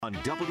on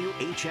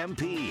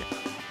WHMP.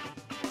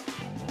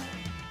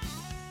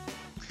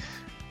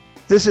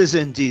 This is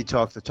indeed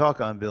Talk the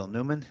Talk. I'm Bill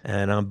Newman.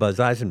 And I'm Buzz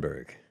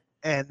Eisenberg.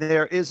 And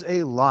there is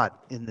a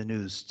lot in the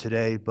news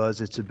today, Buzz.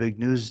 It's a big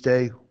news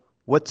day.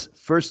 What's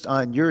first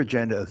on your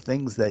agenda of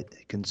things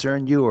that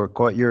concern you or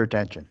caught your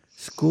attention?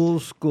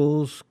 Schools.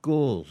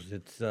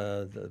 It's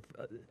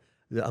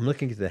I'm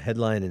looking at the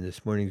headline in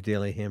this morning's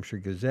Daily Hampshire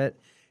Gazette.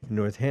 In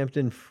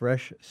Northampton,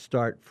 fresh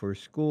start for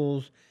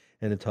schools.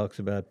 And it talks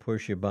about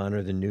Portia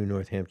Bonner, the new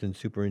Northampton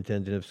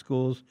superintendent of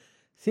schools.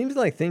 Seems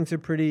like things are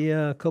pretty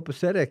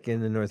copacetic in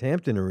the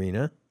Northampton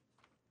arena.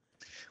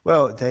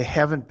 Well, they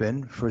haven't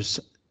been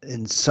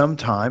in some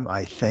time,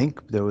 I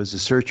think. There was a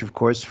search, of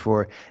course,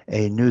 for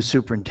a new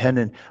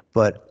superintendent,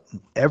 but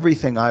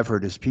everything I've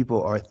heard is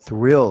people are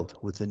thrilled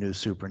with the new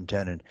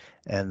superintendent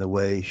and the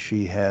way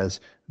she has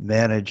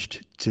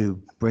managed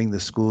to bring the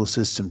school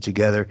system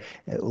together.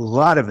 A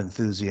lot of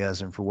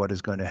enthusiasm for what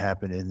is going to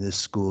happen in this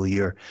school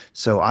year.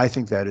 So I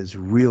think that is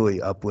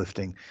really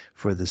uplifting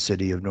for the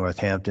city of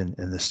Northampton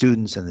and the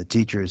students and the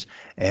teachers.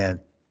 And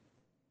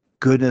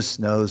goodness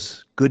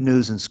knows, good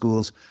news in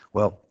schools.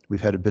 Well,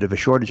 we've had a bit of a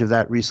shortage of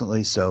that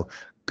recently, so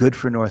good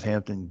for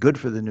Northampton, good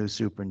for the new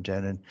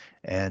superintendent,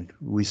 and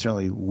we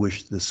certainly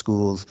wish the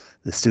schools,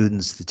 the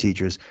students, the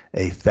teachers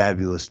a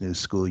fabulous new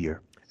school year.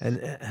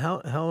 And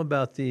how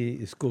about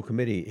the school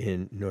committee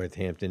in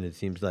Northampton? It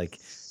seems like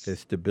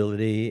there's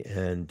stability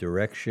and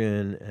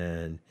direction,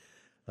 and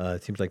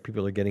it seems like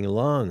people are getting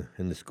along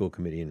in the school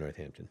committee in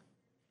Northampton.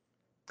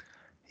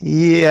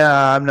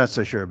 Yeah, I'm not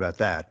so sure about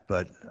that,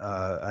 but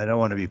I don't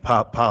want to be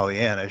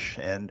Pollyannish,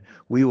 and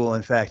we will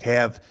in fact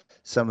have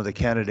some of the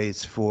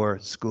candidates for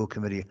school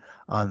committee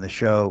on the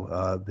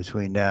show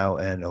between now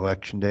and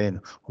Election Day, and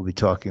we'll be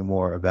talking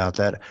more about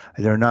that.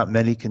 There are not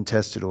many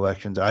contested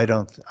elections.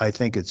 I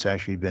think it's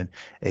actually been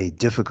a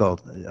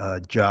difficult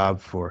job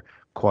for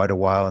quite a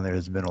while, and there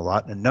has been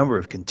a number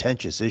of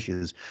contentious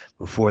issues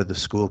before the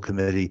school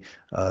committee,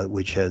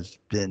 which has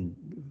been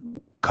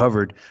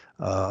covered.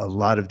 A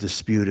lot of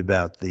dispute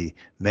about the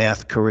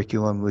math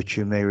curriculum, which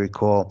you may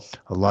recall,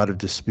 a lot of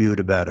dispute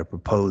about a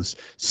proposed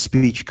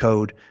speech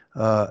code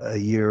a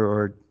year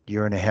or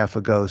year and a half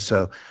ago.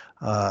 So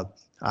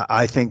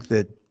I think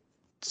that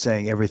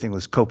saying everything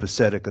was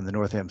copacetic in the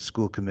Northampton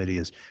School Committee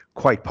is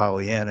quite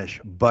Pollyannish,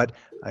 but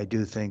I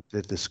do think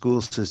that the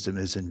school system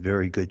is in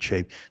very good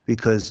shape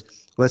because,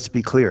 let's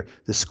be clear,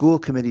 the school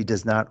committee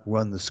does not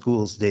run the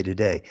schools day to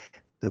day.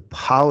 The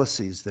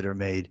policies that are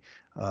made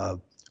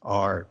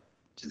are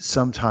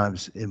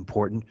sometimes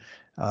important.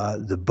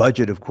 The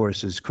budget, of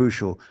course, is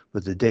crucial,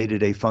 but the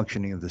day-to-day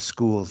functioning of the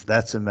schools,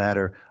 that's a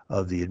matter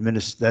of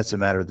that's a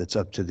matter that's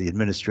up to the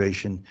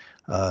administration,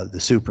 the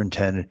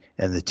superintendent,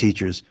 and the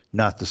teachers,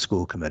 not the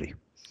school committee.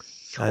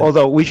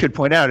 Although we should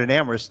point out in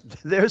Amherst,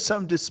 there's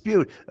some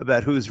dispute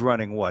about who's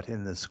running what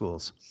in the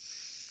schools.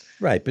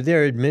 Right, but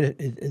there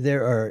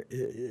are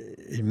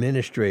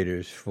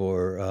administrators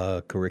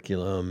for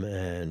curriculum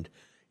and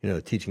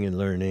teaching and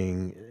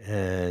learning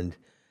and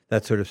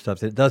that sort of stuff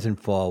that doesn't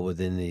fall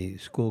within the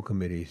school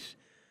committee's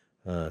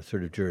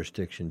sort of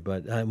jurisdiction.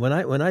 But when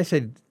I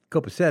said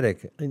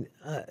copacetic,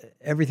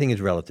 everything is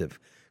relative.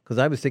 Because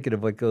I was thinking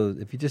of what goes,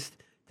 if you just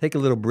take a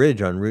little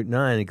bridge on Route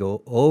 9 and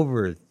go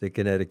over the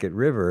Connecticut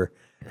River,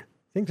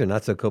 things are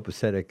not so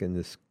copacetic in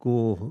the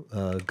school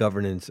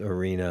governance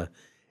arena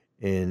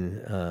in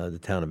the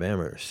town of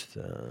Amherst.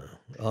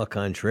 Au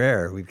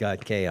contraire, we've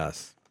got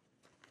chaos.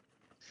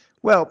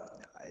 Well,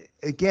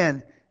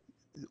 again,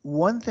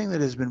 one thing that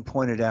has been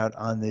pointed out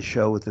on this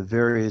show with the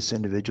various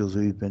individuals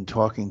we've been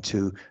talking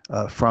to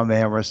from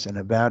Amherst and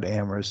about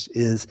Amherst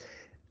is,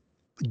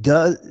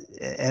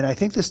 and I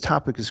think this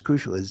topic is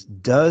crucial, is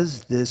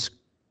does this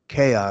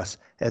chaos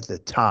at the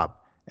top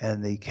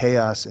and the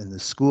chaos in the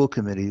school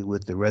committee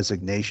with the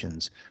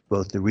resignations,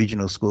 both the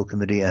regional school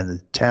committee and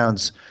the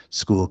town's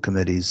school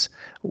committees,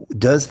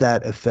 does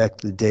that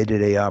affect the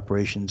day-to-day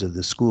operations of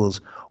the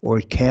schools, or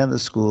can the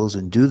schools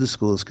and do the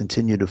schools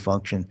continue to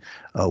function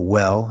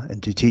well, and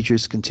do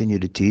teachers continue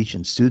to teach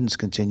and students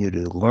continue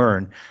to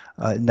learn,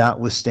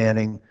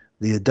 notwithstanding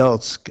the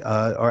adults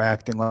are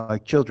acting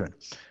like children?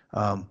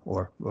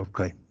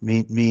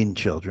 Mean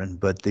children,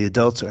 but the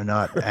adults are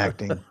not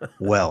acting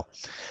well.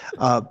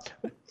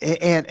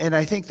 And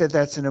I think that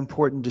that's an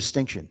important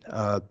distinction.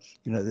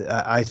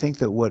 I think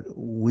that what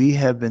we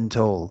have been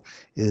told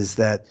is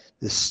that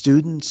the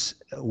students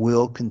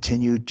will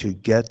continue to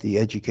get the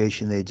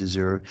education they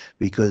deserve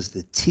because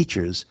the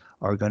teachers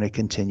are going to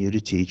continue to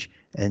teach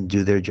and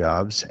do their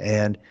jobs.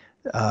 And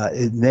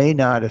it may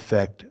not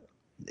affect,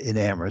 in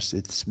Amherst,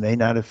 it may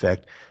not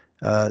affect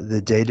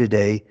the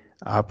day-to-day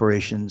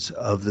operations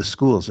of the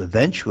schools.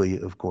 Eventually,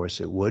 of course,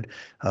 it would.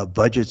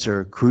 Budgets are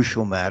a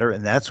crucial matter,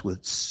 and that's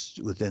what's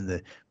within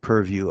the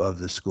purview of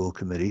the school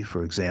committee,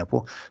 for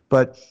example.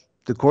 But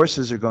the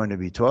courses are going to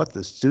be taught,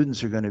 the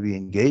students are going to be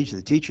engaged,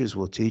 the teachers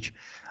will teach.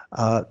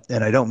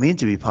 And I don't mean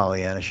to be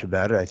Pollyannish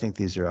about it. I think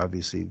these are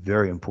obviously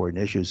very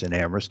important issues in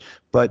Amherst,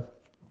 but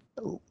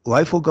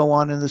life will go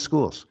on in the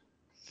schools.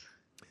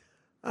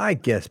 I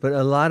guess, but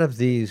a lot of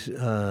these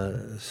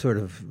sort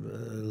of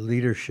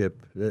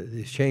leadership,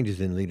 these changes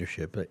in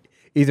leadership,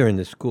 either in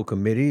the school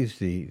committees,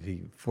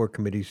 the four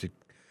committees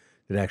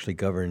that actually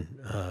govern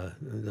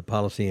the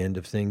policy end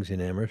of things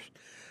in Amherst,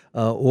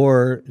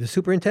 or the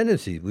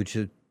superintendency, which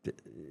is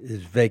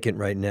vacant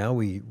right now.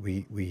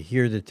 We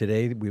hear that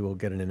today we will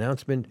get an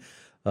announcement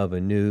of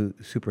a new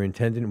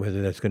superintendent,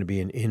 whether that's going to be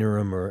an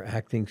interim or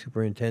acting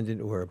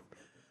superintendent or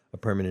a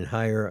permanent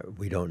hire,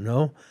 we don't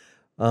know.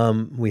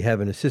 We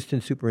have an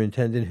assistant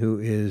superintendent who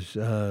is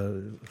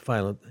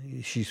filing.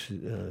 She's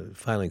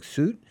filing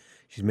suit.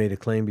 She's made a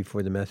claim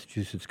before the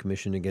Massachusetts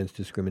Commission Against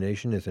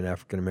Discrimination as an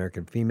African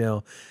American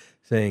female,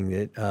 saying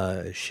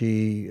that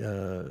she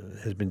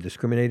has been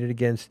discriminated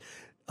against.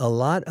 A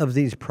lot of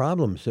these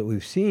problems that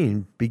we've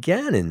seen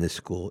began in this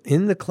school,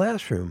 in the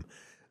classroom.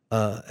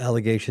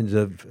 Allegations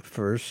of,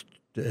 first,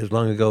 as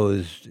long ago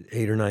as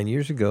 8 or 9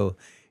 years ago,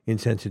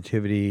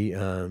 insensitivity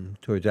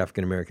towards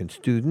African American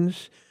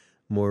students.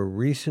 More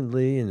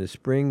recently, in the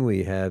spring,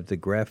 we have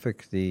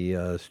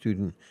the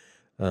student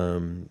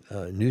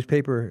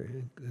newspaper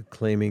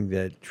claiming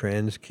that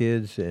trans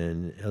kids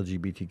and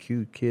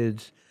LGBTQ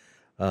kids,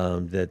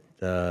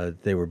 that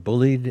they were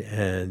bullied,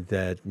 and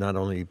that not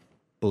only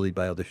bullied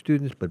by other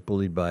students, but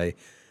bullied by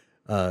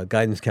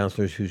guidance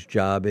counselors whose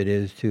job it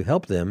is to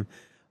help them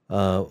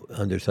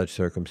under such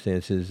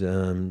circumstances.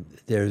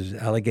 There's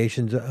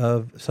allegations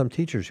of some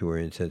teachers who are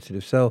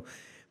insensitive. So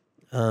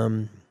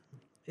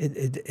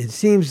it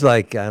seems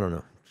like, I don't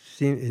know,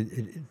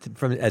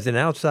 from as an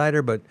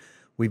outsider, but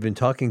we've been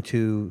talking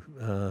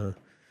to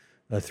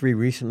 3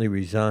 recently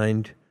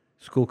resigned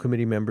school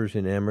committee members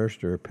in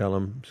Amherst or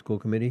Pelham School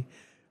Committee,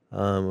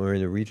 or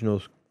in the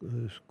regional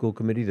school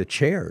committee. The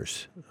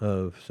chairs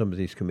of some of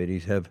these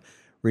committees have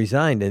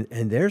resigned,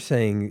 and they're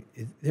saying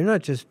they're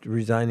not just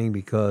resigning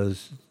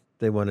because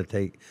they want to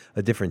take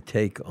a different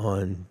take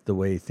on the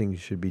way things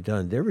should be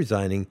done. They're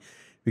resigning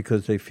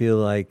because they feel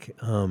like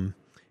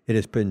it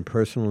has been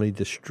personally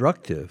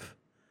destructive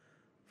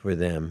for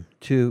them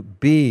to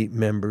be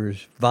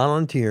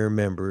volunteer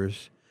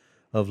members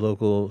of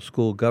local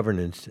school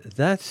governance.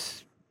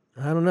 That's,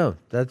 I don't know,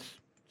 that's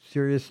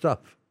serious stuff.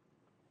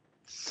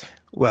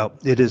 Well,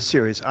 it is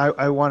serious.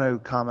 I want to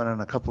comment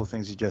on a couple of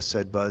things you just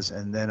said, Buzz,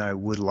 and then I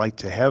would like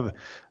to have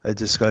a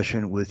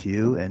discussion with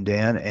you and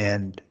Dan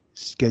and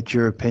get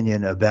your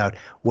opinion about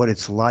what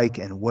it's like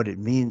and what it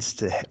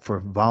means for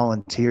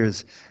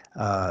volunteers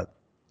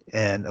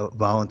and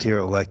volunteer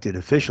elected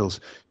officials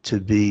to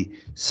be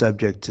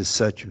subject to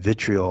such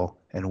vitriol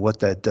and what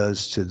that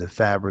does to the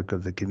fabric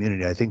of the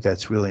community. I think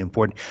that's really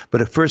important.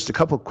 But at first, a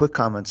couple of quick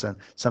comments on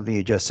something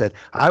you just said.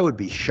 I would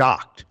be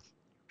shocked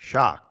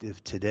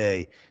if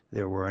today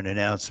there were an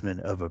announcement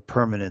of a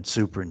permanent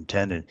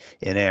superintendent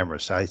in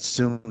Amherst. I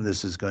assume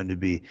this is going to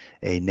be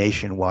a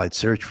nationwide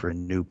search for a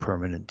new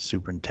permanent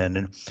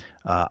superintendent.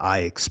 I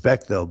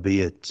expect there'll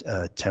be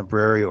a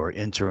temporary or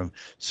interim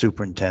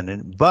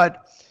superintendent,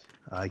 but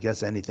I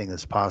guess anything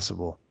is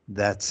possible.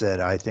 That said,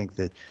 I think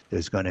that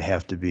there's going to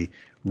have to be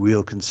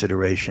real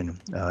consideration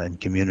and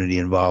community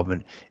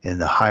involvement in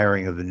the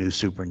hiring of a new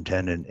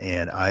superintendent,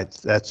 and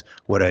that's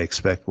what I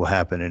expect will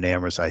happen in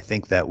Amherst. I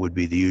think that would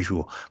be the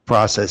usual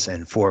process,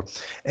 and for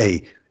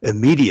a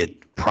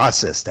immediate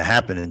process to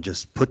happen and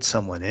just put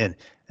someone in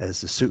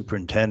as the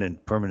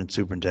superintendent, permanent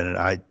superintendent,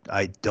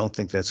 I don't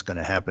think that's going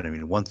to happen. I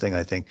mean, one thing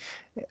I think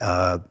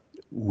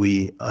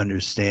we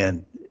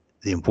understand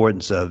the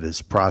importance of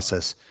is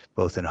process,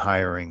 both in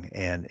hiring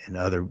and in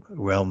other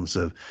realms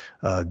of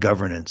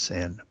governance.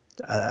 And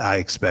I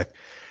expect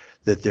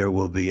that there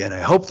will be, and I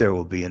hope there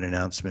will be, an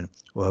announcement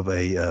of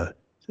an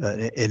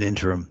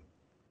interim,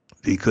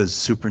 because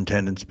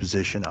superintendent's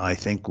position, I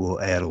think,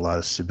 will add a lot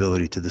of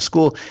stability to the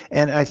school,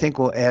 and I think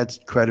will add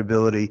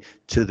credibility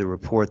to the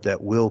report that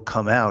will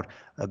come out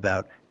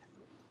about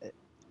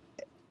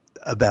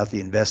the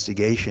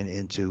investigation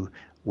into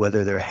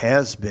whether there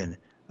has been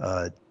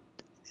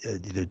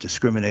either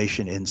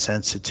discrimination,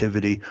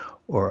 insensitivity,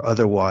 or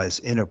otherwise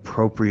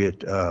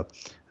inappropriate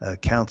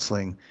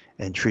counseling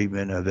and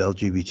treatment of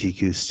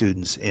LGBTQ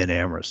students in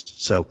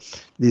Amherst. So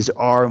these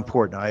are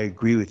important. I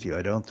agree with you.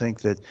 I don't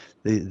think that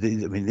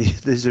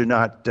these are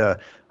not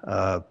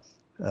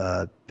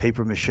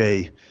paper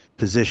mache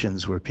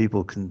positions where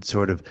people can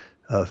sort of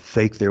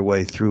fake their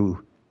way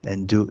through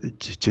and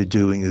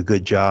doing a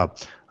good job.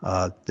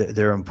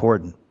 They're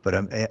important. But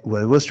I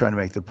was trying to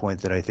make the point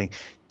that I think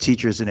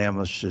teachers in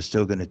Amherst are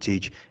still going to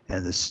teach,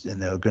 and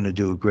they're going to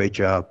do a great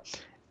job,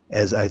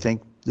 as I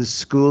think the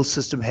school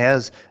system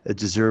has a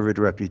deserved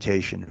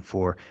reputation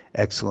for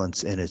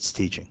excellence in its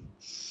teaching.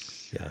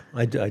 Yeah,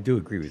 I do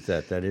agree with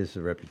that. That is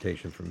the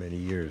reputation for many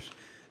years.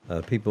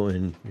 People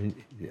in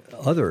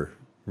other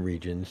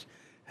regions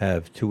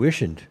have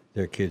tuitioned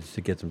their kids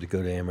to get them to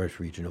go to Amherst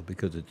Regional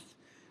because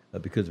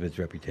of its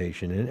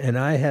reputation. And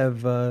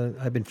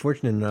I've been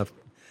fortunate enough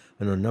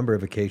on a number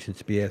of occasions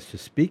to be asked to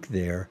speak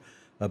there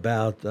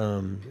about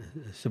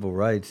civil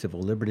rights,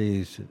 civil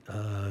liberties,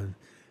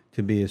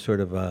 to be a sort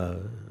of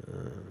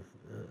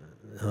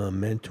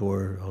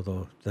mentor,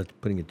 although that's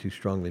putting it too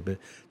strongly, but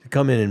to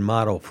come in and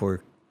model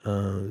for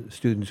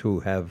students who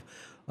have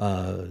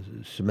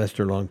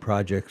semester-long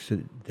projects that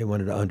they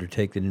wanted to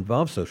undertake that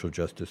involve social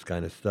justice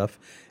kind of stuff.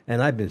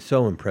 And I've been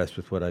so impressed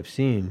with what I've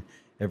seen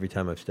every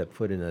time I've stepped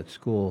foot in that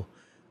school.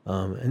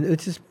 And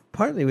it's just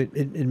partly,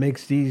 it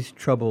makes these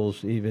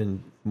troubles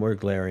even more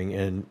glaring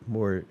and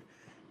more,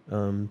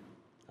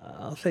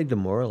 I'll say,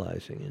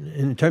 demoralizing. And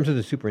in terms of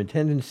the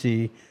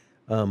superintendency,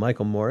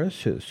 Michael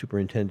Morris, a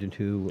superintendent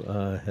who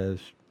has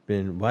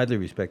been widely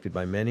respected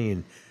by many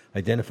and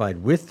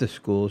identified with the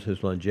schools,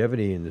 his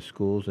longevity in the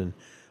schools, and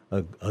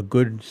a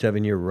good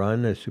 7-year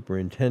run as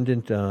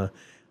superintendent. On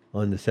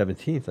the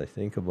 17th, I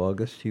think, of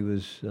August, he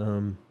was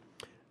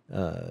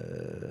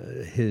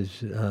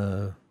his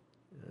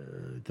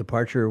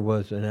departure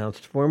was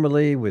announced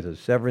formally with a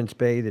severance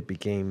pay that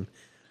became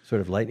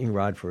sort of lightning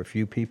rod for a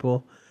few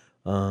people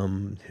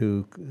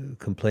who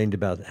complained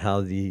about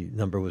how the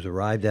number was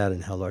arrived at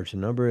and how large the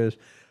number is.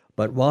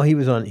 But while he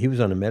was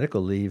on a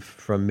medical leave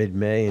from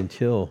mid-May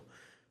until,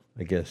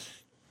 I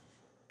guess,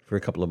 for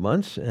a couple of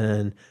months,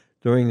 and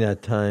during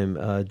that time,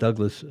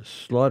 Douglas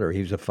Slaughter, he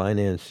was a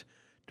finance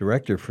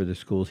director for the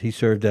schools. He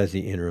served as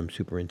the interim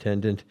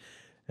superintendent,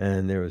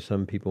 and there were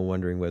some people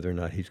wondering whether or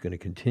not he's going to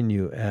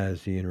continue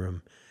as the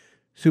interim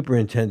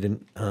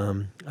superintendent.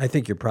 I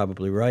think you're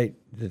probably right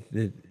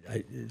that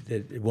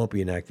it won't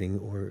be an acting,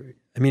 or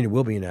I mean, it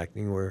will be an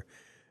acting or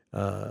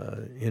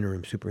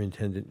interim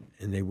superintendent,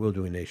 and they will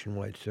do a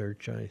nationwide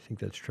search. I think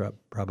that's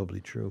probably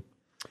true.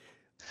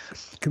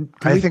 Go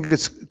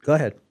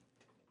ahead.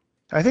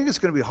 I think it's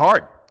going to be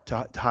hard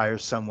to hire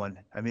someone.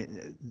 I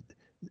mean,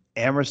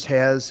 Amherst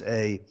has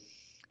a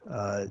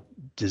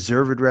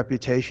deserved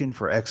reputation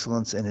for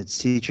excellence in its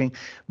teaching,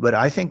 but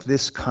I think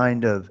this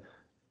kind of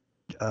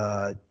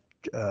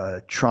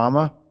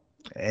trauma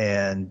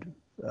and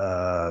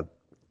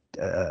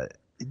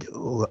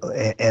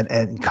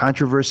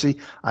controversy,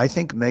 I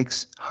think,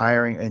 makes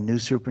hiring a new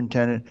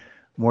superintendent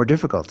more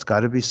difficult. It's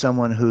got to be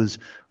someone who's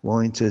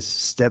willing to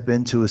step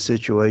into a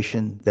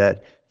situation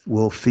that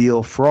will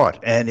feel fraught,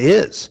 and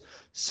is.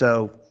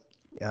 So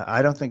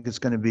I don't think it's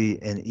going to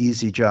be an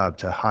easy job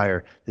to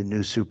hire the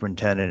new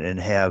superintendent and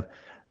have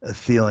a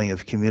feeling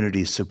of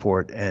community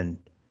support and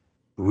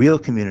real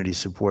community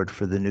support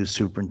for the new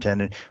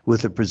superintendent,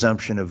 with a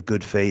presumption of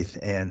good faith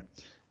and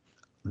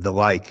the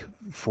like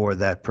for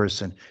that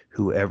person,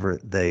 whoever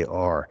they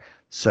are.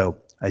 So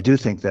I do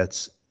think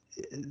it's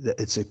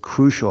a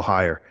crucial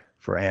hire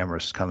for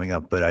Amherst coming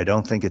up, but I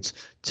don't think it's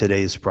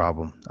today's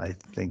problem. I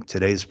think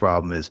today's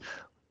problem is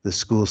the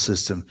school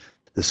system,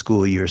 the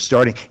school year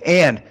starting,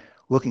 and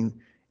looking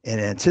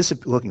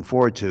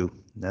forward to,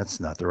 that's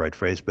not the right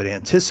phrase, but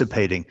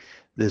anticipating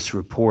this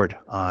report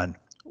on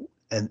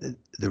and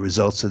the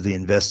results of the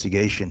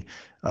investigation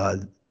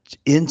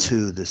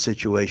into the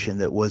situation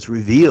that was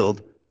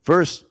revealed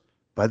first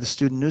by the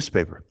student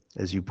newspaper,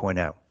 as you point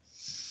out.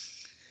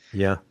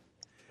 Yeah.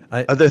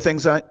 Other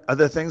things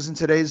in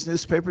today's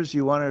newspapers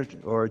you want to,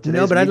 or today's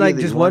No, but I'd like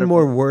media just one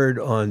more word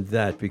on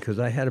that, because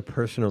I had a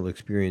personal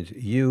experience.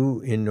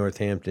 You in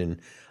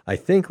Northampton, I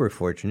think, were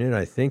fortunate.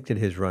 I think that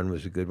his run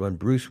was a good one.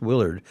 Bruce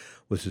Willard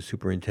was the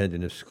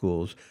superintendent of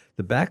schools.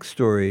 The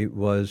backstory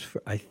was,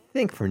 I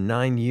think, for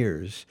 9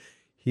 years,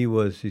 he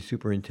was the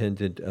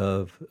superintendent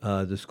of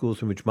the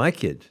schools in which my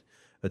kids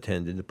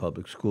attended, the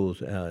public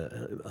schools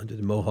under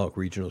the Mohawk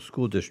Regional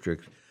School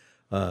District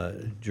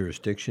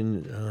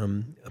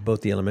jurisdiction.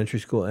 Both the elementary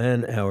school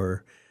and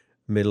our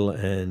middle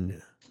and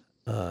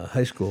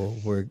high school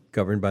were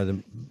governed by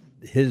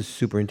his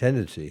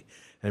superintendency.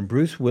 And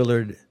Bruce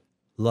Willard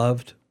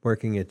loved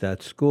working at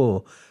that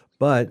school,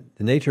 but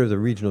the nature of the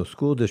regional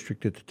school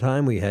district at the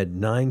time, we had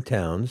 9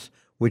 towns,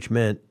 which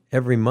meant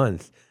every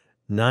month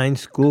 9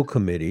 school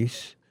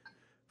committees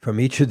from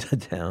each of the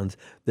towns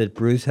that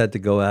Bruce had to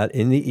go out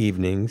in the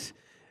evenings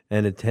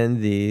and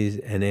attend these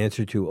and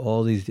answer to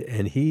all these.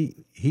 And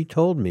he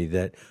told me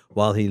that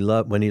when he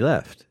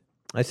left,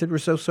 I said, "We're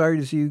so sorry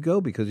to see you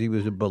go," because he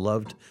was a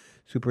beloved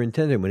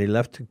superintendent. When he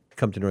left to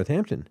come to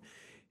Northampton,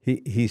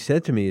 he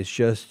said to me, "It's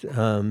just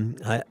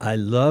I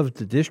loved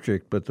the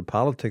district, but the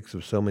politics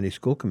of so many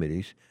school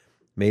committees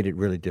made it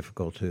really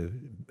difficult to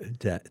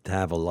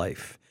have a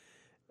life."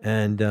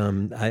 And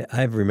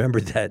I've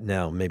remembered that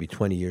now, maybe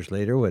 20 years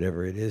later,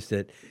 whatever it is,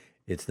 that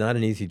it's not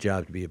an easy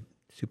job to be a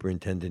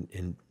superintendent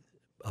in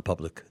a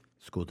public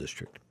school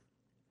district.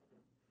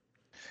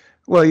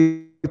 Well,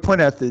 you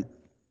point out the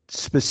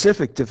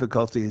specific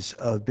difficulties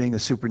of being a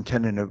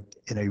superintendent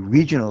in a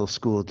regional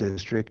school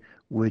district,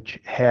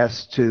 which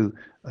has to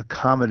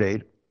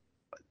accommodate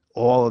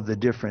all of the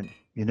different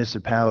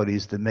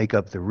municipalities that make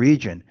up the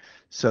region.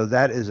 So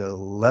that is a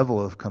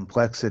level of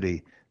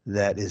complexity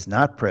that is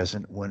not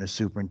present when a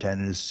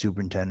superintendent is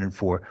superintendent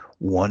for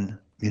one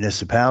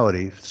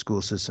municipality,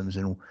 school systems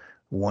in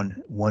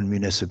one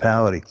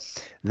municipality.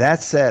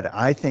 That said,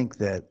 I think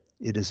that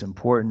it is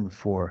important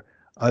for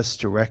us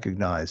to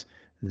recognize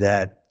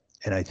that,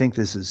 and I think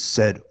this is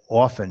said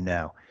often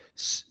now,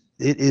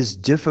 it is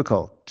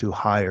difficult to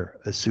hire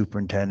a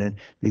superintendent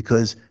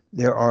because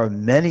there are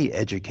many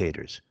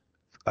educators,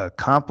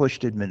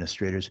 accomplished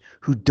administrators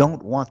who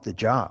don't want the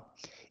job.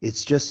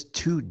 It's just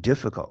too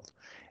difficult.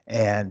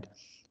 And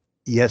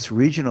yes,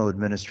 regional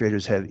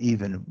administrators have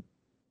even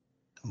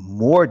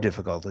more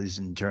difficulties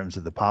in terms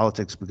of the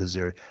politics, because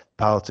there are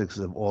politics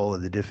of all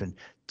of the different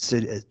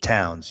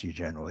towns you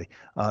generally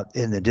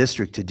in the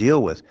district to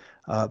deal with.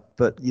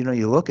 But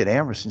you look at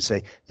Amherst and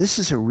say, this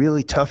is a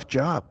really tough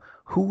job.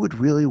 Who would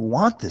really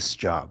want this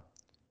job?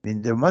 I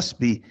mean, there must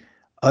be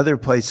other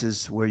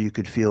places where you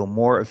could feel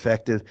more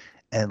effective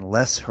and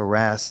less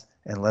harassed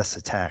and less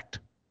attacked.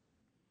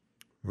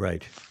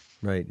 Right.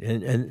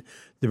 And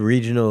the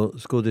regional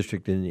school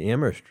district in the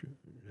Amherst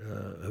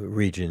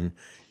region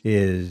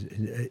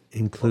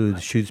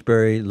includes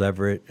Shutesbury,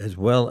 Leverett, as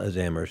well as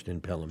Amherst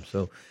and Pelham.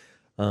 So,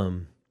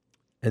 and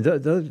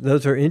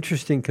those are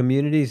interesting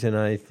communities, and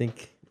I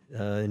think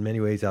in many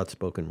ways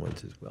outspoken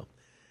ones as well.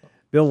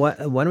 Bill, why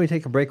don't we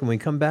take a break? When we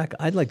come back,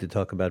 I'd like to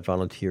talk about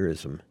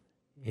volunteerism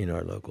in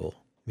our local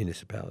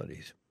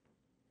municipalities.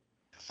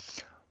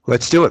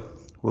 Let's do it.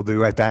 We'll be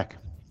right back.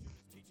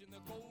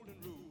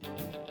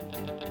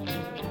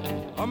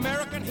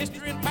 American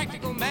history and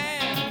practical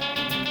math.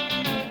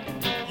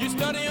 You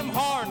study them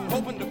hard and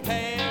hoping to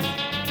pass.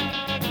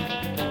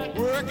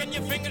 Working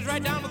your fingers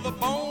right down to the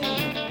bone.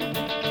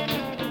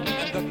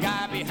 And the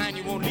guy behind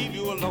you won't leave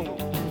you alone.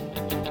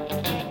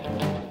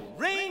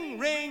 Ring,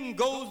 ring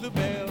goes the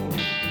bell.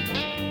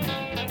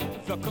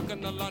 The cook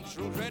in the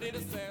lunchroom's ready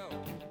to sell.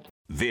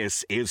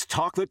 This is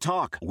Talk the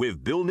Talk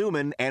with Bill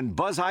Newman and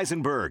Buzz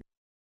Eisenberg.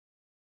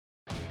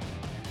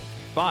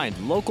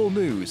 Find local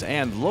news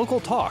and local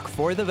talk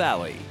for the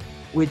Valley,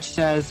 which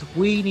says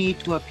we need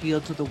to appeal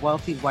to the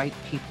wealthy white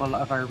people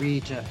of our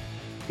region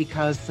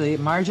because the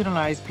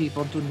marginalized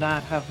people do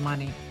not have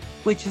money,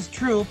 which is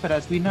true, but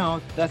as we know,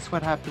 that's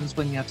what happens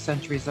when you have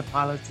centuries of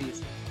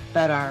policies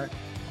that are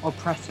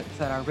oppressive,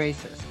 that are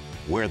racist.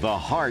 Where the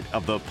heart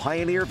of the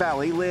Pioneer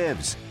Valley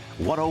lives.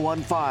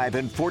 1015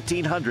 and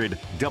 1400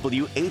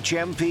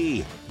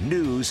 WHMP.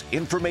 News,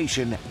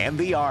 information, and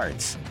the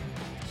arts.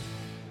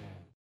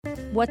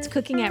 What's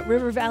cooking at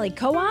River Valley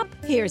Co-op?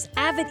 Here's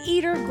avid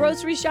eater,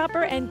 grocery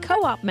shopper, and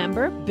co-op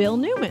member Bill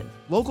Newman.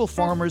 Local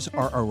farmers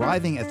are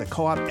arriving at the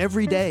co-op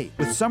every day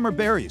with summer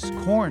berries,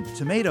 corn,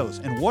 tomatoes,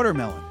 and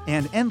watermelon,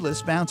 and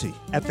endless bounty.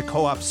 At the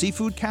co-op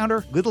seafood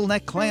counter, little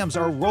neck clams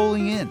are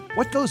rolling in.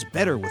 What goes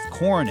better with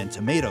corn and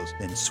tomatoes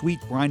than sweet,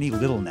 briny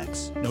little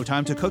necks? No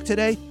time to cook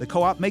today? The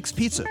co-op makes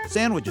pizza,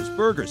 sandwiches,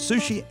 burgers,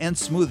 sushi, and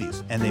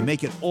smoothies, and they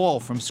make it all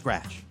from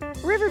scratch.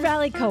 River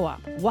Valley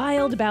Co-op,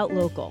 wild about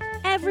local.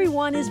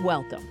 Everyone is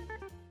welcome.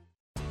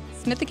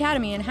 Smith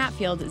Academy in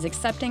Hatfield is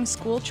accepting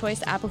school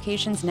choice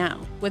applications now.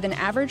 With an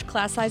average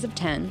class size of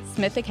 10,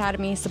 Smith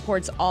Academy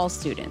supports all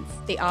students.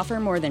 They offer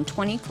more than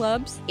 20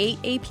 clubs, 8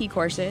 AP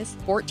courses,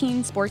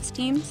 14 sports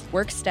teams,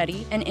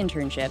 work-study, and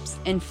internships,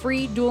 and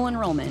free dual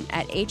enrollment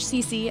at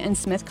HCC and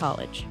Smith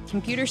College.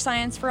 Computer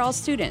science for all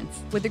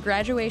students. With a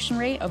graduation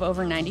rate of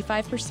over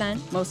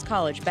 95%, most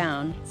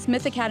college-bound,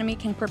 Smith Academy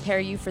can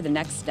prepare you for the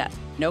next step.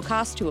 No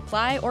cost to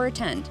apply or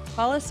attend.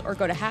 Call us or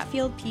go to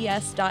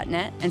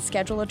hatfieldps.net and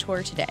schedule a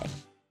tour today.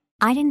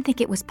 I didn't think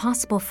it was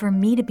possible for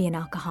me to be an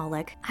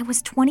alcoholic. I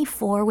was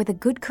 24 with a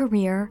good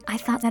career. I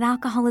thought that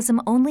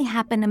alcoholism only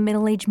happened to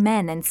middle-aged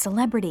men and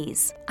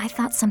celebrities. I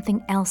thought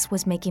something else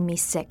was making me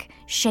sick,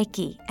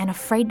 shaky, and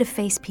afraid to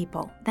face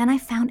people. Then I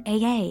found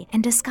AA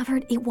and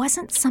discovered it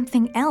wasn't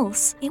something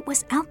else, it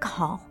was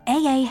alcohol.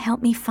 AA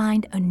helped me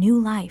find a new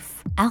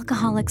life.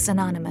 Alcoholics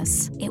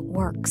Anonymous. It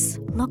works.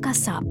 Look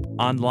us up.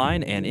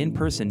 Online and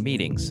in-person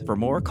meetings. For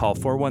more, call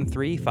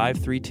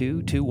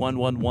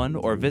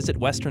 413-532-2111 or visit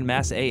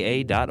westernmassaa.org.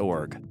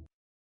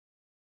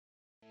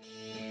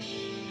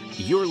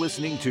 You're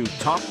listening to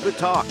Talk the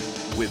Talk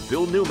with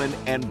Bill Newman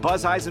and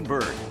Buzz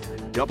Eisenberg,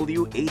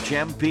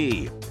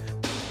 WHMP.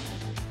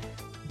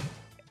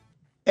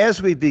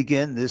 As we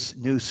begin this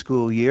new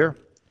school year,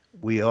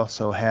 we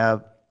also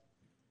have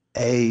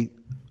a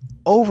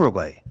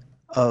overlay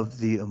of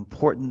the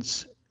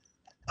importance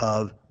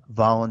of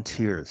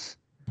volunteers.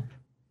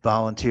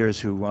 Volunteers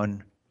who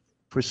run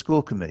for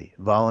school committee,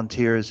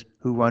 volunteers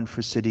who run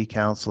for city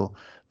council,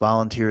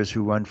 volunteers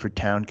who run for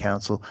town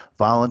council,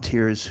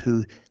 volunteers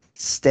who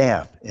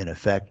staff, in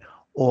effect,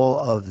 all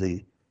of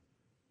the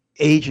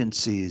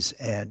agencies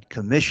and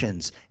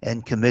commissions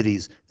and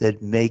committees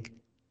that make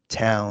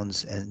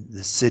towns and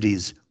the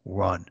cities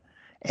run.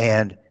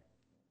 And,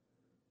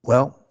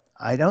 well,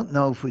 I don't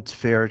know if it's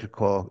fair to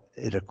call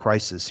it a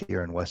crisis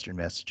here in Western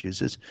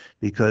Massachusetts,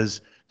 because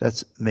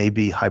that's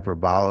maybe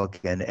hyperbolic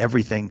and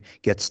everything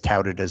gets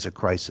touted as a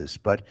crisis.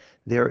 But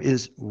there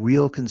is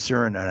real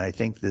concern, and I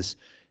think this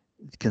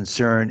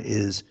concern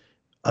is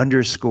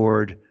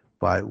underscored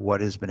by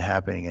what has been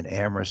happening in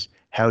Amherst,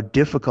 how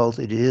difficult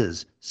it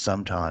is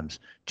sometimes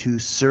to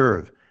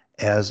serve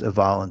as a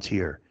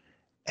volunteer,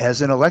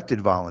 as an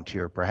elected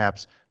volunteer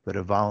perhaps, but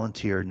a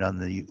volunteer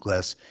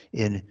nonetheless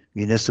in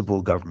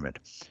municipal government.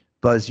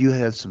 Buzz, you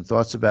had some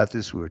thoughts about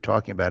this. We were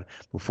talking about it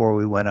before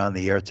we went on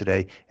the air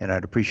today, and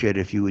I'd appreciate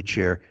it if you would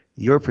share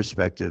your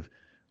perspective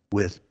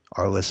with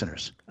our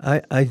listeners.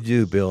 I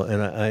do, Bill,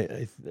 and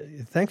I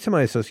thanks to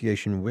my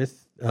association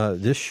with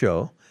this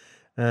show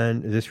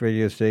and this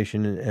radio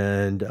station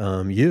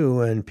and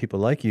you and people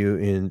like you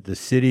in the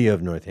city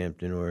of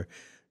Northampton or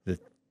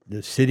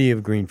the city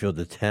of Greenfield,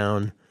 the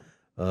town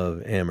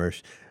of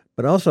Amherst.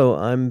 But also,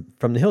 I'm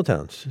from the hill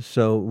towns.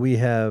 So we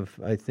have,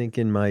 I think,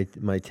 in my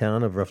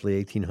town of roughly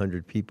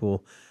 1,800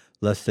 people,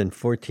 less than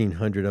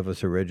 1,400 of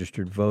us are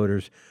registered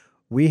voters.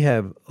 We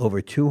have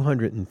over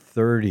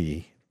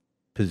 230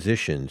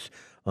 positions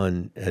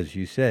on, as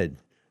you said,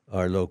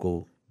 our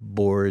local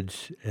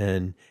boards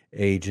and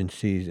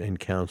agencies and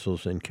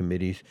councils and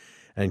committees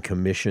and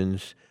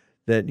commissions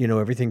that,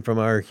 everything from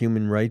our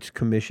Human Rights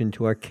Commission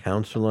to our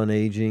Council on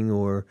Aging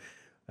or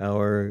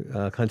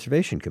our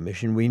Conservation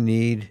Commission. We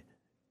need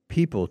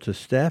people to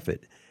staff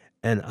it.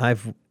 And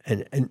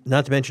and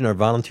not to mention our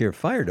volunteer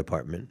fire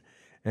department.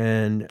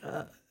 And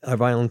our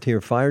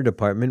volunteer fire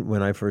department,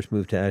 when I first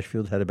moved to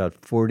Ashfield, had about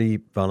 40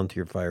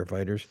 volunteer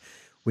firefighters.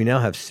 We now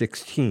have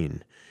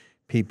 16.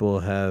 People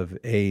have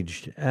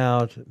aged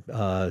out.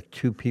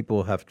 2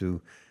 people have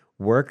to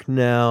work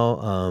now,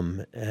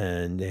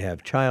 and they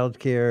have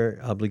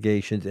childcare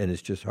obligations, and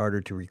it's just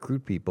harder to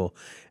recruit people.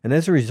 And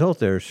as a result,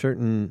 there are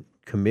certain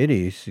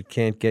committees that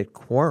can't get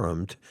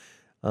quorumed,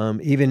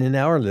 even in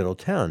our little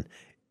town.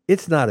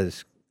 It's not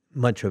as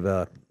much of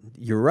a,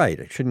 you're right,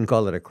 I shouldn't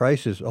call it a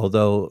crisis,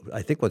 although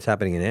I think what's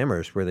happening in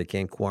Amherst, where they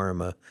can't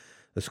quorum a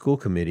school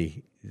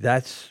committee,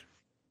 that's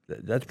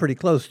pretty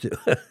close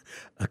to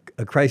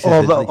a crisis.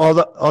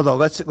 Although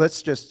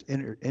let's just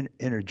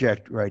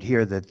interject right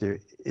here that there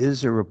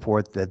is a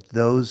report that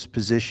those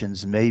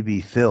positions may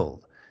be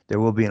filled. There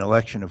will be an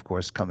election, of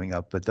course, coming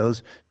up, but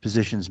those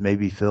positions may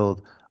be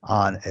filled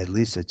on at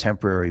least a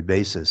temporary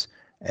basis.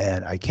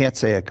 And I can't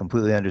say I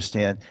completely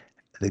understand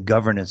the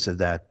governance of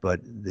that, but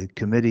the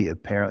committee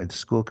apparently, the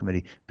school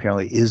committee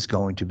apparently is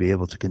going to be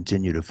able to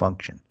continue to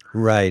function.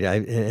 Right.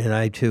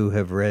 I too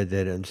have read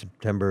that on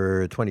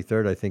September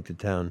 23rd, I think the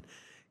town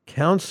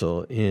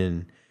council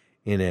in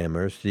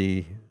Amherst,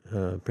 the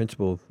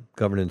principal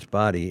governance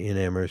body in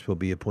Amherst, will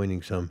be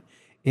appointing some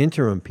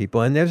interim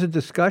people. And there's a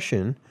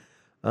discussion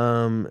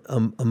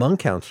among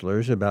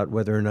councilors about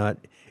whether or not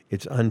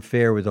it's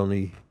unfair with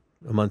only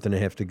a month and a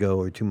half to go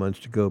or 2 months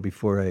to go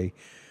before an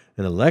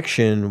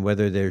election,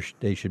 whether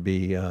they should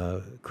be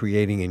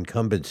creating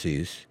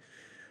incumbencies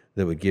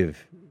that would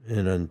give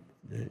an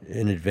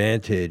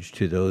advantage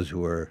to those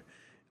who are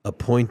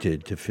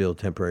appointed to fill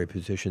temporary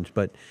positions.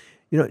 But,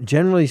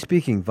 generally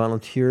speaking,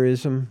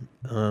 volunteerism,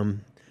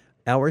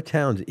 our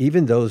towns,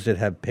 even those that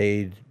have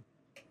paid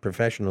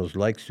professionals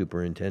like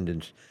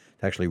superintendents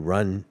to actually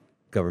run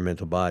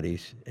governmental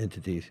bodies,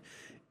 entities,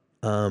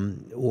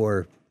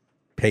 or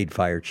paid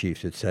fire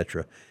chiefs,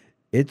 etc.,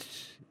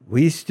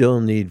 we still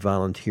need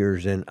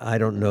volunteers, and I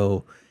don't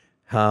know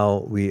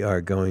how we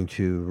are going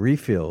to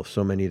refill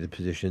so many of the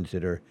positions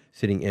that are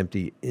sitting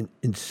empty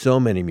in so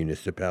many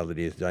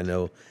municipalities. I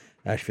know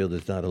Ashfield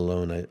is not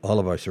alone. All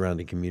of our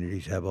surrounding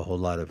communities have a whole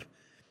lot of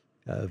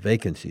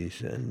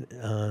vacancies,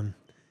 and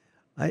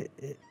I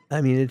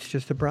mean, it's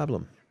just a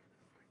problem.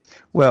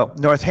 Well,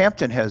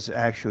 Northampton has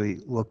actually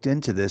looked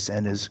into this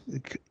and is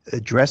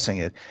addressing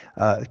it.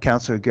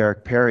 Councilor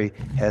Garrick Perry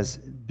has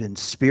been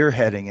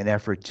spearheading an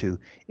effort to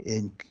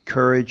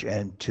encourage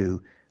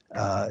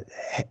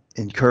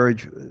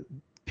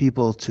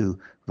people to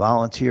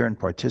volunteer and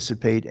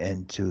participate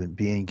and to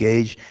be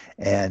engaged.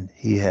 And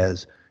he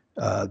has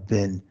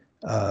been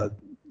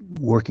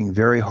working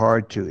very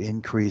hard to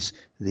increase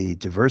the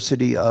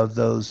diversity of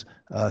those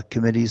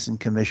committees and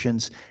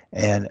commissions.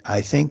 And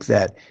I think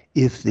that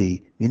if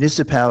the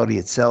municipality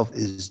itself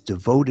is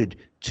devoted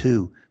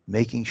to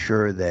making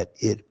sure that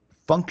it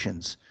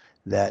functions,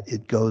 that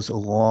it goes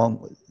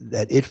along,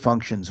 that it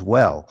functions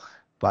well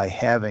by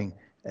having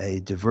a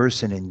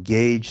diverse and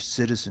engaged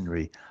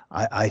citizenry,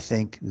 I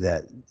think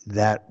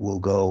that will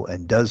go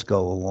and does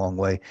go a long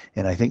way.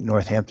 And I think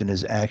Northampton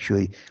is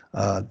actually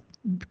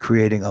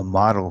creating a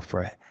model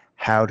for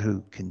how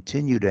to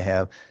continue to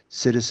have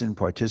citizen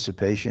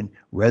participation,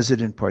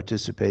 resident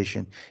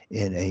participation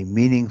in a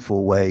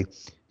meaningful way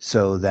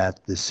so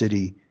that the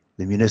city,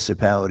 the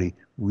municipality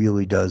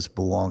really does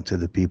belong to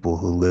the people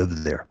who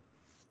live there.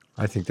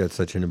 I think that's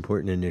such an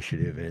important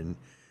initiative, and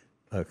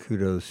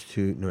kudos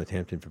to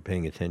Northampton for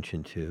paying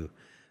attention to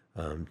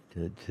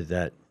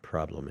that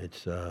problem.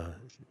 It's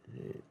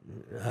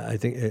I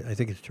think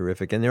it's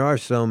terrific, and there are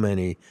so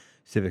many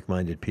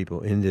civic-minded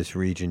people in this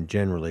region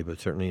generally, but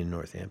certainly in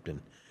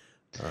Northampton.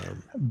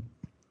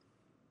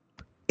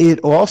 It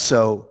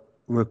also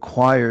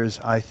requires,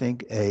 I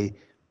think, a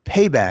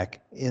payback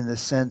in the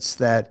sense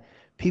that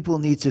people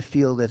need to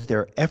feel that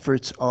their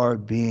efforts are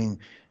being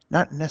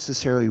not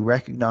necessarily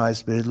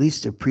recognized, but at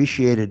least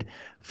appreciated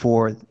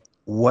for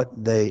what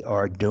they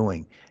are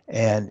doing.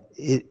 And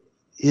it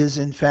is,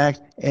 in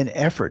fact, an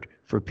effort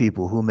for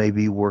people who may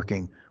be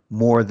working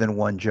more than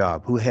one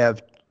job, who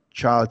have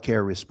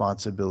childcare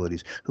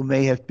responsibilities, who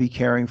may have to be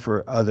caring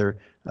for other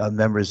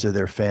members of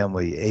their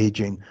family,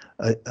 aging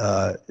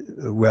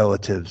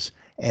relatives.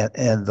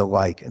 and the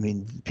like. I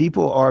mean,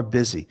 people are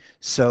busy.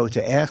 So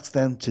to ask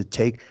them to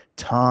take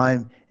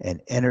time and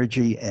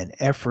energy and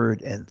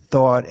effort and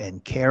thought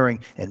and caring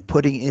and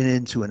putting it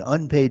into an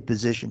unpaid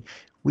position,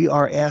 we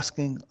are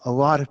asking a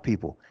lot of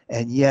people.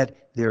 And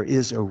yet there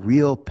is a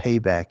real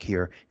payback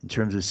here in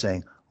terms of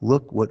saying,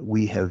 look what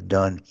we have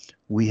done.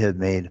 We have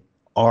made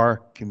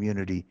our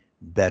community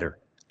better.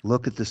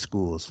 Look at the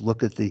schools,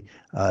 look at the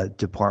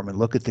department,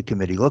 look at the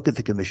committee, look at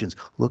the commissions,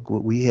 look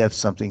what we have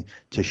something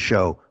to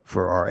show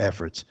for our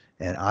efforts.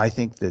 And I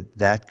think that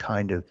that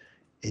kind of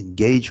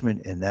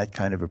engagement and that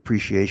kind of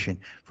appreciation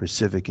for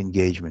civic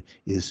engagement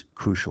is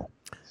crucial.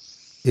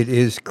 It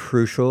is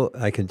crucial.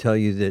 I can tell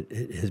you that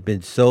it has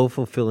been so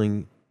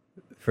fulfilling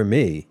for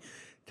me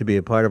to be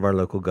a part of our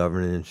local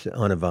governance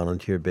on a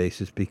volunteer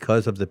basis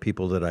because of the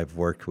people that I've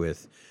worked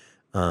with.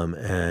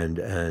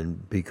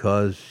 And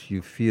because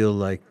you feel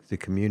like the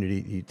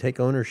community, you take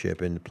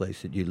ownership in the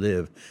place that you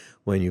live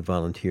when you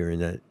volunteer in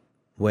that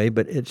way.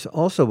 But it's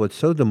also what's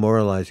so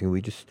demoralizing.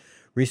 We just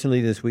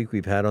recently this week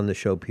we've had on the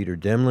show Peter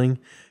Demling,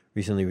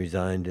 recently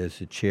resigned as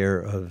the chair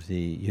of the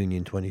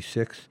Union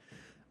 26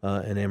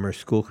 and Amherst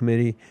School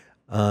Committee.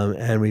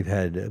 And we've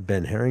had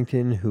Ben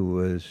Harrington,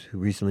 who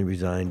recently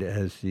resigned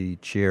as the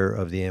chair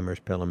of the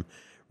Amherst Pelham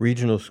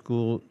Regional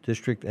School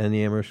District and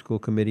the Amherst School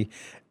Committee.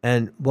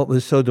 And what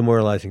was so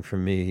demoralizing for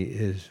me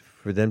is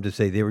for them to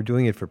say they were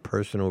doing it for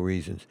personal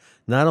reasons.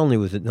 Not only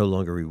was it no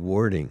longer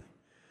rewarding,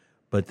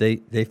 but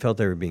they felt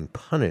they were being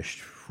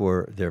punished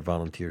for their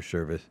volunteer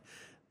service.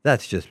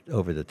 That's just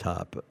over the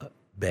top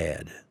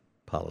bad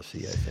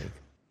policy, I think.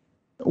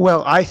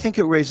 Well, I think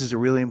it raises a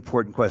really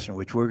important question,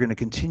 which we're going to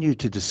continue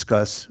to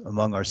discuss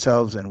among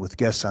ourselves and with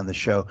guests on the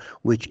show,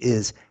 which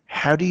is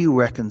how do you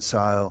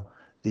reconcile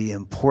the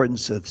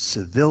importance of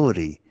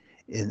civility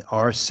in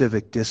our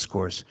civic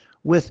discourse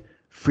with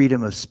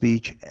freedom of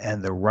speech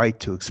and the right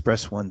to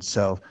express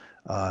oneself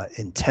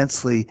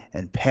intensely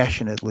and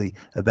passionately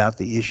about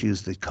the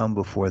issues that come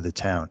before the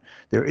town.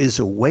 There is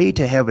a way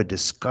to have a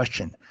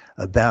discussion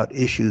about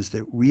issues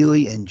that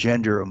really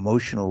engender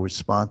emotional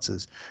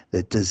responses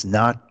that does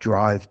not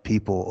drive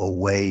people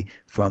away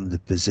from the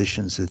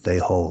positions that they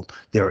hold.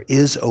 There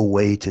is a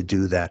way to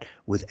do that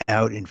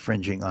without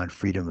infringing on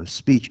freedom of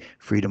speech,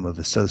 freedom of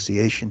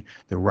association,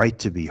 the right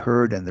to be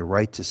heard, and the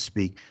right to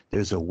speak.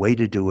 There's a way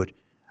to do it.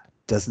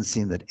 Doesn't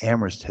seem that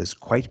Amherst has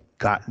quite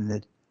gotten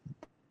it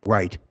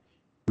right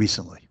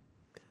recently.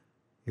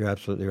 You're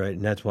absolutely right.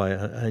 And that's why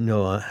I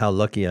know how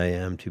lucky I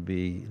am to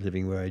be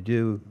living where I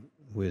do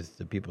with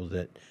the people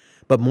that,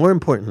 but more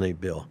importantly,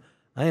 Bill,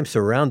 I am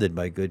surrounded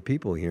by good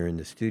people here in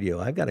the studio.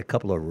 I've got a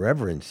couple of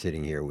reverends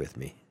sitting here with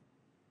me.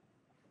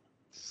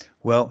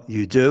 Well,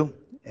 you do.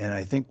 And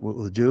I think what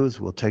we'll do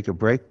is we'll take a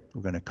break.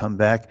 We're going to come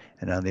back.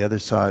 And on the other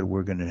side,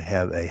 we're going to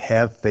have a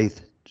Have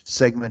Faith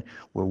segment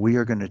where we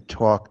are going to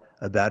talk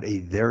about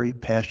a very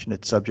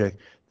passionate subject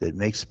that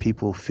makes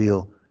people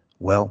feel,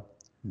 well,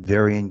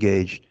 very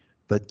engaged,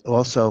 but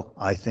also,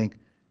 I think,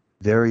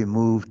 very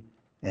moved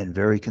and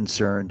very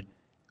concerned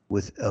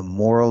with a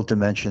moral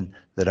dimension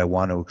that I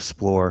want to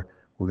explore.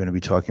 We're going to be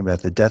talking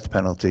about the death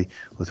penalty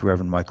with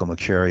Reverend Michael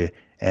McSherry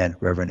and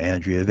Reverend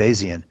Andrea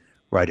Ayvazian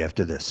right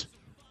after this.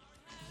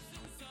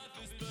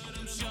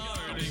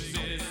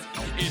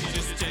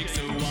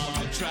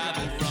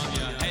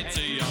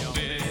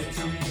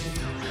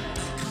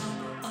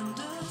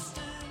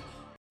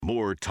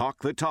 More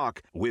Talk the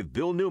Talk with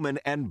Bill Newman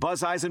and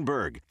Buzz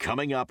Eisenberg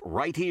coming up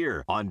right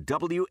here on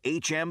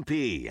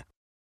WHMP.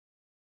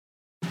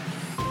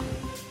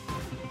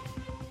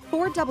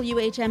 For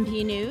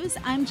WHMP News,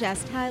 I'm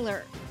Jess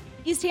Tyler.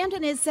 East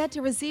Hampton is set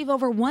to receive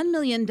over $1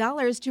 million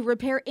to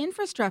repair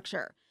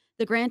infrastructure.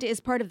 The grant is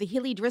part of the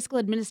Healy-Driscoll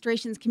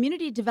administration's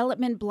Community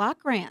Development Block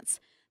Grants.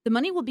 The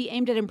money will be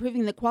aimed at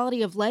improving the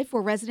quality of life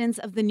for residents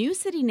of the New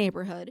City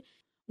neighborhood,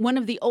 one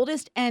of the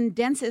oldest and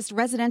densest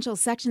residential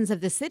sections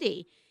of the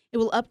city. It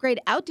will upgrade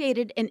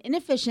outdated and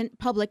inefficient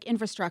public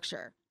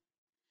infrastructure.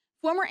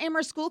 Former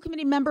Amherst School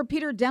Committee member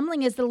Peter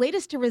Demling is the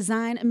latest to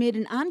resign amid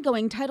an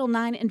ongoing Title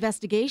IX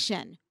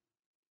investigation.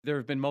 There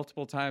have been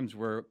multiple times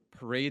where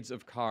parades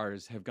of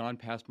cars have gone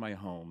past my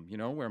home,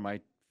 where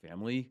my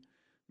family,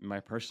 my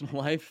personal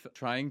life,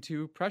 trying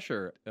to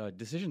pressure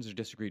decisions are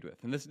disagreed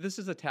with. And this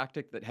is a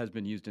tactic that has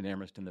been used in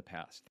Amherst in the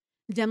past.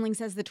 Demling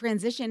says the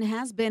transition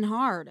has been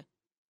hard.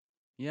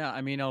 Yeah,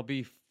 I'll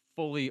be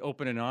fully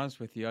open and honest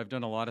with you. I've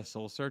done a lot of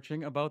soul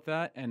searching about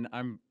that. And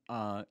I'm,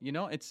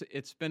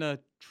 it's been a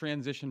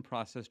transition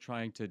process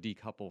trying to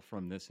decouple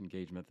from this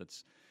engagement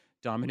that's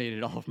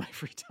dominated all of my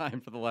free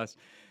time for the last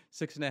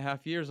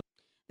 6.5 years.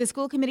 The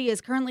school committee is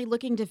currently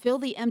looking to fill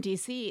the empty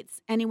seats.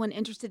 Anyone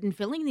interested in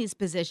filling these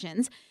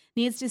positions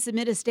needs to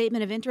submit a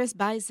statement of interest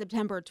by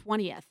September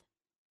 20th.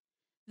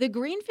 The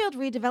Greenfield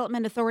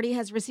Redevelopment Authority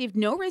has received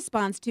no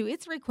response to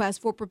its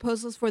request for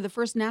proposals for the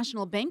First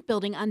National Bank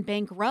building on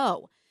Bank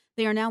Row.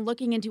 They are now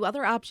looking into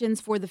other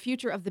options for the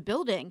future of the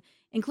building,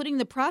 including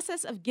the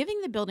process of giving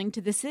the building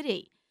to the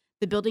city.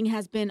 The building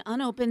has been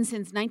unopened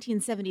since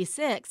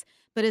 1976,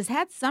 but has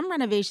had some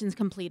renovations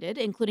completed,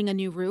 including a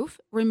new roof,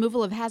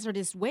 removal of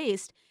hazardous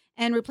waste,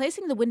 and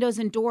replacing the windows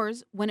and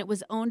doors when it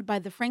was owned by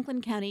the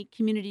Franklin County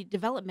Community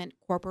Development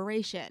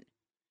Corporation.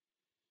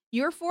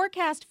 Your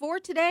forecast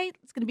for today,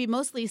 it's going to be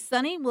mostly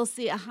sunny. We'll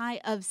see a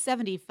high of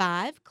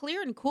 75.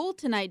 Clear and cool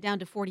tonight, down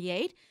to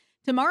 48.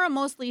 Tomorrow,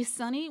 mostly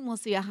sunny. We'll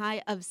see a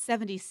high of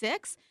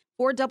 76.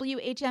 For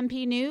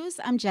WHMP News,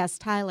 I'm Jess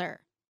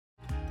Tyler.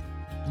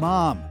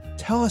 Mom,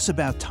 tell us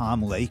about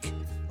Tom Lake.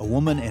 A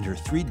woman and her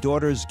 3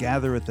 daughters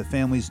gather at the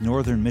family's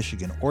northern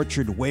Michigan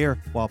orchard where,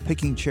 while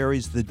picking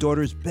cherries, the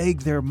daughters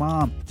beg their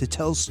mom to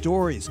tell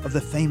stories of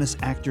the famous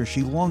actor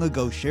she long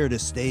ago shared a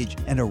stage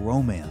and a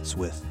romance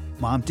with.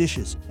 Mom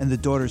dishes, and the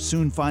daughters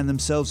soon find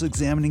themselves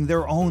examining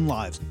their own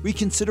lives,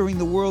 reconsidering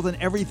the world and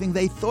everything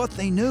they thought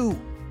they knew.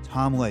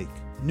 Tom Lake,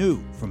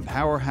 new from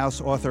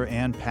powerhouse author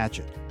Ann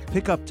Patchett.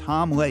 Pick up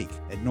Tom Lake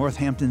at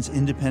Northampton's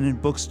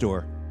independent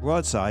bookstore,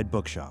 Broadside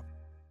Bookshop.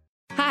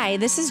 Hi,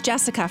 this is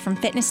Jessica from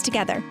Fitness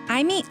Together.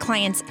 I meet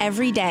clients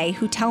every day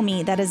who tell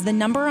me that as the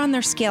number on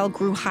their scale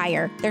grew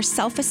higher, their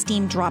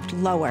self-esteem dropped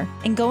lower,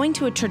 and going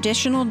to a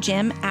traditional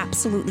gym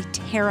absolutely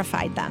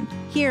terrified them.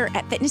 Here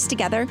at Fitness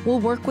Together, we'll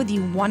work with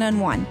you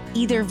one-on-one,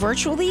 either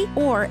virtually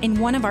or in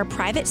one of our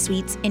private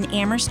suites in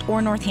Amherst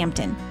or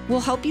Northampton. We'll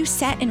help you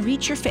set and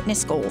reach your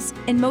fitness goals,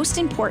 and most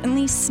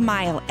importantly,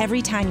 smile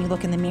every time you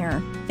look in the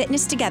mirror.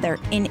 Fitness Together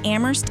in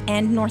Amherst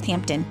and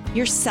Northampton.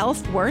 Your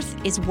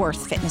self-worth is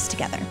worth Fitness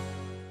Together.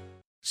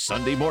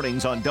 Sunday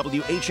mornings on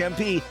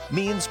WHMP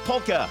means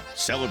polka.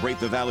 Celebrate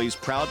the Valley's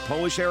proud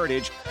Polish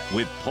heritage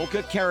with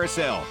Polka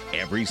Carousel.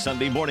 Every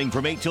Sunday morning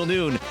from 8 till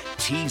noon,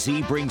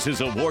 TZ brings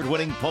his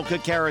award-winning Polka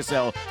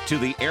Carousel to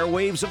the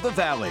airwaves of the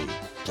Valley,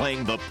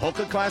 playing the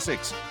polka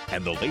classics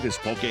and the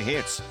latest polka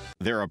hits.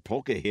 There are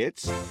polka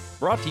hits?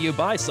 Brought to you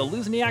by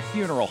Saluzniak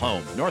Funeral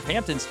Home,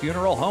 Northampton's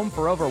funeral home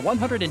for over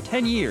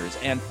 110 years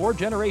and 4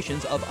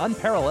 generations of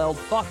unparalleled,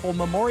 thoughtful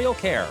memorial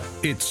care.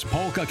 It's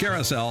Polka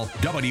Carousel,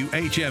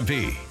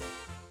 WHMP.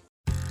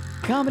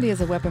 Comedy as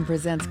a Weapon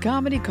presents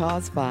Comedy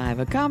Cause 5,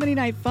 a comedy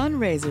night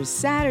fundraiser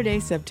Saturday,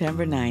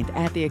 September 9th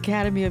at the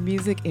Academy of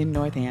Music in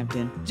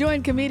Northampton.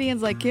 Join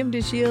comedians like Kim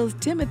DeShields,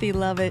 Timothy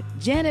Lovett,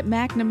 Janet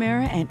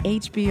McNamara, and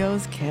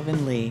HBO's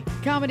Kevin Lee.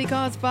 Comedy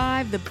Cause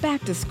 5, the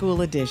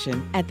back-to-school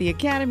edition at the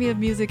Academy of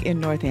Music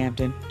in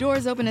Northampton.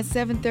 Doors open at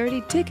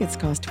 7:30. Tickets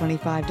cost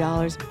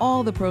 $25.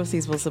 All the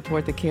proceeds will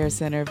support the Care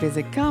Center.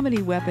 Visit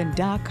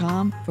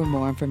comedyweapon.com for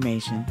more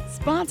information.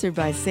 Sponsored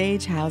by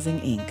Sage Housing,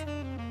 Inc.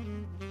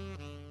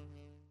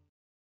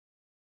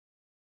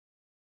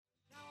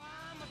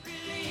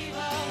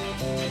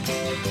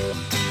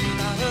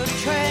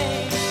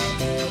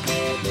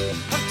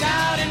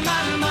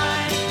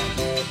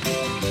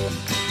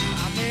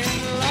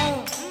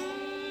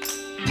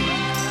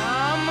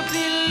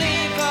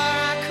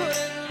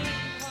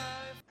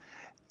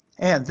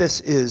 And this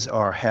is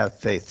our Have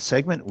Faith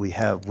segment. We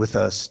have with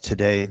us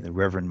today the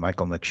Reverend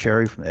Michael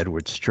McSherry from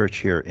Edwards Church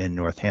here in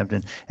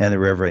Northampton, and the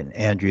Reverend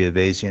Andrea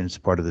Ayvazian, as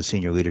part of the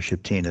senior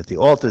leadership team at the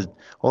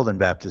Alden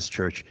Baptist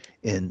Church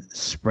in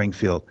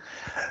Springfield.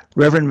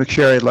 Reverend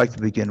McSherry, I'd like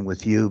to begin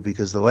with you,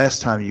 because the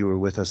last time you were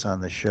with us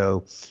on the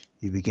show,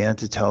 you began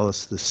to tell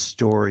us the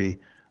story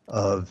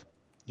of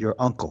your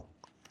uncle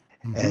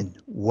and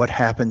what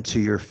happened to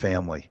your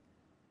family.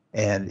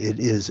 And it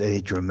is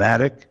a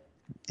dramatic,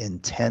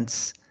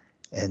 intense,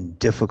 and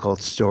difficult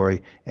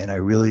story, and I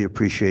really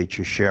appreciate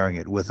you sharing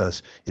it with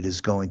us. It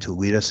is going to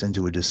lead us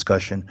into a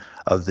discussion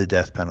of the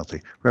death penalty.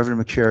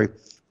 Reverend McSherry,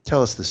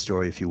 tell us the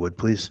story, if you would,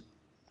 please.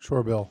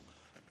 Sure, Bill.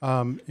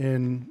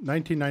 In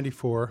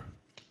 1994,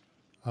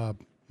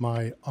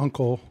 my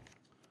uncle,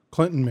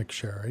 Clinton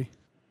McSherry,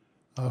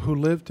 who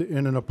lived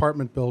in an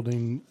apartment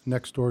building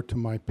next door to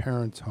my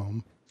parents'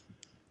 home,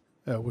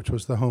 which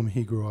was the home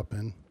he grew up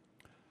in,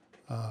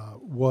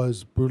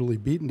 was brutally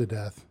beaten to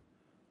death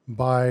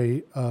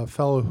by a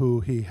fellow who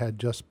he had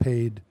just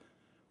paid,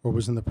 or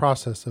was in the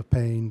process of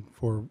paying,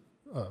 for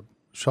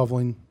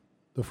shoveling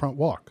the front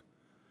walk.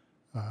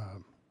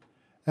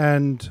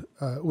 And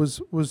it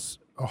was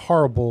a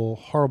horrible,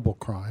 horrible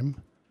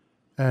crime,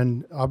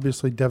 and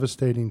obviously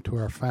devastating to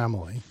our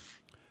family.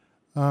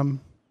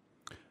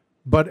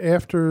 But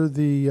after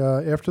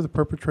the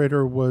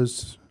perpetrator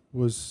was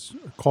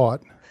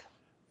caught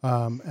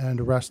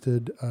and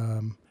arrested,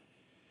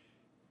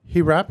 he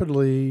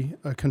rapidly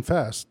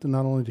confessed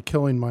not only to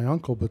killing my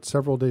uncle, but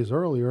several days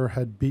earlier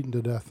had beaten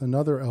to death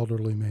another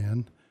elderly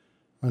man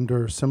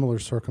under similar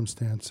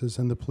circumstances,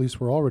 and the police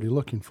were already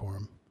looking for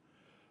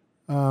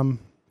him.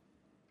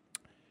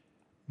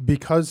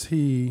 Because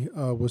he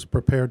was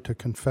prepared to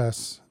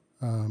confess,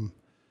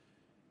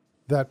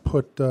 that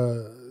put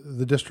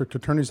the district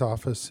attorney's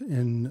office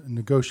in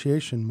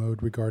negotiation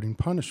mode regarding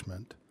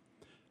punishment.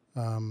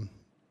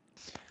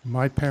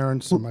 My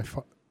parents and my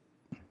father...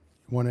 You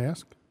want to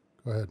ask?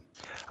 Go ahead.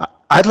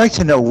 I'd like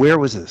to know, where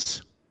was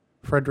this?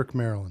 Frederick,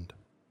 Maryland.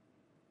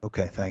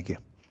 Okay, thank you.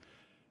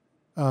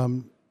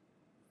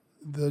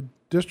 The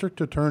district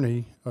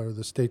attorney, or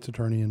the state's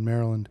attorney in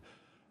Maryland,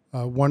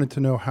 wanted to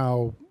know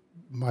how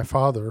my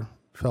father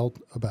felt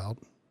about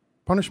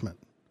punishment,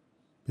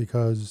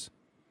 because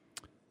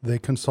they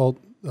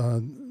consult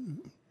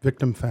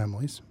victim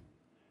families,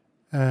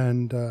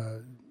 And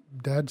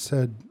Dad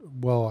said,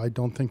 well, I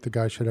don't think the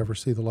guy should ever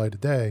see the light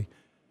of day,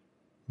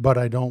 but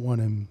I don't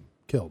want him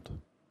killed.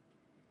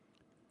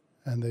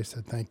 And they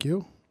said, thank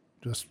you,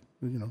 just,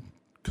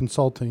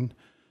 consulting.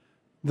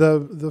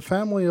 The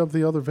family of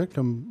the other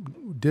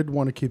victim did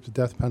want to keep the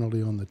death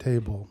penalty on the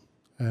table.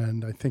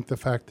 And I think the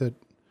fact that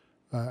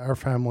our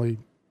family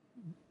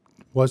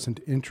wasn't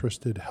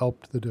interested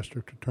helped the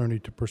district attorney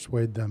to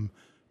persuade them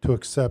to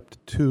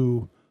accept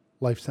 2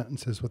 life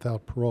sentences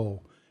without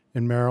parole.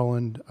 In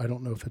Maryland, I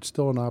don't know if it's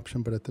still an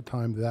option, but at the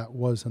time that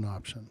was an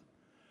option.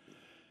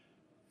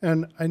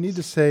 And I need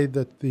to say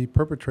that the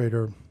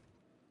perpetrator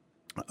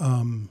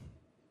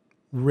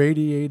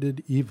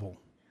radiated evil.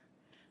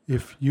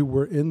 If you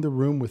were in the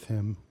room with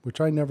him,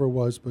 which I never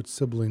was, but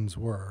siblings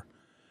were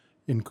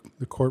in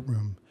the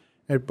courtroom,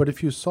 but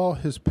if you saw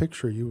his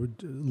picture, you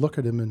would look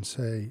at him and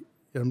say,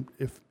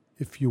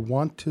 if you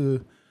want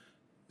to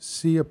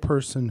see a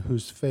person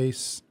whose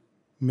face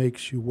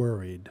makes you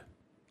worried,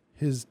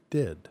 his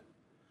did,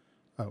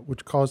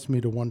 which caused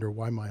me to wonder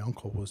why my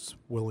uncle was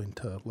willing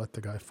to let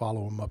the guy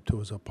follow him up to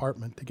his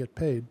apartment to get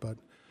paid, but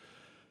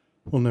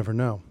we'll never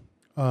know.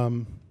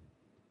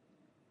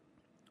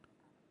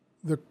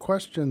 The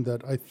question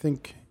that I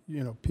think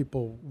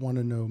people want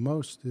to know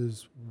most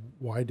is,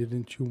 why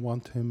didn't you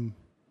want him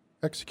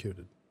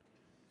executed?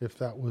 If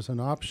that was an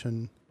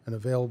option and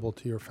available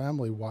to your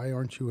family, why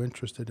aren't you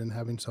interested in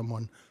having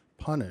someone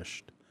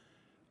punished?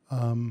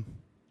 The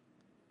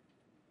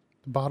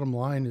bottom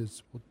line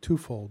is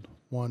twofold.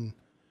 One,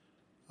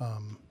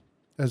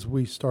 as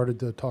we started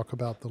to talk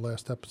about the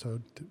last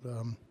episode,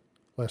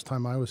 last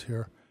time I was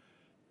here,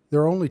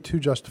 there are only 2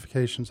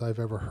 justifications I've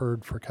ever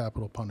heard for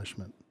capital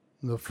punishment.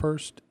 The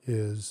first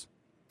is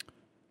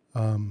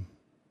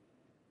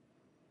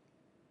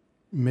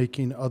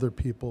making other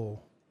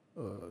people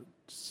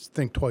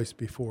think twice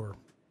before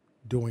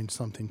doing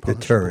something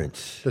punishable.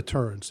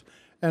 Deterrence.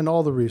 And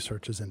all the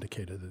research has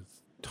indicated it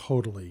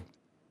totally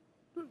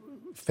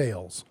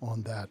fails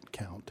on that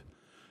count.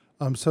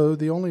 So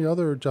the only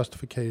other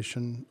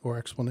justification or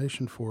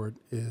explanation for it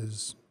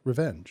is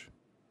revenge.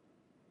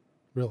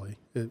 Really.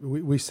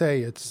 We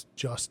say it's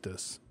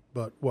justice,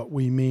 but what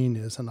we mean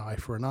is an eye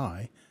for an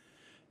eye.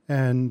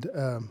 And,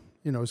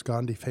 as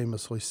Gandhi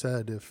famously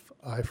said, if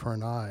eye for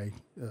an eye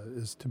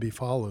is to be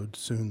followed,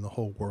 soon the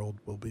whole world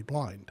will be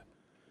blind.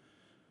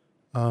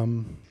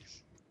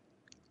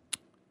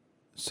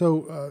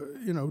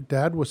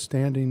 Dad was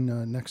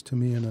standing next to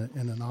me in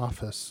an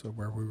office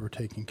where we were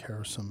taking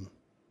care of some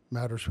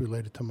matters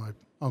related to my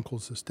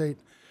uncle's estate.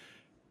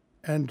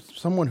 And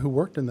someone who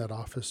worked in that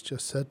office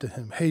just said to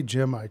him, "Hey,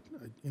 Jim, I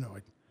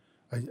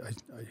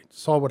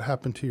saw what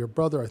happened to your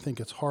brother. I think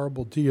it's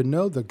horrible. Do you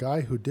know the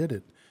guy who did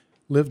it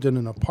lived in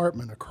an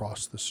apartment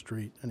across the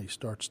street?" And he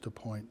starts to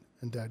point.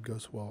 And Dad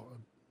goes, "Well,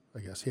 I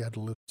guess he had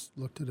to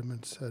looked at him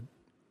and said,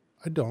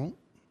 I don't.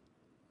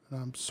 And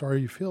I'm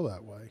sorry you feel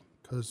that way,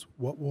 because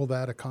what will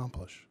that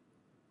accomplish?"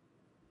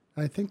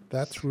 And I think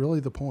that's really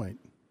the point,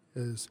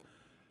 is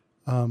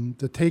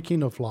the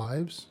taking of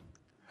lives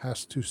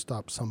has to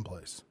stop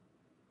someplace.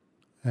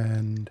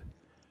 And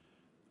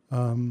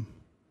I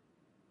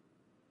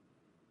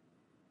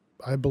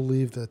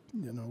believe that,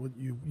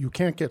 you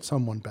can't get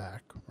someone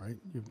back, right?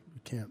 You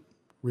can't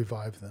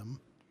revive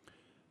them.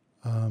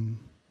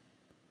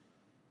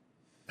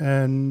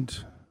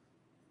 And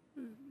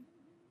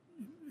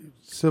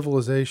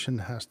civilization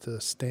has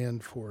to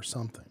stand for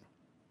something.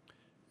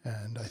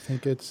 And I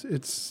think it's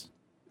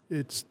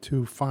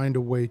to find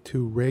a way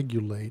to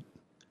regulate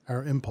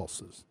our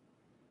impulses.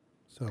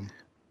 So,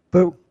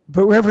 But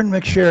Reverend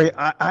McSherry,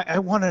 I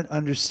want to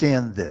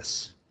understand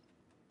this.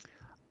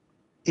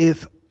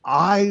 If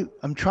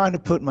I'm trying to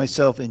put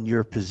myself in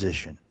your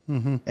position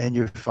and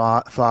your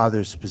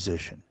father's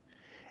position,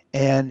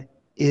 and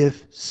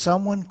if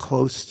someone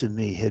close to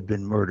me had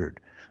been murdered,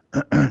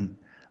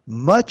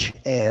 much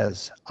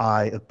as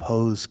I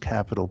oppose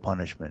capital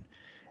punishment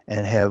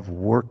and have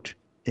worked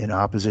in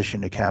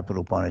opposition to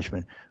capital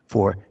punishment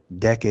for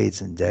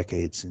decades and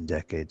decades and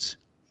decades,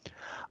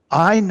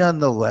 I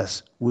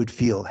nonetheless would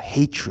feel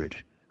hatred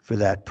for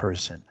that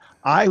person.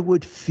 I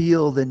would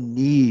feel the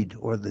need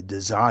or the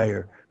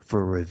desire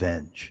for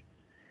revenge.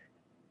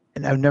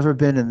 And I've never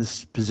been in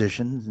this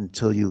position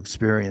until you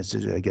experience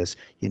it. I guess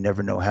you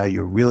never know how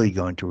you're really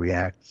going to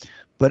react.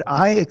 But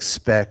I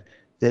expect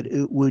that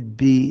it would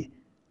be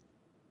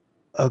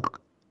an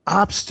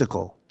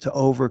obstacle to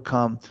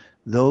overcome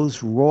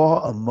those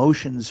raw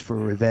emotions for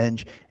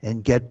revenge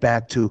and get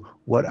back to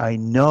what I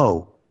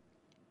know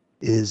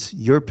is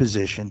your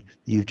position.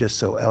 You've just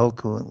so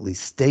eloquently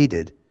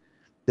stated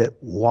that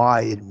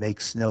why it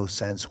makes no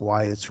sense,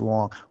 why it's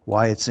wrong,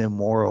 why it's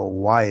immoral,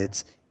 why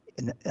it's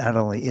not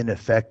only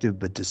ineffective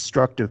but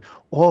destructive,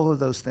 all of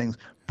those things.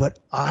 But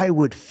I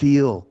would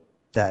feel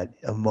that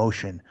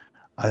emotion.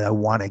 I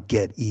want to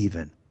get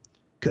even.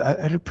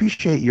 I'd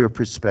appreciate your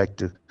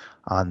perspective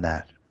on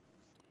that.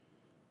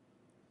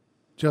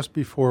 Just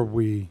before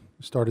we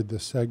started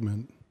this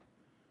segment,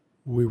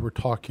 we were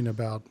talking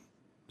about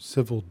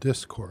civil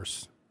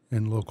discourse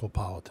in local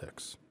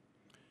politics.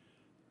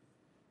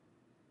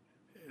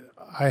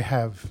 I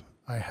have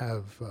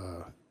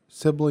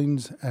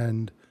siblings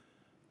and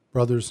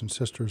brothers and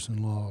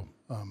sisters-in-law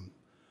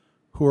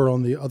who are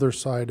on the other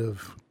side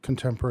of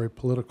contemporary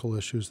political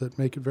issues that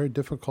make it very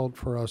difficult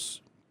for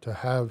us to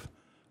have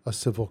a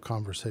civil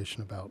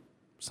conversation about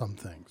some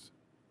things.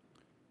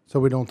 So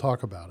we don't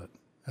talk about it.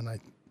 And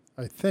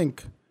I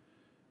think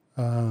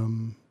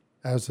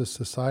as a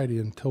society,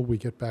 until we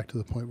get back to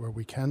the point where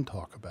we can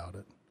talk about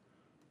it,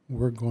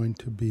 we're going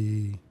to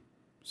be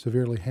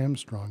severely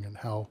hamstrung in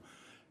how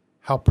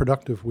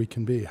productive we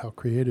can be, how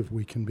creative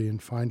we can be in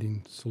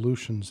finding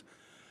solutions.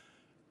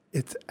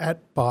 It's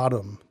at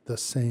bottom the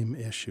same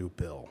issue,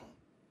 Bill.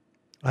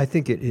 I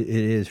think it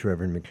is,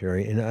 Reverend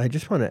McSherry. And I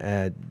just want to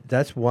add,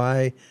 that's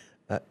why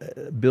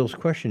Bill's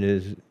question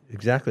is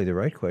exactly the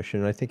right question.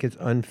 And I think it's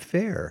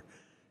unfair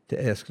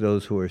to ask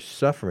those who are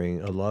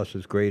suffering a loss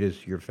as great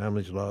as your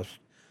family's loss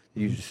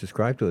that you just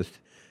described to us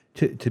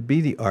to be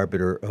the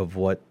arbiter of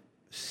what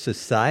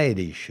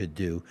society should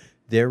do.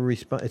 Their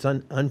response, it's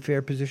an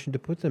unfair position to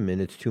put them in.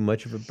 It's too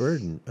much of a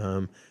burden.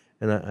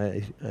 And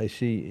I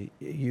see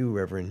you,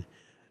 Reverend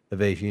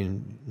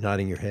Ayvazian,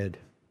 nodding your head.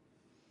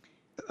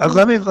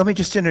 Let me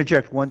just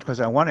interject one, because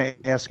I want to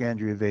ask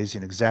Andrea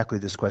Ayvazian exactly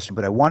this question,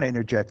 but I want to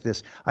interject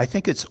this. I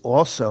think it's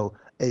also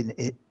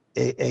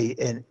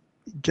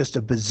just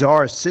a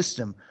bizarre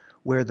system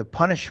where the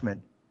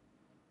punishment,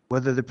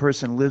 whether the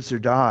person lives or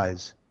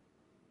dies,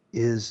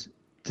 is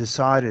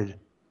decided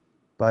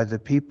by the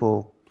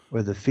people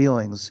or the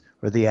feelings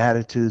or the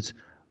attitudes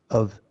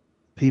of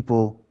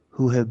people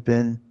who have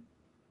been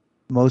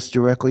most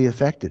directly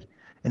affected.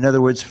 In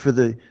other words, for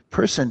the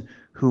person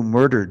who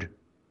murdered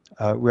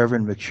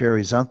Reverend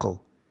McSherry's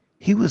uncle,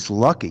 he was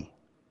lucky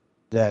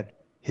that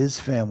his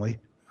family,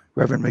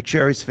 Reverend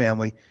McSherry's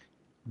family,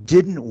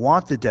 didn't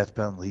want the death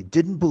penalty,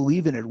 didn't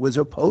believe in it, was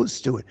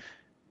opposed to it.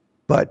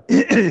 But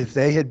if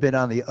they had been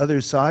on the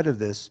other side of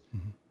this,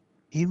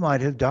 he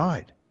might have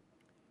died.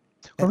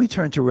 Let me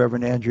turn to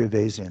Reverend Andrea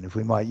Ayvazian, if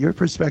we might. Your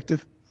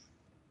perspective?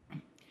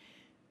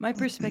 My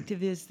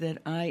perspective is that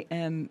I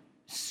am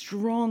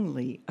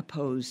strongly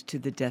opposed to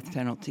the death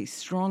penalty,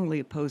 strongly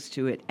opposed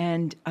to it.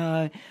 And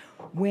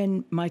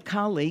when my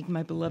colleague,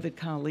 my beloved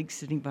colleague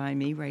sitting by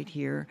me right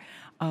here,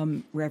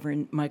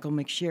 Reverend Michael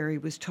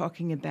McSherry, was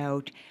talking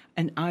about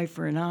an eye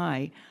for an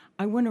eye,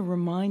 I want to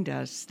remind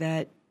us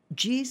that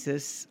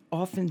Jesus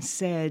often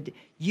said,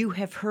 "You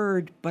have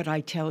heard, but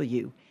I tell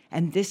you."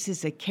 And this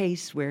is a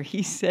case where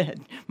he said,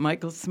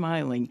 Michael's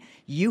smiling,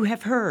 "You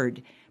have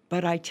heard,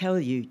 but I tell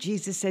you."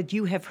 Jesus said,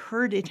 "You have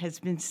heard it has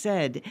been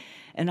said,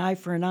 an eye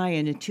for an eye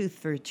and a tooth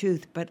for a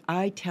tooth, but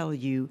I tell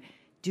you,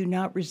 do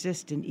not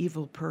resist an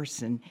evil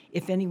person.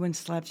 If anyone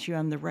slaps you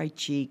on the right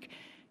cheek,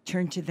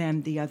 turn to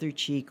them the other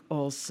cheek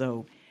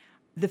also."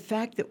 The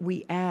fact that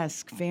we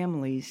ask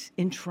families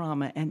in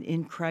trauma and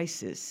in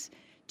crisis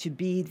to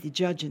be the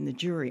judge and the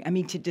jury,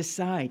 to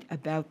decide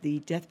about the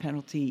death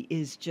penalty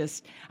is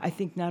just, I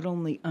think, not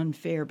only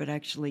unfair, but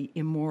actually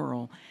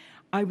immoral.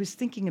 I was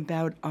thinking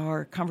about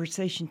our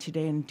conversation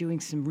today and doing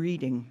some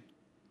reading,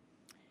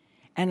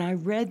 and I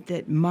read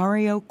that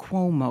Mario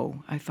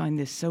Cuomo, I find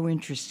this so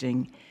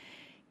interesting,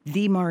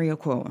 the Mario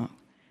Cuomo,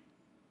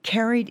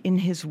 carried in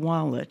his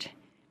wallet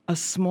a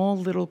small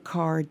little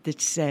card that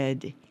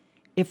said,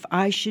 "If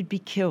I should be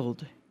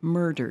killed,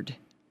 murdered,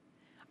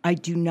 I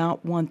do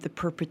not want the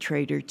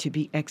perpetrator to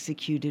be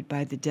executed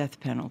by the death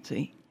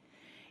penalty."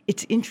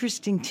 It's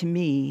interesting to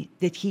me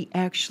that he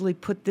actually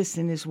put this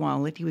in his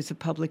wallet. He was a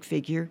public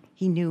figure.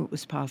 He knew it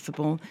was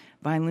possible.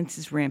 Violence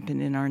is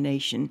rampant in our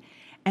nation,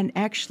 and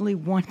actually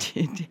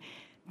wanted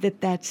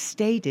that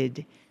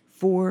stated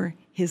for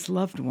his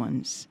loved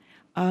ones.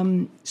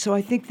 So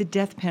I think the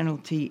death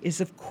penalty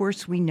is, of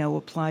course, we know,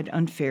 applied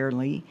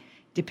unfairly,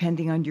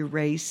 depending on your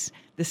race,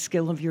 the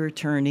skill of your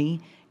attorney,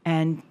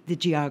 and the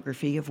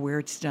geography of where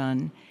it's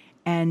done,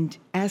 and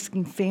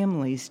asking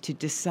families to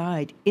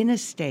decide in a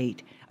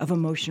state of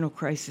emotional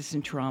crisis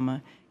and trauma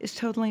is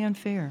totally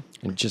unfair.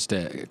 And just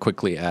to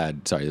quickly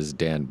add, sorry, this is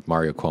Dan,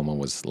 Mario Cuomo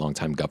was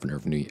longtime governor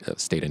of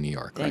state of New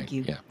York, right? Thank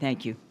you. Yeah.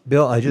 Thank you.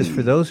 Bill,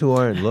 for those who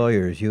aren't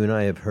lawyers, you and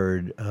I have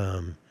heard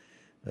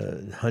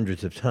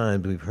hundreds of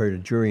times, we've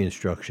heard jury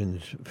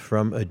instructions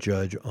from a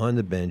judge on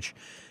the bench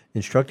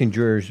instructing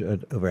jurors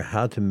over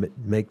how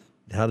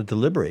to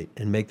deliberate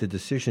and make the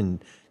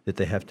decision that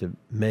they have to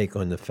make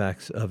on the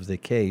facts of the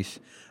case,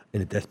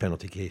 in a death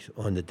penalty case,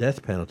 on the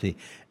death penalty,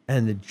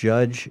 and the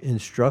judge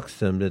instructs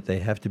them that they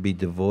have to be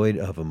devoid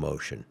of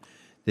emotion,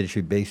 that it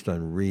should be based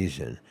on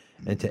reason.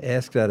 And to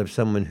ask that of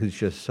someone who's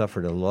just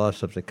suffered a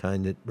loss of the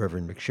kind that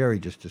Reverend McSherry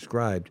just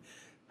described,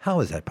 how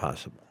is that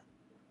possible?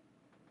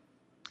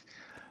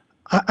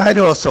 I'd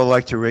also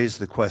like to raise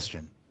the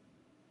question.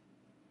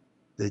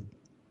 The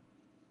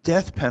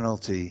death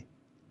penalty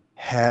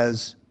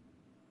has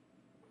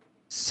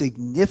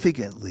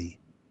significantly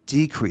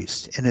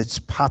decreased in its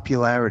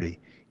popularity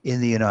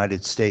in the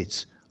United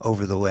States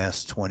over the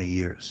last 20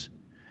 years.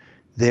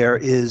 There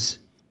is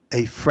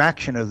a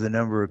fraction of the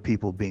number of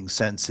people being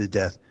sentenced to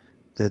death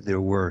that there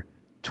were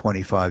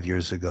 25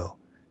 years ago.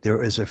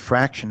 There is a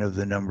fraction of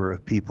the number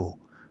of people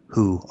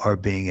who are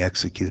being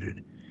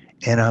executed.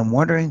 And I'm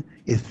wondering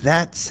if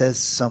that says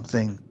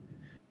something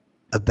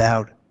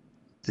about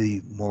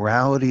the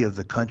morality of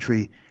the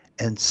country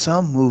and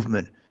some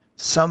movement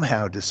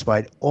somehow,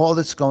 despite all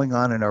that's going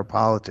on in our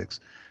politics,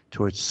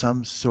 towards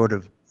some sort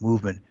of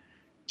movement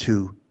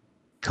to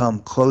come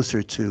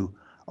closer to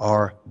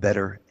our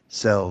better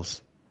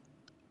selves,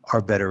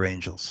 our better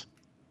angels.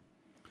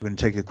 We're going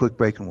to take a quick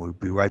break and we'll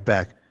be right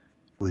back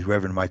with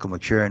Reverend Michael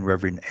McSherry and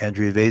Reverend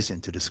Andrea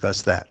Ayvazian to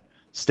discuss that.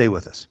 Stay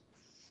with us.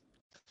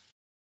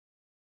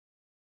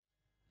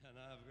 And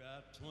I've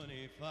got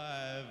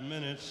 25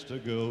 minutes to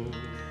go,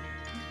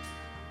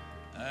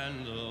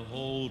 and the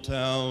whole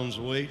town's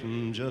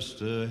waiting just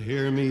to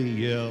hear me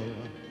yell.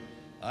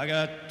 I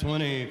got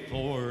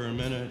 24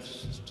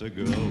 minutes to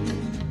go.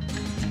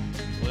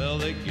 Well,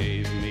 they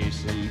gave me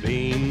some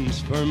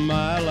beans for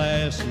my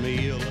last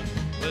meal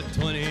with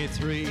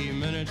 23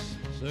 minutes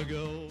to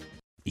go.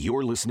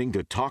 You're listening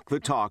to Talk the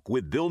Talk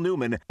with Bill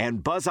Newman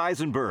and Buzz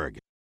Eisenberg.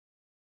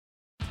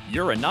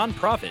 You're a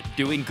nonprofit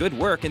doing good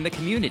work in the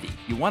community.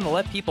 You want to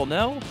let people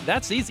know?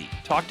 That's easy.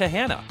 Talk to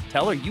Hannah.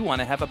 Tell her you want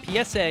to have a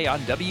PSA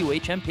on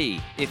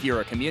WHMP. If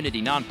you're a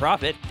community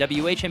nonprofit,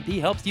 WHMP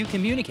helps you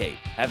communicate.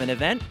 Have an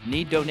event?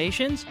 Need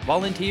donations?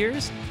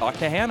 Volunteers? Talk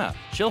to Hannah.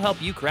 She'll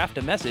help you craft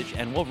a message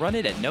and we'll run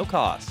it at no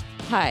cost.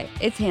 Hi,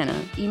 it's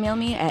Hannah. Email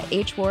me at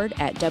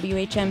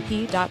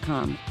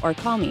hward@whmp.com or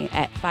call me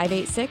at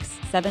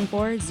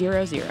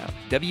 586-7400.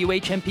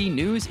 WHMP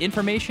news,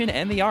 information,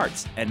 and the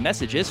arts, and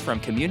messages from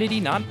community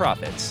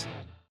nonprofits.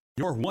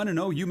 Your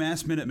 1-0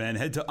 UMass Minutemen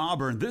head to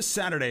Auburn this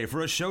Saturday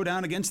for a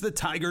showdown against the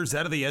Tigers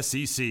out of the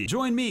SEC.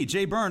 Join me,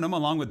 Jay Burnham,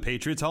 along with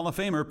Patriots Hall of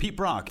Famer Pete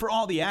Brock for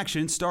all the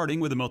action starting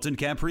with the Milton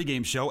Cap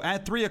pregame show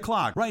at 3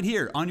 o'clock right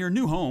here on your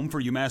new home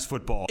for UMass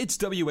football. It's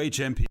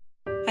WHMP.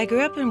 I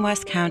grew up in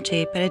West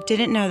County, but I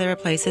didn't know there were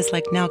places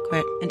like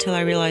Nelquit until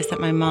I realized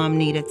that my mom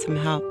needed some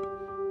help.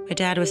 My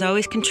dad was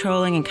always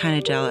controlling and kind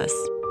of jealous.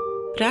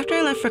 But after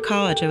I left for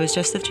college, it was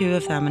just the two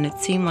of them, and it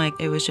seemed like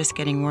it was just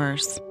getting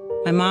worse.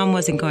 My mom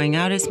wasn't going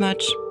out as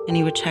much, and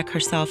he would check her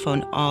cell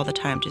phone all the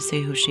time to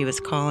see who she was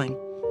calling.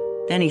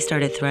 Then he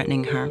started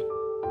threatening her.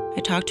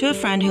 I talked to a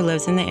friend who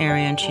lives in the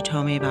area, and she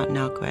told me about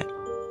Nelquit.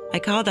 I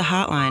called the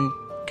hotline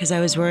because I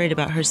was worried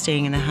about her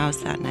staying in the house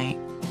that night.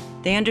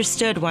 They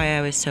understood why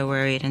I was so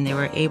worried, and they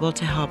were able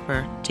to help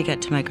her to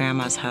get to my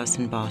grandma's house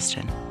in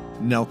Boston.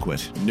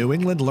 Nelquit, New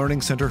England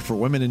Learning Center for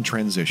Women in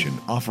Transition,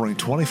 offering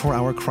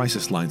 24-hour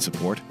crisis line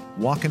support,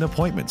 walk-in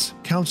appointments,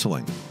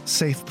 counseling,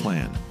 safe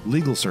plan,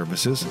 legal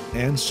services,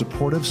 and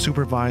supportive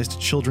supervised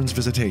children's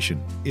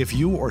visitation. If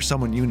you or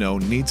someone you know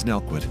needs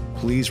Nelquit,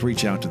 please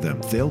reach out to them.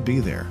 They'll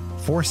be there.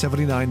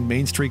 479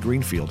 Main Street,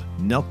 Greenfield,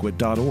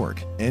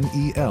 nelquit.org,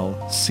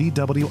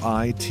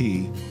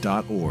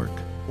 NELCWIT.org.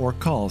 Or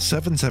call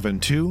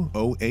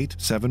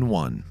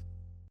 772-0871.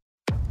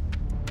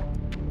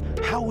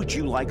 How would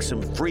you like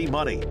some free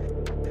money?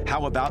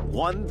 How about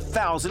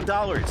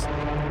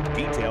 $1,000?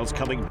 Details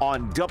coming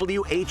on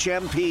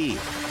WHMP.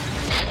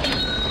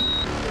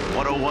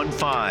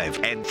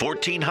 1015 and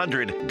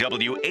 1400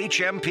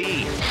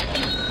 WHMP.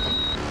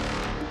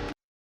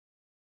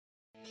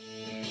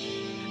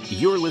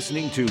 You're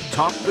listening to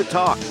Talk the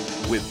Talk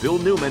with Bill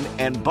Newman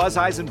and Buzz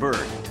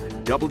Eisenberg.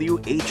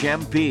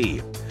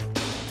 WHMP.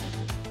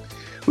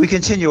 We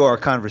continue our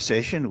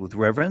conversation with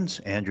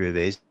Reverends Andrea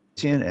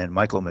Ayvazian and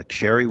Michael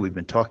McSherry. We've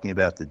been talking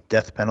about the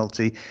death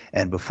penalty,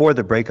 and before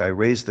the break I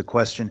raised the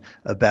question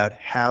about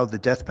how the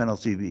death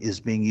penalty is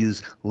being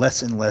used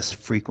less and less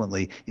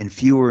frequently in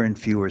fewer and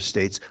fewer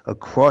states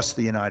across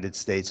the United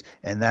States,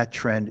 and that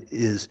trend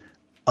is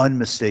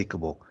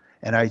unmistakable.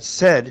 And I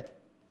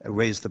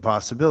raised the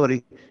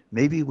possibility,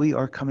 maybe we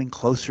are coming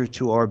closer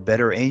to our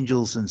better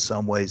angels in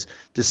some ways,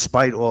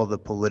 despite all the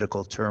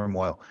political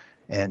turmoil.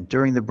 And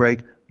during the break,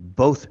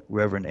 both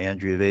Reverend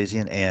Andrea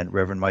Ayvazian and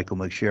Reverend Michael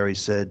McSherry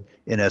said,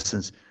 in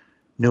essence,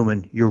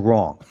 Newman, you're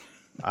wrong.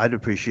 I'd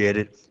appreciate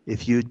it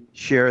if you'd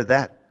share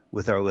that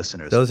with our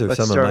listeners. Those are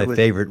some of my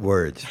favorite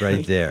words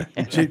right there.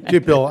 Gee,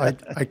 Bill, I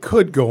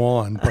could go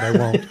on, but I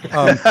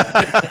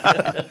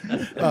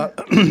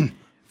won't.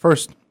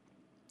 First,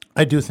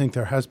 I do think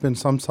there has been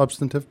some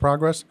substantive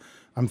progress.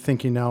 I'm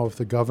thinking now of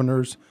the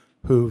governors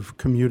who've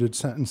commuted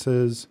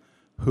sentences,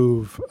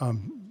 who've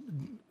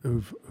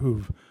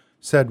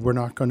said we're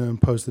not going to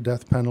impose the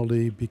death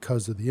penalty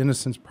because of the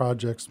Innocence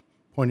Projects,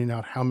 pointing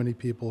out how many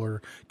people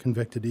are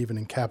convicted even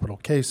in capital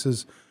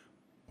cases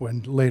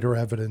when later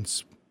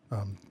evidence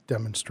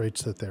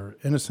demonstrates that they're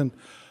innocent.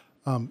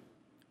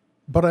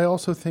 But I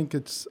also think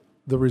it's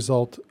the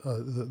result,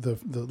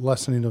 the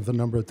lessening of the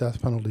number of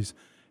death penalties,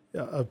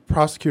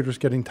 prosecutors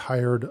getting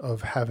tired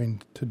of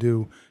having to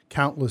do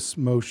countless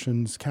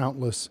motions,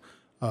 countless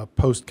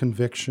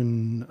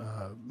post-conviction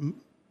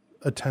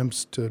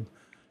attempts to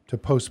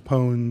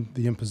postpone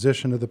the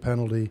imposition of the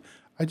penalty.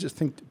 I just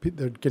think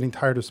they're getting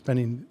tired of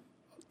spending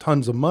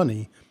tons of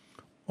money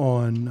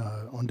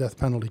on death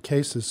penalty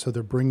cases, so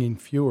they're bringing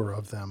fewer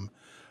of them.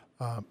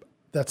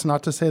 That's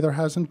not to say there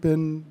hasn't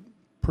been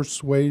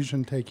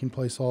persuasion taking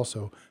place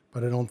also,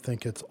 but I don't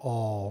think it's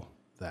all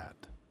that.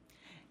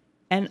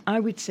 And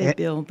I would say,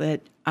 Bill, that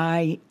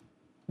I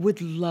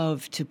would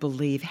love to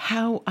believe,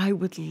 I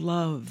would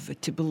love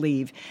to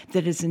believe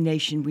that as a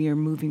nation we are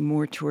moving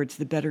more towards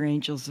the better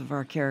angels of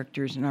our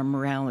characters and our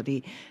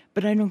morality.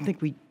 But I don't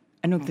think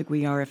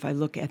we are. If I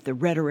look at the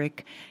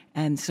rhetoric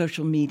and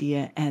social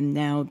media and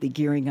now the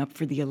gearing up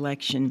for the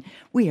election,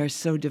 we are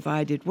so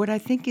divided. What I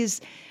think is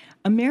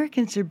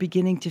Americans are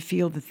beginning to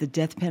feel that the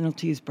death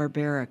penalty is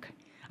barbaric.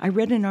 I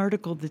read an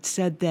article that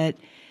said that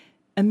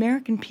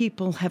American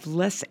people have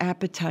less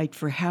appetite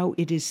for how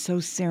it is so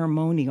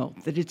ceremonial,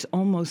 that it's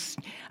almost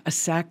a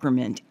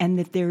sacrament, and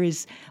that there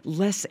is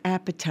less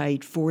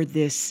appetite for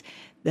this,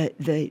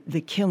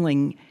 the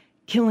killing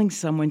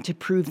someone to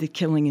prove that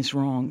killing is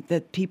wrong,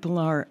 that people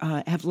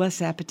have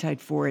less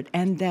appetite for it,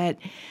 and that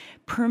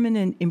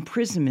permanent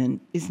imprisonment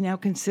is now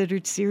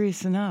considered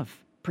serious enough.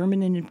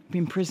 Permanent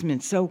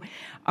imprisonment. So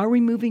are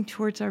we moving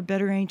towards our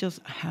better angels?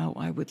 How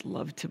I would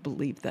love to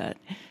believe that,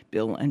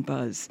 Bill and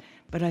Buzz.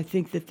 But I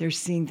think that they're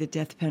seeing the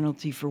death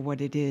penalty for what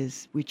it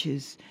is, which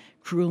is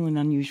cruel and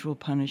unusual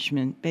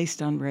punishment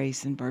based on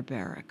race and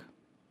barbaric.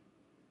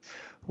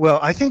 Well,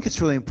 I think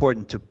it's really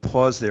important to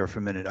pause there for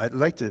a minute. I'd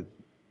like to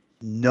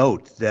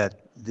note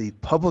that the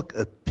public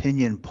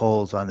opinion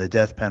polls on the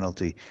death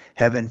penalty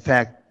have in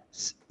fact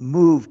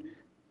moved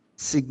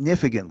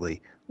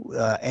significantly.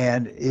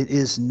 And it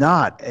is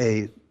not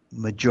a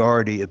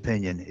majority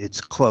opinion. It's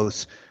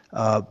close.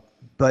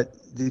 But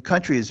the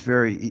country is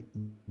very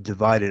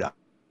divided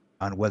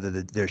on whether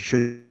there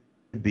should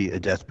be a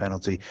death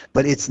penalty.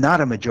 But it's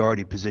not a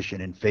majority position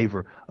in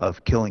favor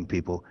of killing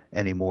people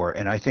anymore.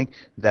 And I think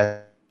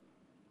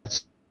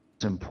that's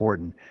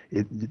important.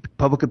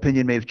 Public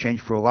opinion may have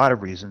changed for a lot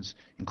of reasons,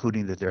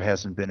 including that there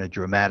hasn't been a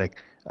dramatic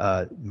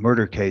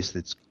murder case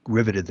that's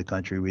riveted the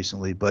country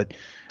recently. But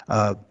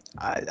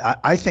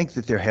I think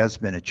that there has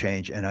been a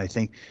change, and I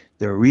think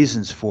there are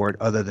reasons for it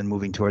other than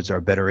moving towards our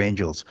better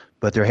angels,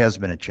 but there has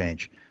been a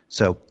change.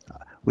 So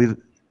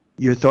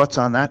your thoughts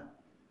on that,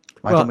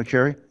 Michael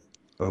McSherry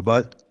or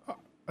Bud?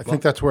 I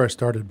think that's where I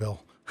started,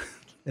 Bill.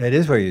 It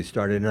is where you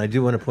started, and I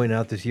do want to point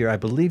out this year, I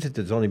believe that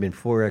there's only been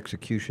 4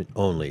 executions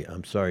only.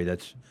 I'm sorry,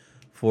 that's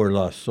 4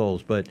 lost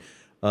souls, but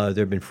there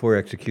have been 4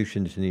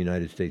 executions in the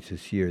United States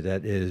this year.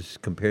 That is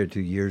compared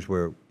to years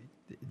where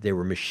there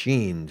were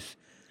machines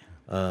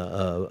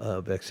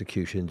of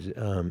executions.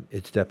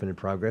 It's definite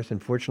progress.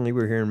 Unfortunately,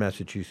 we're here in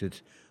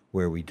Massachusetts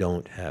where we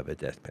don't have a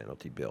death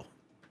penalty bill.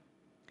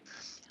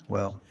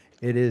 Well,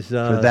 it is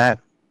for that.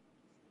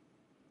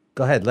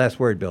 Go ahead. Last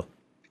word, Bill.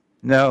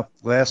 No,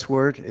 last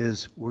word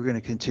is we're going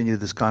to continue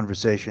this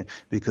conversation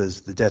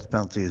because the death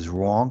penalty is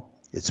wrong.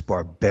 It's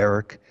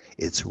barbaric.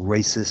 It's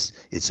racist.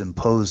 It's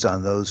imposed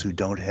on those who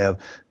don't have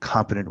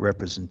competent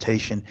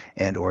representation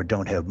and or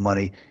don't have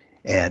money.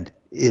 And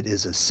it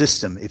is a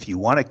system. If you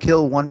want to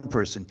kill one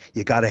person,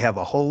 you got to have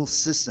a whole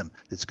system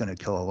that's going to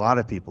kill a lot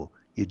of people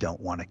you don't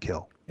want to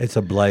kill. It's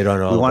a blight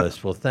on all of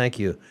us. Well, thank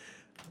you.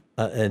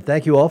 And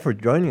thank you all for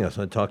joining us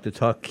on Talk to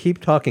Talk. Keep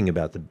talking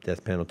about the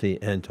death penalty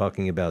and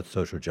talking about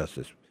social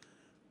justice.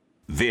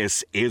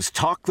 This is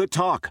Talk the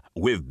Talk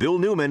with Bill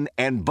Newman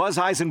and Buzz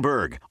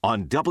Eisenberg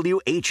on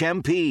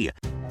WHMP.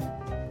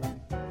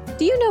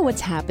 Do you know what's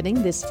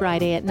happening this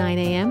Friday at 9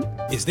 a.m.?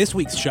 Is this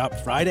week's Shop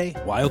Friday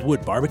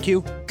Wildwood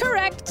Barbecue?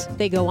 Correct.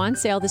 They go on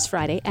sale this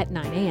Friday at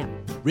 9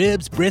 a.m.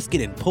 Ribs,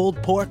 brisket, and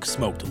pulled pork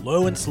smoked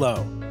low and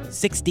slow.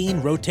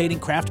 16 rotating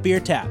craft beer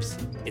taps.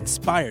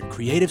 Inspired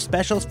creative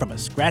specials from a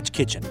scratch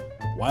kitchen.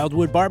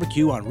 Wildwood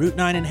Barbecue on Route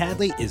 9 in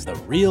Hadley is the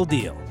real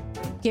deal.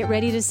 Get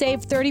ready to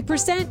save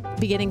 30%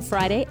 beginning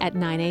Friday at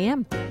 9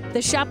 a.m.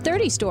 The Shop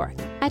 30 store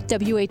at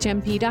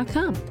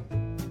WHMP.com.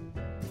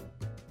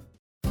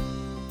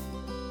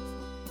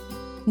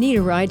 Need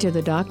a ride to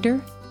the doctor?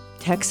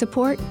 Tech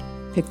support?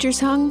 Pictures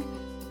hung?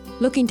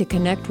 Looking to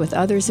connect with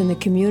others in the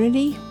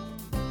community?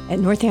 At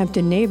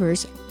Northampton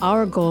Neighbors,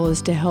 our goal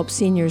is to help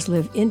seniors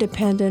live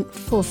independent,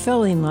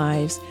 fulfilling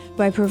lives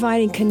by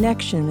providing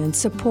connection and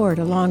support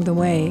along the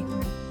way.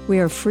 We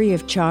are free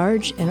of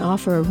charge and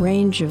offer a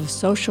range of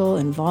social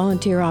and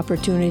volunteer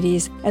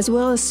opportunities, as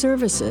well as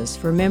services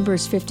for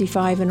members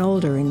 55 and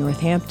older in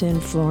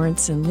Northampton,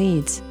 Florence, and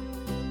Leeds.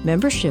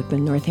 Membership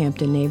in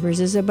Northampton Neighbors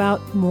is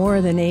about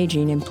more than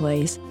aging in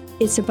place.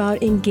 It's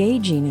about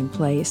engaging in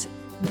place,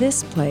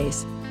 this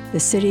place, the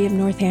city of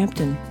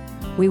Northampton.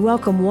 We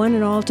welcome one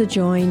and all to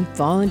join,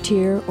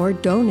 volunteer, or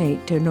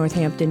donate to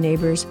Northampton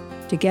Neighbors.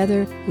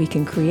 Together, we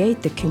can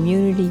create the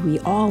community we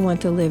all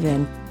want to live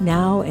in,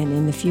 now and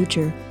in the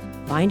future.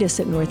 Find us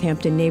at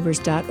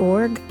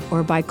northamptonneighbors.org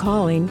or by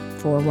calling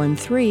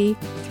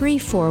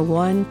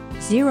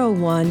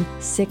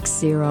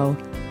 413-341-0160.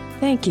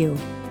 Thank you.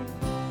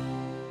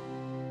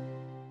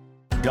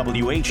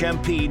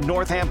 WHMP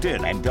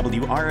Northampton and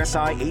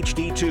WRSI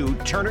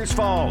HD2 Turners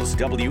Falls,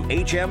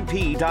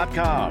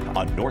 WHMP.com,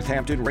 a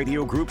Northampton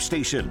Radio Group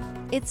station.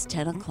 it's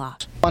 10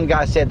 o'clock. One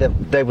guy said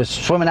that they was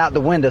swimming out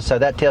the window, so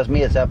that tells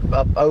me it's up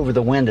over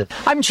the window.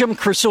 I'm Jim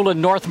Crisula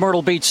in North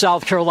Myrtle Beach,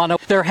 South Carolina.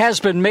 There has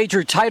been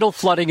major tidal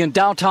flooding in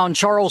downtown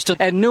Charleston,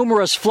 and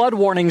numerous flood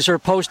warnings are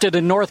posted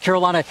in North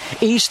Carolina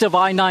east of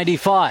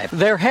I-95.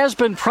 There has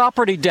been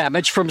property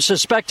damage from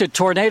suspected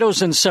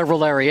tornadoes in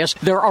several areas.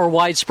 There are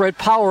widespread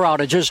power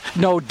outages.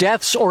 No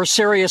deaths or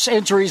serious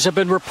injuries have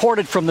been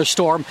reported from the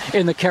storm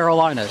in the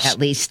Carolinas. At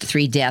least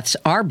 3 deaths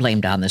are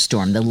blamed on the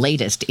storm, the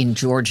latest in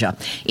Georgia.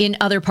 In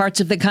other parts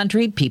of the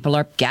country, people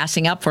are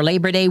gassing up for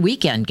Labor Day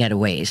weekend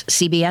getaways.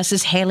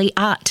 CBS's Haley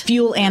Ott.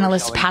 Fuel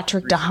analyst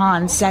Patrick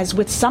DeHaan says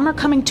with summer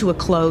coming to a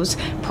close,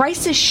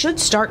 prices should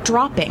start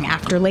dropping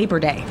after Labor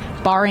Day,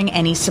 barring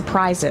any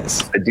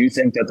surprises. I do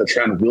think that the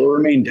trend will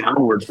remain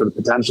downward for the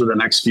potential of the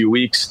next few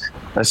weeks,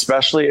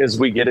 especially as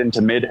we get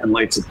into mid and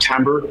late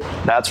September.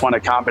 That's when a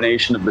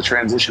combination of the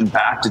transition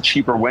back to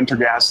cheaper winter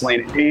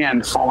gasoline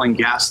and falling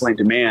gasoline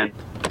demand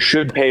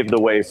should pave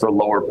the way for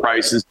lower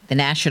prices. The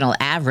national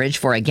average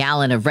for a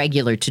gallon of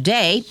regular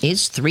today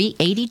is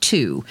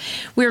 $3.82.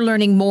 We're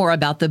learning more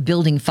about the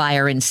building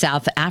fire in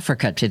South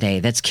Africa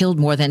today that's killed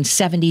more than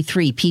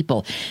 73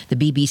 people. The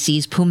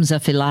BBC's Pumza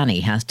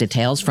Filani has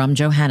details from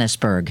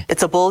Johannesburg.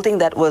 It's a building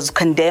that was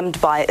condemned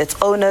by its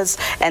owners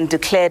and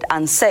declared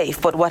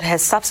unsafe. But what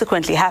has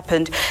subsequently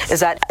happened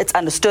is that it's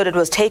understood it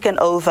was taken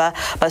over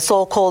by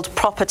so-called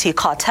property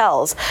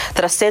cartels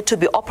that are said to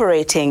be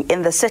operating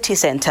in the city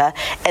centre,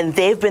 and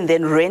they've been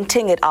then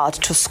renting it out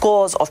to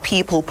scores of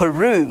people per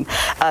room,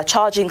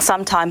 charging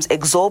sometimes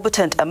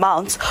exorbitant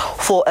amounts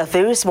for a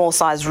very small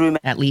size room.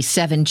 At least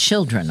 7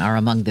 children are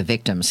among the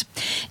victims.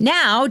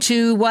 Now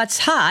to what's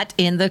hot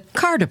in the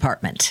car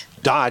department.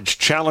 Dodge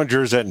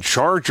Challengers and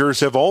Chargers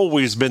have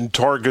always been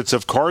targets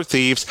of car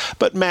thieves,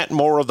 but Matt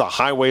Moore of the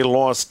Highway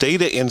Loss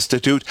Data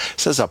Institute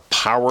says a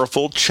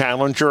powerful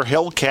Challenger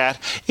Hellcat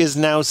is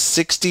now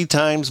 60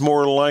 times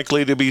more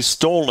likely to be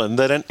stolen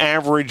than an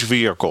average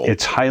vehicle.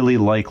 It's highly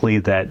likely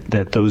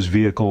that those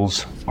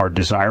vehicles are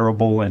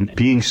desirable and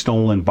being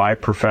stolen by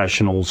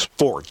professionals.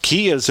 4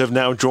 Kias have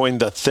now joined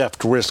the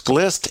theft risk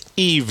list.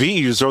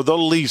 EVs are the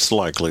least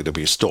likely to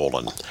be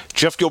stolen.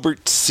 Jeff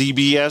Gilbert,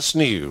 CBS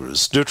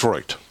News,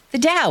 Detroit. The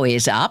Dow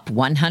is up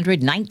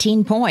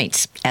 119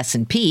 points.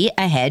 S&P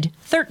ahead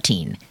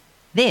 13.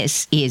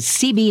 This is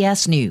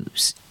CBS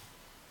News.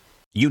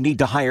 You need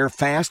to hire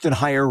fast and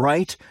hire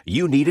right?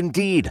 You need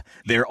Indeed.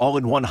 Their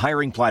all-in-one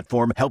hiring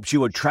platform helps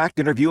you attract,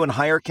 interview, and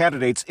hire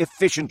candidates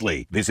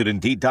efficiently. Visit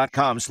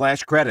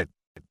Indeed.com/credit.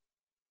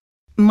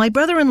 My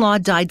brother-in-law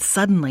died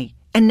suddenly,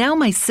 and now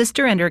my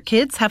sister and her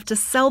kids have to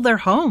sell their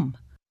home.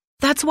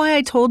 That's why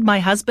I told my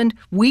husband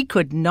we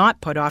could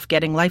not put off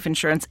getting life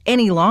insurance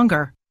any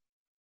longer.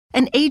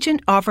 An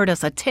agent offered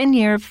us a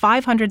 10-year,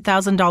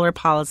 $500,000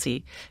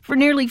 policy for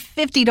nearly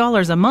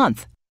 $50 a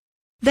month.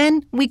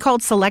 Then we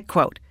called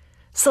SelectQuote.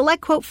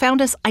 SelectQuote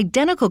found us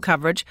identical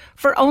coverage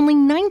for only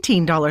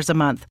 $19 a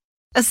month,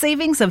 a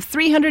savings of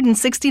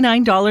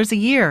 $369 a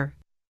year.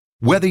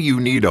 Whether you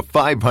need a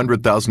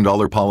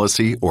 $500,000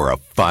 policy or a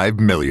 $5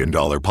 million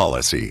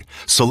policy,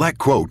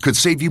 SelectQuote could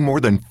save you more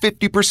than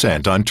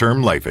 50% on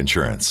term life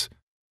insurance.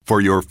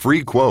 For your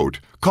free quote,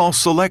 call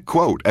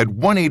SelectQuote at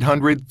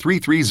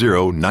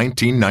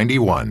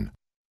 1-800-330-1991.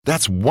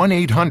 That's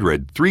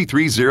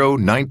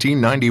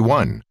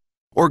 1-800-330-1991.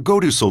 Or go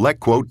to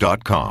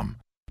SelectQuote.com.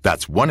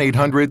 That's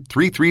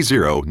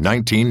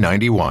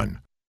 1-800-330-1991.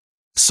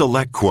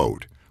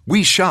 SelectQuote.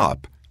 We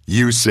shop.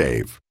 You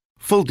save.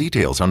 Full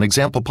details on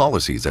example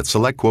policies at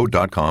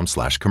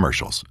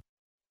SelectQuote.com/commercials.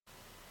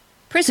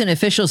 Prison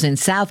officials in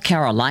South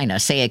Carolina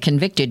say a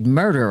convicted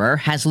murderer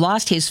has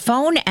lost his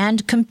phone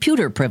and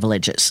computer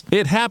privileges.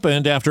 It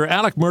happened after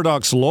Alec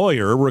Murdaugh's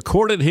lawyer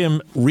recorded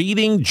him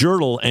reading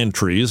journal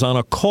entries on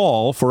a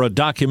call for a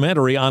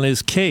documentary on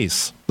his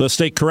case. The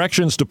state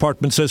corrections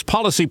department says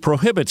policy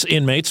prohibits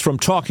inmates from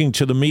talking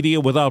to the media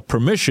without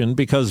permission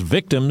because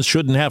victims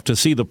shouldn't have to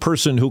see the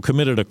person who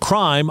committed a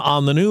crime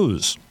on the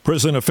news.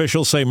 Prison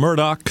officials say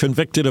Murdaugh,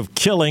 convicted of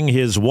killing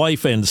his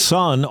wife and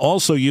son,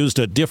 also used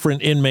a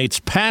different inmate's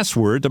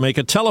password to make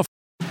a telephone.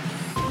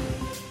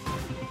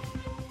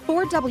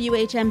 For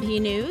WHMP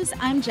News,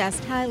 I'm Jess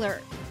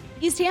Tyler.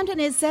 East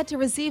Hampton is set to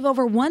receive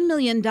over $1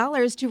 million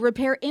to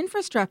repair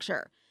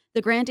infrastructure.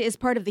 The grant is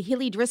part of the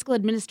Healy-Driscoll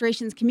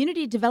administration's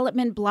Community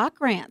Development Block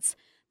Grants.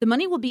 The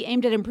money will be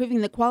aimed at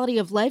improving the quality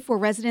of life for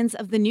residents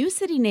of the New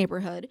City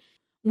neighborhood,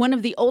 one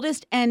of the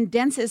oldest and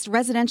densest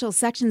residential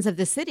sections of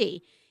the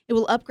city. It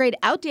will upgrade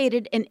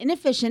outdated and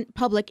inefficient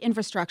public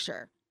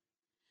infrastructure.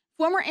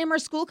 Former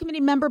Amherst School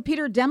Committee member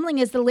Peter Demling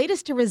is the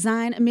latest to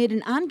resign amid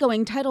an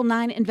ongoing Title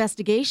IX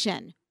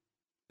investigation.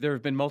 There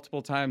have been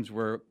multiple times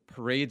where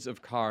parades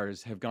of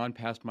cars have gone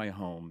past my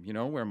home,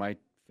 where my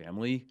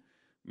family,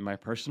 my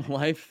personal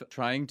life,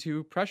 trying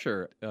to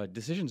pressure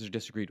decisions are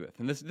disagreed with.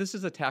 And this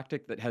is a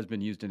tactic that has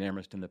been used in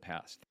Amherst in the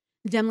past.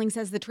 Demling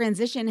says the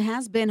transition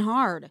has been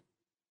hard.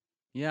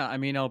 Yeah,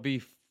 I'll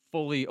be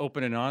fully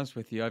open and honest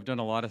with you. I've done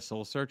a lot of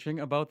soul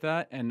searching about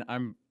that, and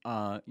I'm,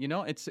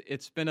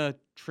 it's been a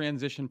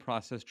transition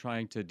process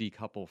trying to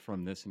decouple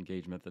from this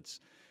engagement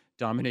that's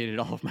dominated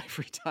all of my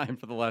free time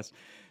for the last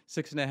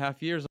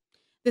 6.5 years.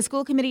 The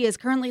school committee is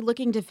currently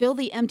looking to fill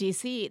the empty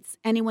seats.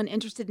 Anyone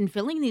interested in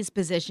filling these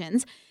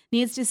positions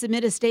needs to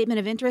submit a statement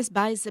of interest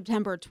by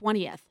September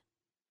 20th.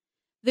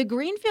 The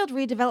Greenfield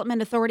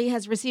Redevelopment Authority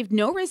has received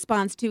no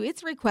response to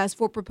its request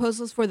for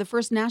proposals for the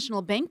First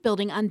National Bank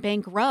building on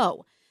Bank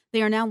Row.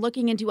 They are now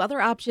looking into other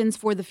options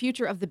for the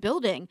future of the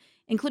building,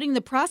 including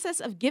the process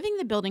of giving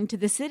the building to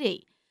the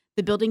city.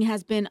 The building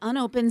has been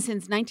unopened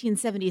since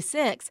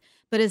 1976,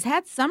 but has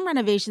had some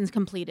renovations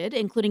completed,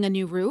 including a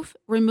new roof,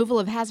 removal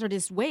of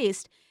hazardous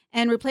waste,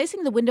 and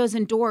replacing the windows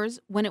and doors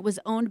when it was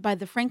owned by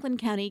the Franklin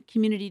County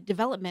Community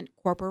Development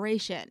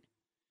Corporation.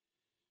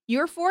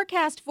 Your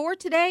forecast for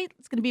today,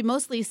 it's going to be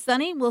mostly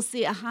sunny. We'll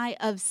see a high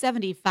of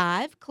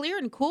 75. Clear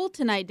and cool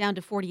tonight, down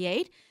to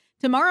 48.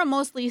 Tomorrow,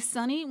 mostly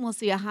sunny. We'll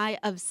see a high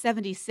of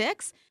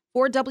 76.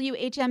 For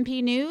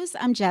WHMP News,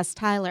 I'm Jess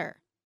Tyler.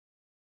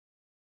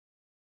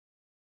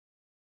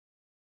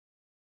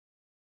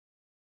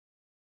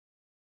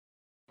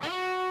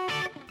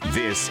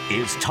 This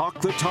is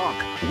Talk the Talk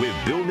with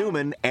Bill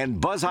Newman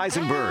and Buzz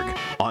Eisenberg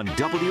on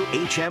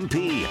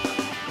WHMP.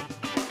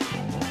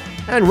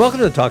 And welcome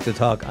to Talk the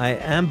Talk. I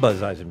am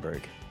Buzz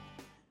Eisenberg.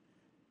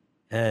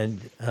 And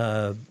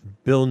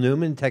Bill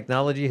Newman,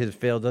 technology has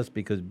failed us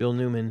because Bill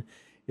Newman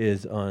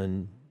is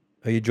on.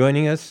 Are you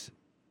joining us?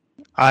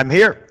 I'm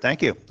here.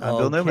 Thank you. I'm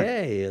Bill Newman.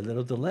 Okay, a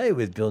little delay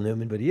with Bill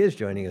Newman, but he is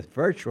joining us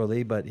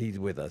virtually, but he's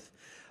with us.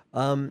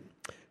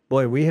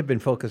 Boy, we have been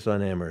focused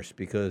on Amherst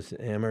because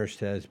Amherst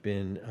has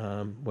been,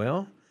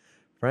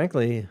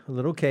 frankly, a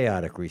little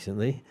chaotic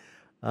recently.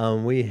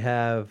 We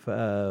have,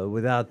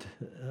 without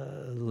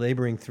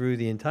laboring through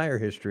the entire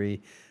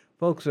history,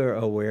 folks are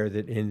aware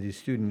that in the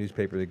student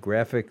newspaper, The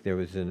Graphic, there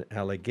was an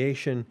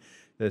allegation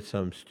that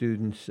some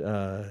students who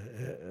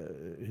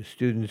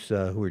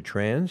were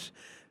trans,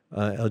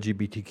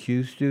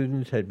 LGBTQ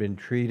students, had been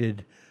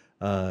treated,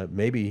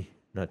 maybe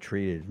not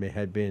treated,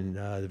 had been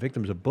the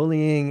victims of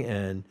bullying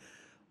and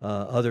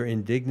other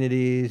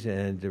indignities,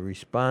 and the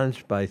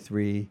response by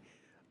three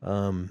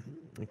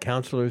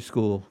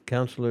school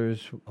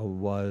counselors,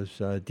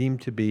 was deemed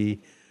to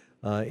be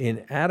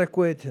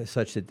inadequate,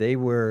 such that they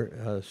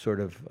were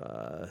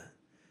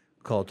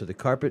called to the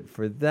carpet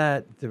for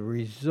that. The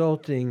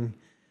resulting,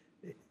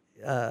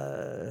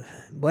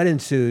 what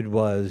ensued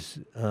was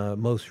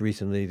most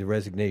recently the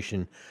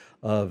resignation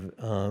of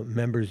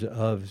members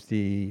of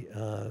the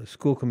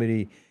school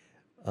committee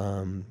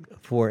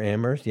for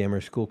Amherst, the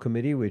Amherst School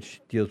Committee,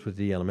 which deals with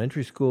the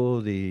elementary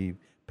school, the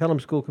Pelham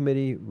School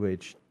Committee,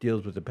 which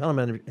deals with the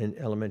Pelham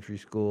Elementary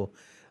School,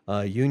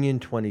 Union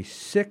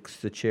 26,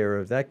 the chair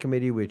of that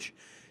committee, which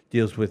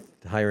deals with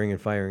hiring and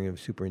firing of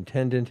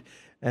superintendent,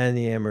 and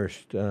the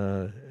Amherst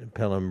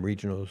Pelham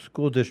Regional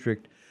School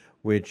District,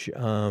 which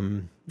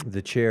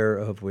the chair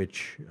of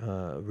which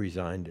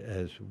resigned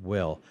as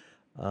well.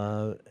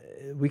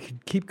 We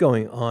could keep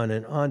going on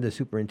and on. The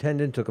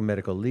superintendent took a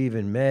medical leave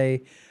in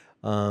May,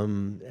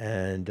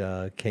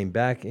 and came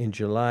back in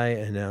July,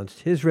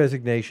 announced his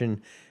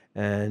resignation,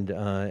 and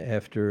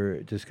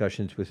after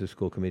discussions with the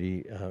school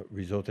committee,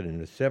 resulted in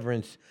a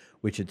severance,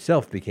 which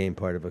itself became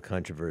part of a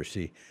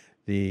controversy.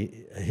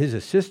 His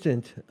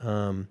assistant,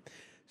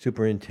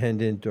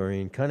 Superintendent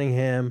Doreen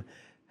Cunningham,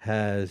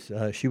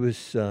 she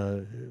was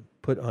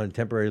put on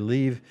temporary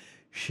leave.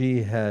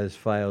 She has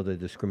filed a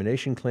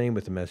discrimination claim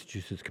with the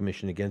Massachusetts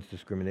Commission Against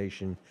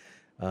Discrimination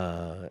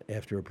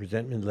after a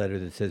presentment letter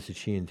that says that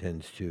she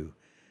intends to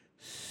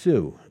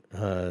sue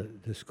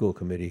the school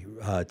committee.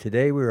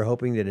 Today, we were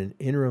hoping that an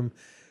interim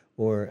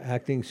or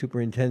acting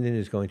superintendent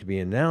is going to be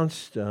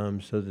announced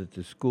so that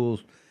the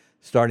schools,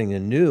 starting a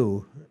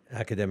new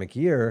academic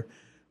year,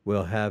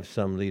 will have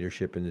some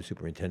leadership in the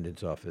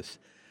superintendent's office.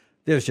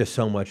 There's just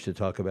so much to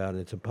talk about, and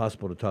it's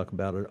impossible to talk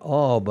about it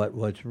all, but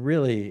what's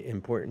really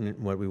important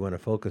and what we want to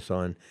focus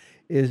on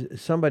is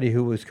somebody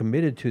who was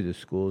committed to the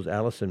schools.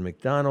 Allison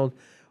McDonald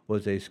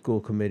was a school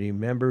committee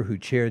member who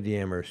chaired the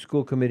Amherst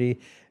School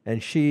Committee,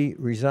 and she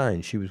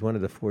resigned. She was one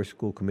of the 4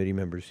 school committee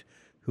members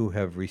who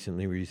have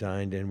recently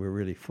resigned, and we're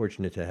really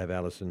fortunate to have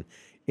Allison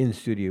in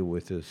studio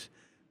with us.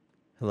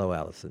 Hello,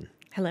 Allison.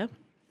 Hello.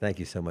 Thank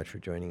you so much for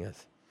joining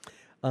us.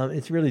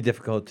 It's really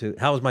difficult to...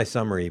 How was my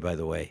summary, by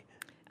the way?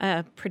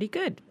 Pretty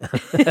good.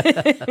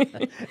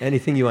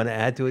 Anything you want to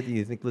add to it that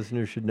you think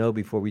listeners should know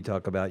before we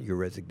talk about your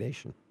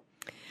resignation?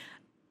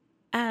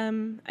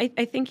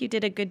 I think you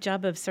did a good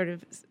job of sort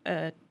of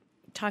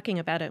talking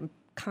about a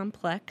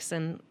complex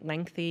and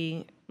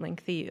lengthy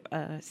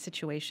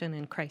situation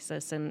and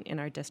crisis in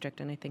our district,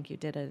 and I think you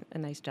did a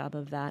nice job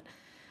of that.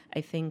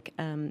 I think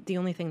the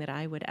only thing that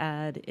I would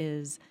add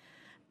is,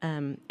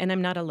 and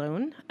I'm not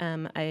alone,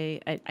 I'm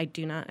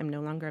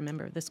no longer a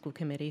member of the school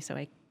committee, so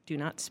I do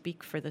not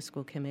speak for the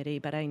school committee,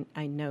 but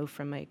I know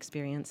from my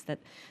experience that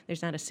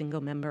there's not a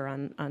single member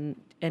on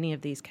any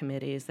of these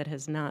committees that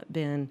has not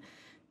been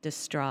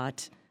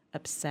distraught,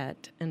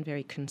 upset, and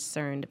very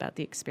concerned about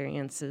the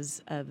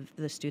experiences of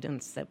the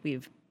students that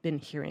we've been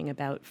hearing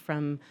about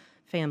from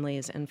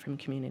families and from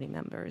community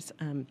members.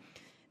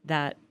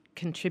 That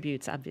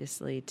contributes,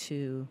 obviously,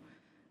 to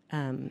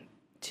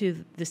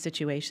to the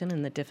situation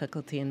and the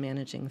difficulty in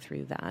managing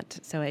through that.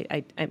 So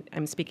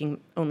I'm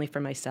speaking only for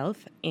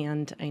myself,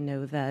 and I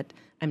know that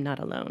I'm not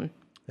alone.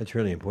 It's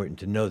really important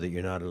to know that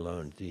you're not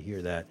alone, to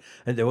hear that.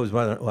 And there was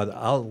one, well,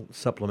 I'll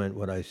supplement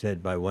what I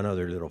said by one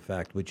other little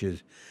fact, which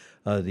is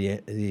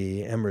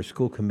the Amherst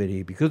School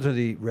Committee, because of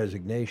the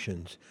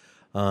resignations,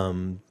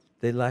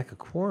 they lack a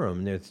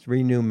quorum. There are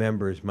 3 new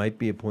members might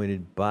be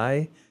appointed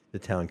by the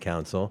town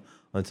council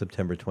on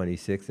September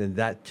 26th, and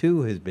that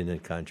too has been in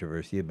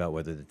controversy about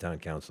whether the town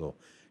council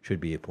should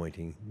be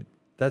appointing.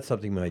 That's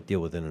something we might deal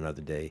with in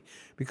another day,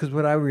 because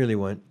what I really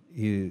want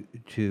you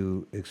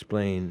to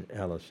explain,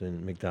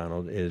 Allison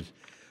McDonald, is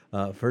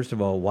first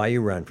of all, why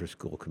you ran for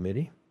school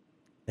committee,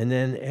 and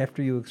then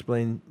after you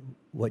explain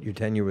what your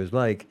tenure was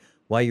like,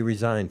 why you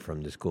resigned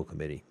from the school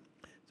committee.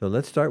 So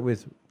let's start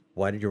with,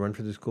 why did you run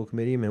for the school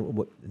committee? I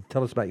mean,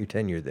 tell us about your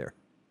tenure there.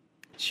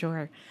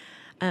 Sure.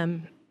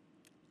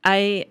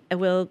 I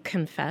will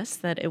confess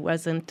that it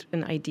wasn't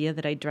an idea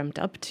that I dreamt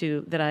up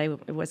to,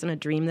 it wasn't a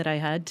dream that I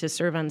had to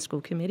serve on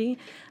school committee.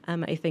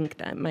 I think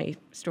that my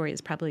story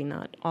is probably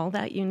not all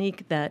that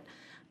unique, that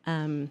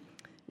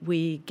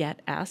we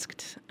get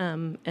asked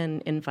and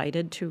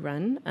invited to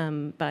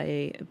run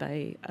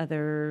by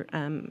other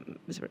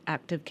sort of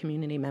active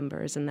community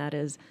members, and that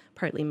is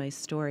partly my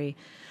story.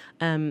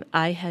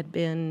 I had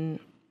been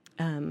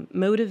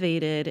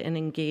motivated and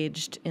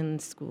engaged in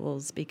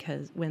schools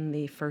because when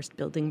the first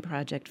building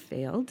project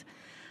failed,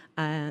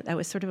 that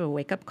was sort of a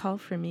wake-up call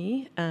for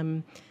me.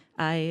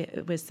 I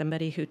was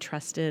somebody who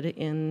trusted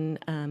in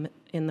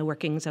the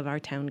workings of our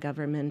town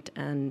government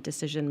and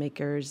decision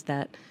makers,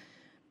 that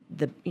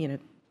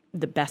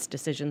the best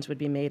decisions would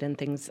be made and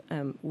things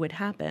would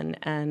happen,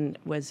 and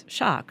was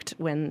shocked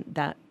when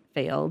that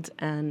failed,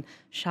 and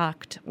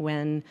shocked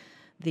when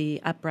the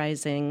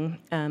uprising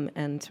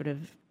and sort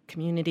of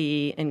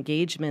community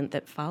engagement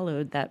that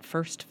followed that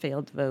first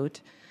failed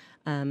vote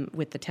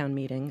with the town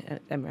meeting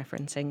I'm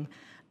referencing,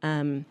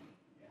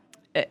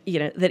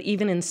 that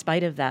even in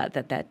spite of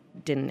that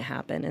didn't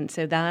happen. And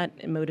so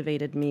that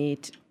motivated me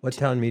to... What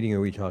town meeting are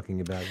we talking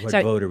about? What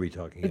vote are we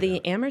talking about? The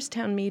Amherst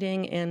town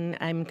meeting in,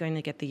 I'm going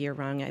to get the year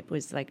wrong, it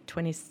was like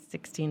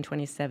 2016,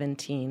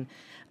 2017.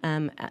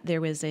 There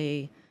was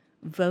a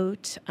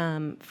vote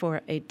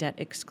for a debt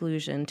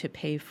exclusion to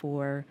pay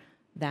for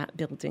that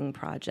building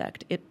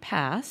project. It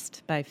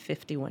passed by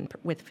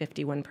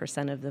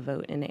 51% of the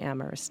vote in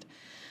Amherst.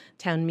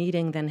 Town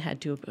meeting then had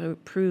to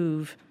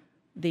approve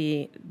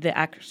the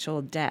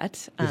actual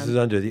debt. This is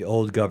under the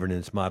old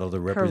governance model, the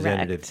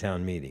representative correct.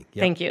 Town meeting.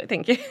 Yep.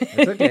 Thank you.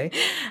 That's okay.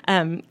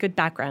 Good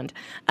background.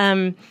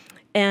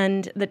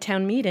 And the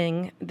town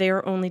meeting,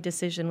 their only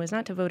decision was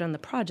not to vote on the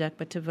project,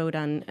 but to vote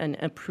on and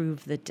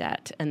approve the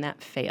debt, and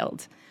that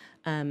failed.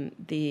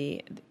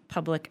 The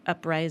public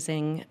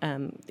uprising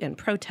and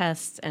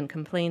protests and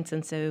complaints,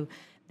 and so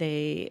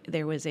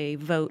there was a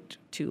vote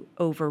to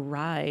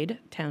override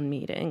town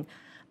meeting.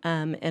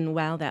 And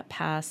while that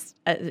passed,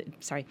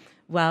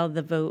 while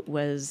the vote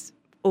was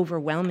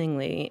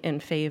overwhelmingly in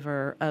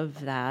favor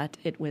of that,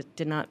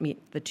 did not meet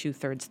the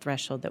 2/3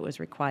 threshold that was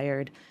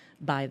required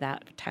by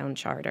that town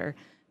charter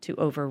to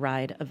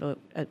override a vote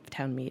at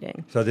town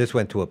meeting. So this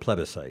went to a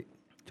plebiscite,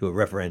 to a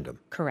referendum.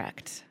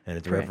 Correct. And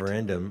at the Correct.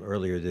 referendum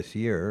earlier this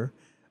year,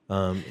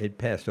 it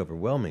passed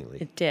overwhelmingly.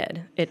 It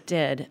did.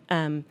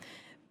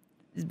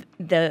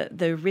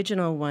 The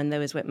original one,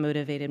 though, is what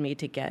motivated me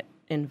to get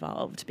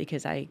involved,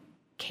 because I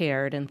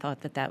cared and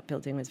thought that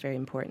building was very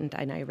important,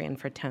 and I ran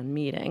for town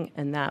meeting,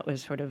 and that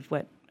was sort of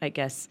what I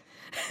guess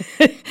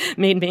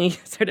made me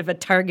sort of a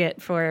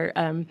target for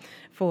a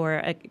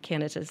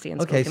candidacy in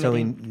school committee.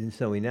 Okay,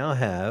 so we now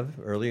have,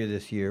 earlier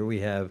this year,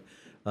 we have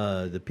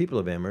the people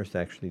of Amherst,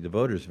 actually the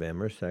voters of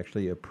Amherst,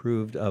 actually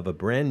approved of a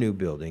brand new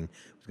building.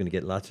 It was going to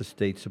get lots of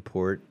state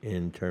support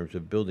in terms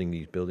of building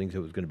these buildings. It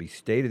was going to be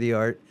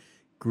state-of-the-art,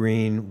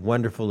 green,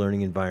 wonderful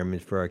learning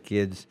environments for our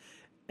kids.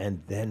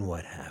 And then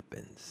what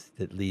happens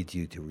that leads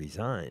you to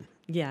resign?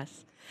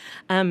 Yes.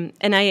 And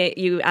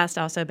you asked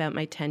also about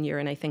my tenure,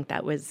 and I think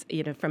that was,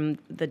 from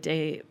the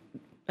day,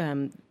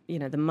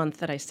 the month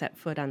that I set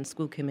foot on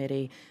school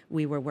committee,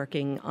 we were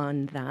working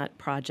on that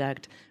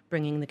project,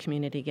 bringing the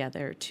community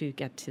together to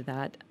get to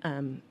that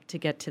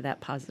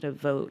positive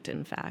vote,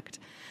 in fact.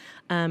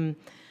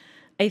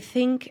 I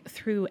think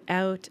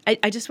throughout,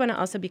 I just want to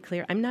also be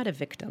clear, I'm not a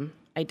victim.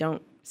 I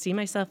don't see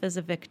myself as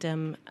a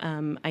victim.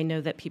 I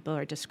know that people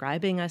are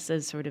describing us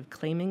as sort of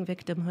claiming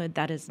victimhood.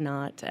 That is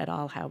not at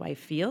all how I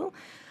feel.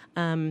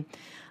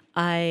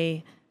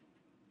 I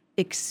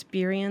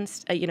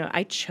experienced,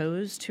 I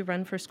chose to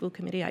run for school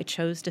committee. I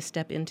chose to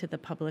step into the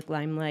public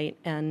limelight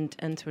and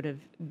sort of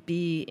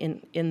be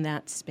in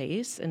that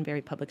space, in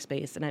very public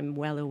space. And I'm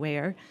well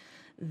aware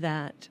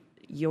that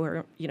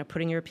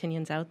putting your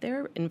opinions out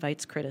there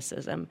invites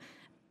criticism.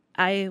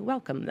 I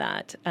welcome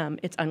that.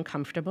 It's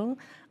uncomfortable,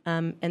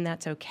 and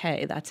that's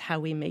okay. That's how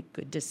we make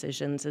good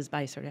decisions, is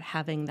by sort of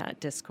having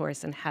that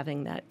discourse and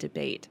having that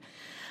debate.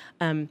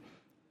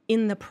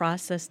 In the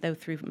process, though,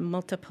 through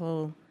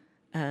multiple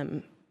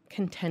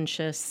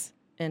contentious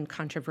and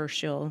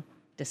controversial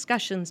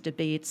discussions,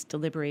 debates,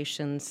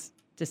 deliberations,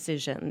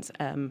 decisions,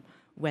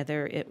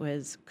 whether it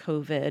was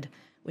COVID,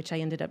 which I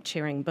ended up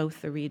chairing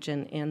both the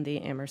region and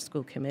the Amherst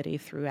School Committee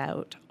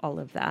throughout all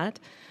of that.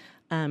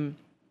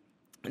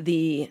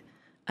 The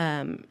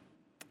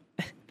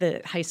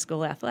high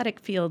school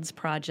athletic fields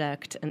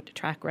project and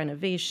track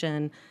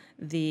renovation,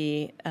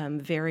 the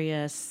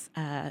various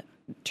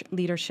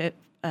leadership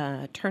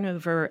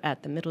turnover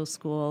at the middle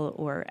school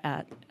or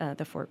at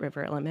the Fort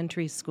River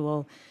Elementary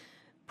School,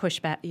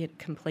 pushback,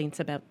 complaints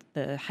about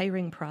the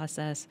hiring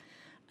process,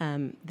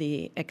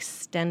 the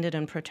extended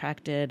and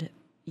protracted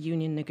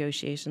union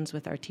negotiations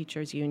with our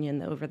teachers'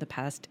 union over the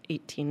past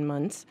 18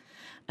 months,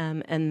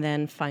 and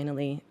then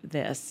finally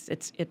this.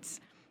 It's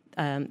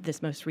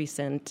this most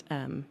recent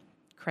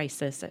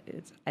crisis.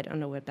 I don't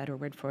know a better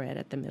word for it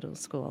at the middle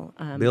school.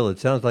 Bill, it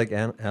sounds like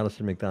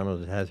Allison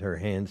McDonald has her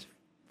hands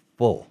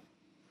full.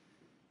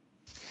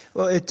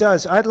 Well, it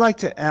does.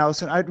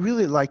 Allison, I'd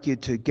really like you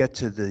to get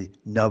to the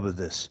nub of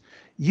this.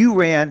 You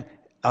ran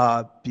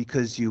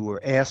because you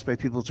were asked by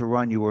people to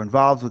run. You were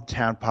involved with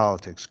town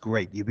politics.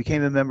 Great. You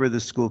became a member of the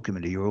school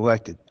committee. You were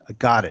elected. I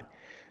got it.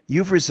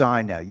 You've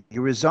resigned now.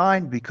 You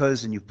resigned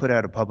because, and you've put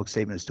out a public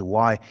statement as to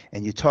why,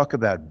 and you talk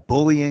about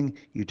bullying.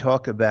 You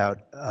talk about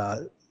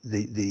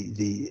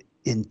the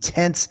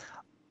intense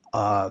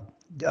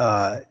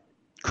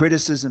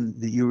criticism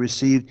that you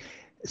received.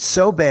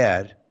 So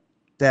bad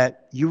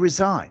that you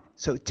resigned.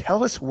 So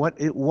tell us what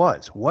it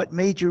was. What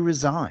made you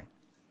resign?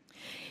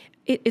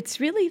 It's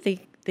really the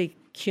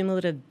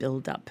cumulative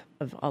buildup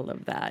of all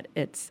of that.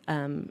 It's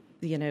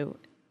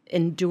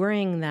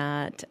enduring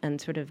that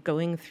and sort of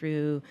going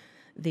through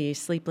the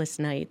sleepless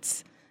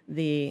nights,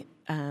 the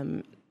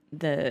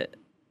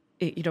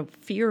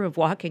fear of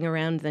walking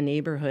around the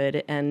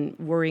neighborhood and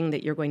worrying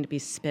that you're going to be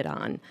spit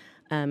on.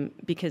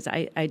 Because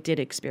I did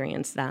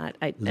experience that.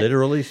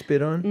 Literally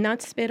spit on?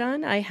 Not spit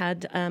on. I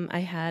had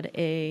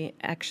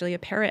actually a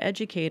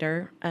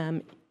paraeducator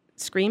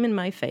scream in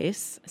my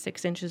face,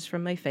 6 inches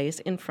from my face,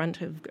 in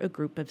front of a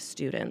group of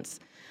students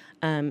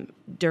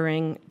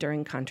during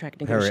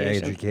contract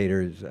negotiations.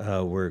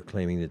 Paraeducators were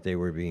claiming that they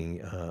were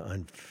being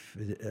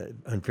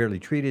unfairly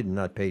treated and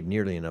not paid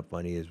nearly enough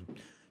money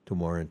to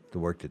warrant the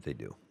work that they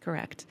do.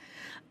 Correct.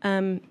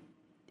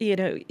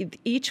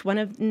 Each one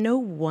of no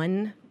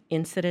one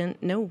incident,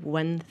 no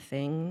one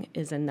thing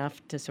is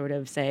enough to sort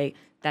of say,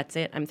 that's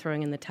it, I'm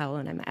throwing in the towel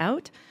and I'm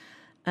out.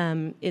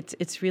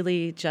 It's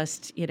really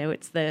just,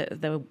 it's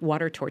the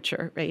water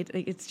torture, right?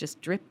 It's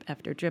just drip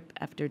after drip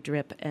after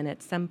drip. And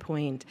at some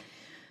point,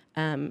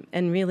 and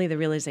really the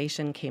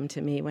realization came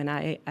to me when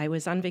I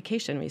was on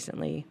vacation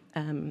recently,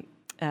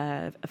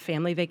 a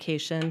family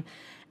vacation,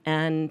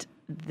 and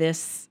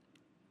this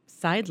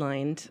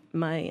sidelined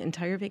my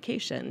entire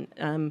vacation.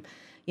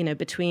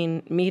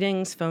 Between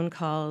meetings, phone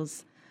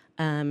calls,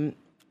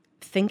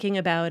 thinking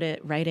about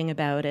it, writing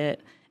about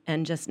it,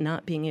 and just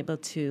not being able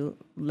to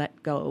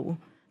let go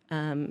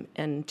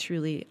and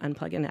truly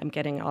unplug. And I'm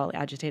getting all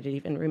agitated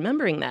even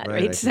remembering that,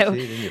 right? So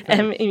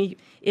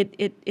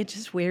it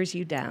just wears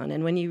you down.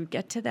 And when you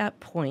get to that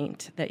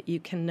point that you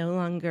can no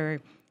longer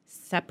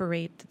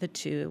separate the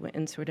two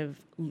and sort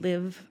of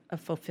live a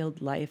fulfilled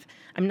life,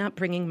 I'm not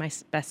bringing my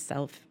best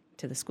self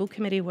to the school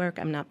committee work,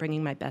 I'm not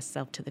bringing my best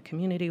self to the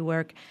community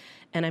work,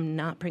 and I'm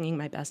not bringing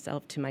my best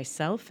self to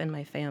myself and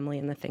my family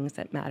and the things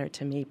that matter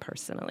to me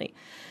personally.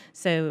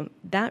 So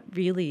that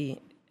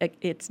really,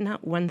 it's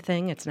not one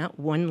thing, it's not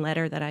one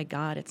letter that I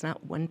got, it's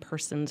not one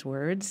person's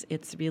words,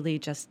 it's really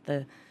just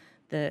the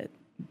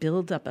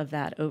buildup of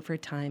that over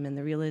time and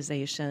the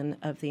realization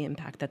of the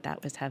impact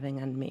that was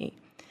having on me.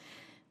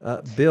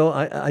 Bill,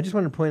 I just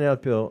want to point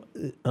out, Bill,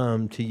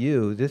 to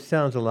you, this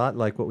sounds a lot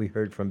like what we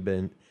heard from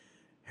Ben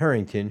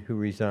Harrington, who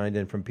resigned,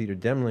 and from Peter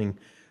Demling,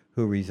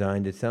 who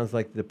resigned. It sounds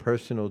like the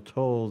personal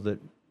toll that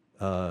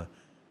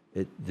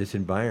this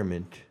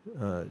environment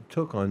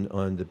took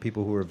on the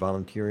people who were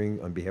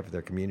volunteering on behalf of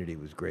their community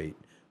was great.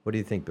 What do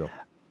you think, Bill?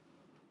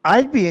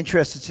 I'd be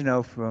interested to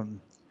know from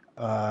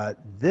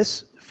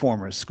this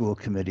former school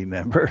committee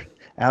member,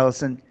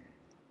 Allison,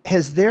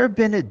 has there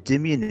been a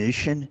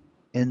diminution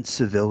in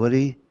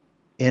civility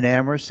in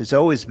Amherst? It's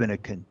always been a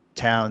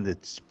town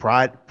that's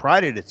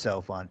prided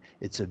itself on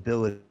its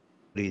ability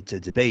to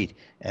debate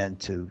and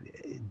to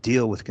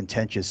deal with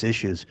contentious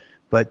issues.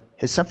 But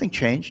has something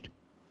changed?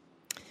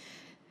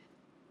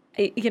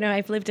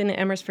 I've lived in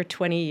Amherst for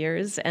 20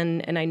 years,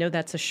 and I know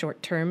that's a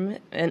short term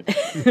and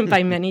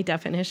by many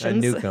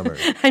definitions. A newcomer.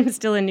 I'm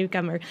still a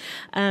newcomer.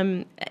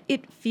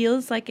 It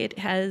feels like it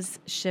has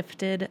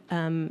shifted.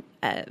 I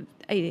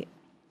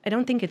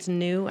don't think it's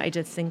new. I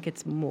just think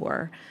it's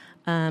more.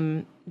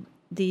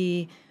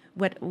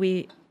 What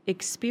we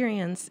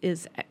experience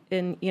is,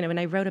 and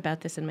I wrote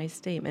about this in my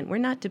statement, we're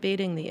not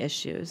debating the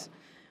issues.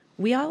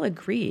 We all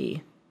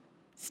agree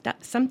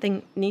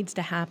something needs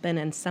to happen,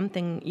 and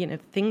something,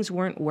 things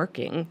weren't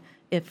working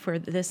if for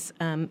this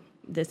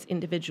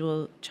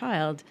individual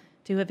child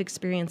to have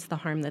experienced the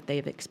harm that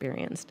they've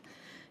experienced.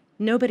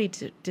 Nobody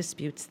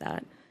disputes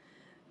that.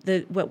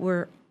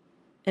 We're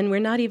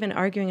not even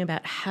arguing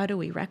about how do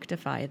we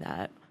rectify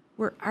that.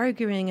 We're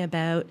arguing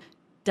about,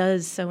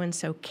 does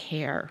so-and-so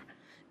care?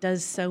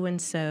 Does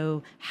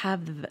so-and-so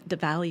have the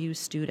value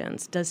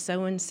students? Does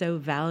so-and-so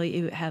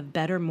have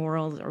better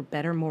morals or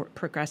better, more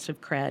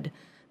progressive cred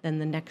than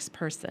the next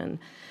person?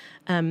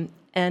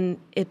 And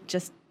it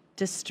just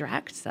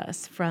distracts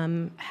us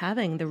from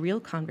having the real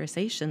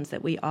conversations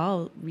that we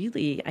all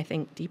really, I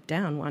think, deep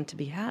down want to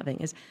be having,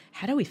 is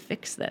how do we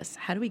fix this?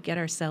 How do we get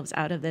ourselves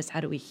out of this? How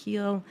do we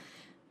heal?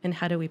 And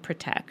how do we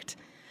protect?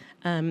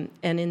 And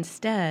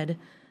instead,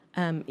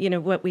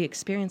 what we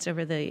experienced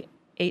over the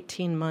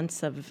 18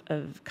 months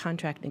of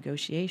contract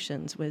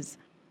negotiations was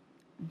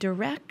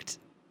direct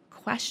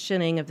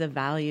questioning of the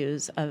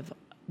values of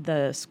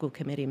the school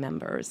committee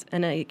members.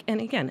 And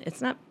again,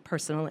 it's not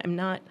personal. I'm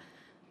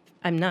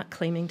not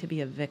claiming to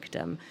be a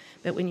victim,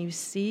 but when you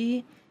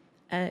see,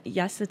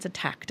 yes, it's a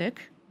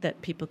tactic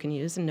that people can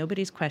use, and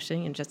nobody's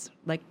questioning, and just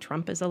like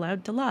Trump is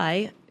allowed to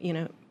lie,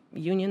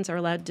 unions are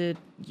allowed to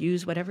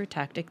use whatever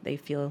tactic they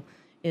feel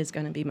is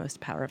going to be most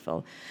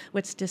powerful.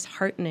 What's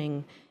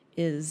disheartening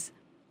is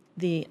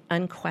the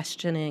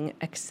unquestioning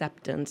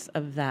acceptance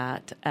of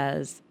that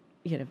as,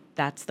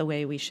 that's the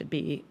way we should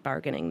be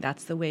bargaining.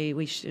 That's the way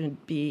we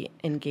should be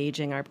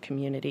engaging our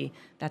community.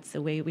 That's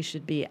the way we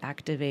should be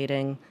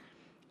activating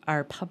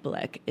our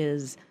public,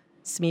 is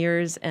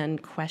smears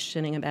and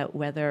questioning about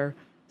whether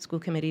school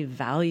committee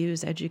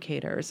values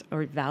educators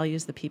or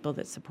values the people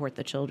that support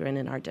the children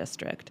in our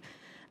district.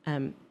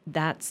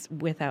 That's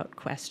without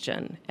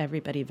question.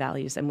 Everybody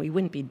values them. We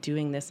wouldn't be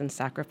doing this and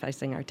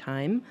sacrificing our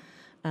time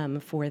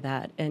for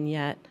that. And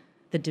yet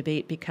the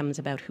debate becomes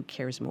about who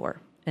cares more,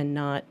 and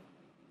not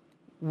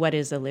what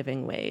is a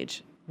living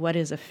wage, what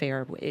is a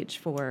fair wage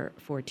for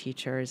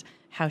teachers,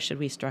 how should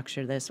we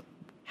structure this,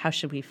 how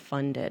should we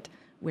fund it,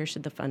 where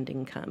should the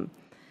funding come?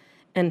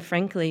 And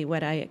frankly,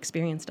 what I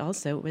experienced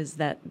also was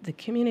that the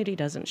community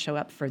doesn't show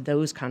up for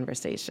those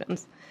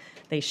conversations.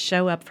 They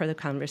show up for the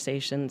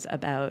conversations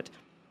about,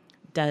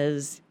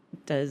 does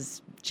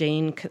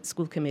Jane,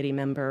 school committee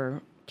member,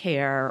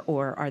 care,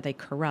 or are they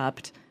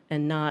corrupt,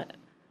 and not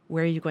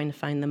where are you going to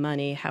find the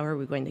money, how are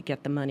we going to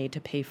get the money to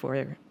pay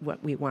for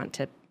what we want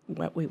to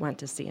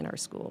see in our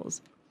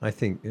schools. I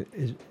think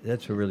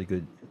that's a really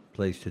good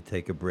place to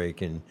take a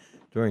break, and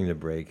during the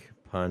break,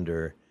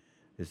 ponder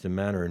is the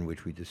manner in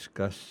which we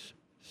discuss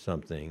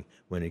something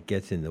when it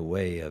gets in the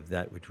way of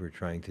that which we're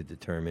trying to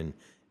determine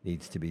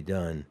needs to be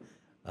done.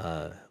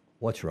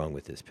 What's wrong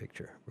with this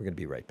picture? We're going to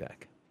be right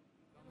back.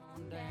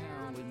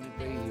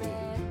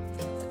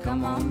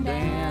 Come on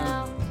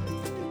down.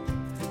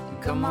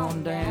 Come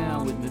on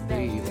down with me,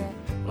 baby.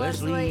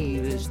 Let's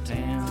leave this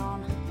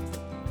town.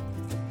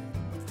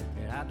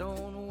 And I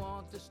don't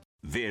want this.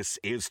 This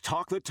is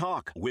Talk the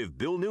Talk with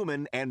Bill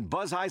Newman and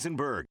Buzz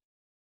Eisenberg.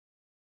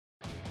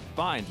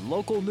 Find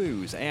local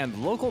news and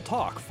local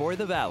talk for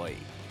the Valley.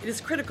 It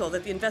is critical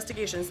that the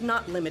investigation is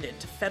not limited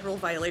to federal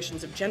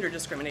violations of gender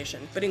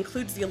discrimination, but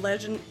includes the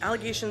alleged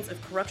allegations of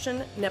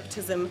corruption,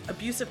 nepotism,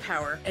 abuse of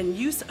power, and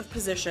use of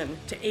position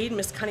to aid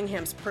Ms.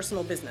 Cunningham's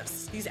personal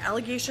business. These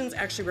allegations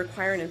actually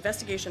require an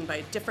investigation by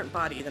a different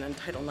body than a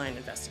Title IX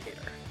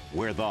investigator.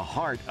 Where the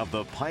heart of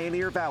the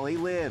Pioneer Valley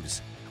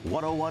lives.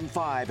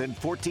 101.5 and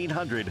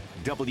 1400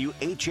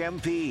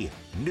 WHMP.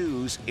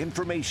 News,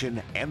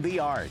 information, and the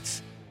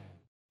arts.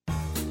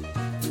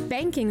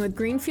 Banking with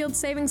Greenfield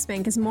Savings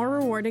Bank is more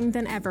rewarding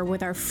than ever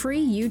with our free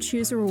You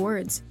Choose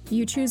Rewards.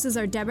 You Choose is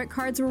our debit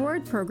cards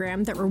reward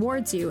program that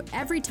rewards you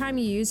every time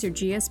you use your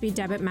GSB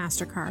Debit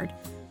MasterCard.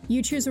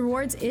 You Choose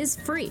Rewards is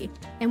free,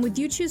 and with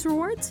You Choose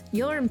Rewards,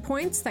 you'll earn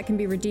points that can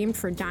be redeemed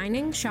for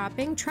dining,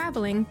 shopping,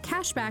 traveling,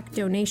 cashback,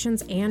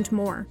 donations, and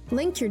more.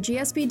 Link your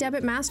GSB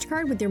Debit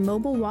MasterCard with your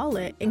mobile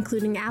wallet,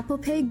 including Apple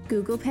Pay,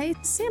 Google Pay,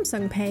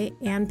 Samsung Pay,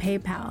 and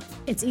PayPal.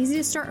 It's easy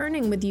to start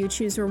earning with You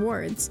Choose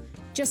Rewards.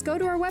 Just go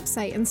to our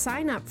website and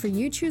sign up for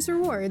You Choose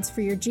Rewards for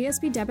your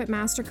GSB Debit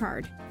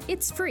MasterCard.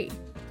 It's free.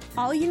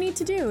 All you need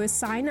to do is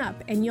sign up,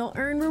 and you'll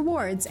earn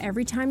rewards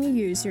every time you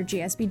use your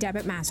GSB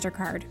Debit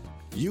MasterCard.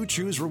 You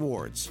Choose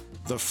Rewards,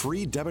 the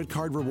free debit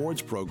card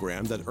rewards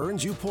program that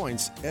earns you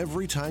points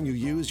every time you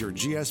use your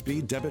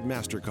GSB Debit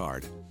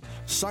MasterCard.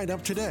 Sign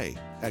up today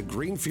at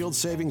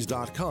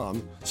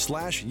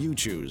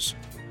greenfieldsavings.com/youchoose.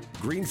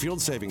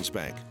 Greenfield Savings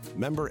Bank,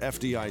 member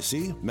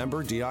FDIC,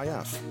 member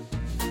DIF.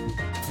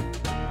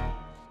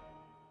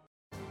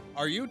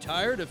 Are you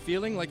tired of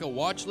feeling like a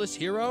watchless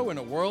hero in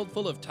a world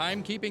full of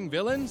timekeeping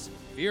villains?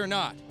 Fear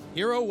not.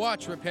 Hero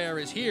Watch Repair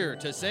is here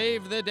to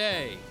save the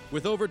day.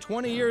 With over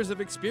 20 years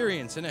of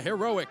experience and a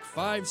heroic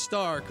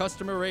 5-star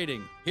customer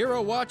rating, Hero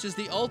Watch is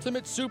the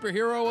ultimate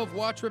superhero of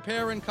watch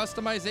repair and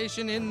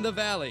customization in the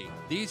Valley.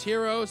 These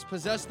heroes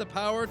possess the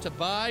power to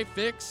buy,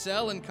 fix,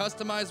 sell, and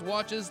customize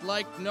watches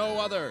like no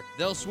other.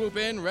 They'll swoop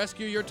in,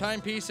 rescue your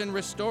timepiece, and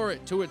restore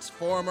it to its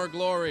former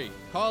glory.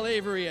 Call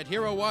Avery at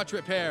Hero Watch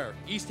Repair,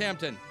 East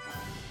Hampton.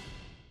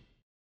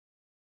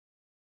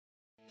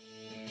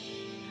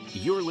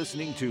 You're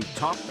listening to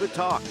Talk the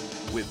Talk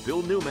with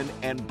Bill Newman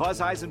and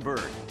Buzz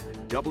Eisenberg,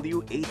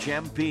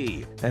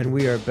 WHMP. And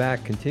we are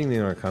back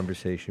continuing our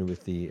conversation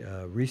with the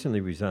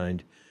recently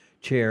resigned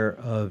chair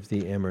of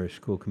the Amherst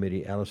School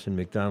Committee, Allison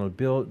McDonald.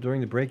 Bill,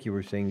 during the break, you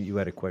were saying that you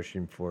had a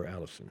question for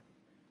Allison.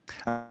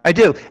 I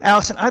do.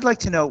 Allison, I'd like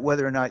to know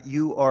whether or not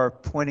you are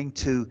pointing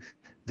to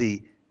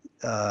the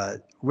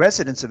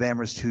residents of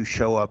Amherst who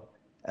show up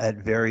at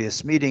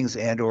various meetings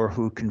and or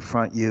who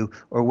confront you,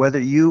 or whether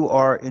you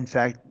are, in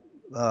fact,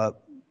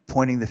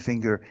 pointing the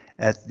finger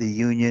at the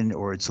union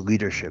or its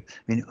leadership. I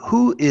mean,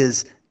 who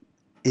is,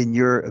 in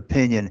your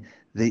opinion,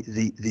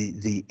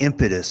 the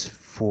impetus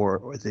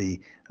for the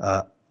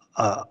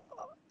the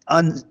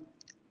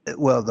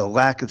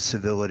lack of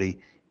civility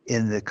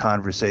in the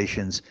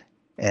conversations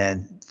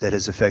and that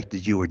has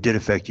affected you or did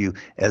affect you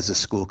as a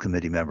school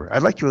committee member?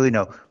 I'd like to really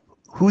know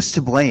who's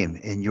to blame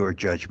in your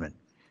judgment.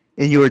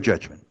 It's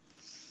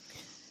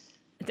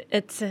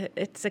a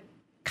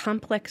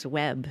complex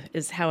web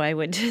is how I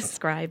would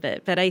describe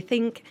it. But I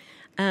think,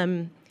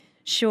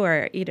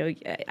 sure,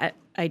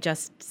 I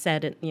just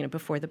said it,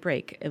 before the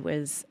break, it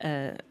was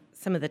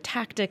some of the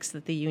tactics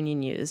that the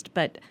union used,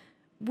 but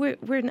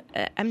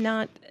I'm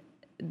not.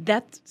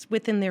 That's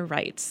within their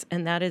rights,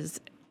 and that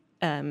is,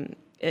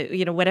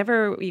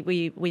 whatever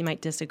we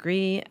might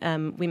disagree,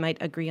 we might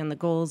agree on the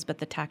goals, but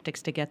the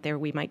tactics to get there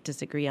we might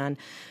disagree on.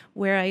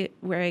 Where I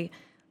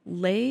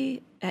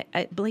lay,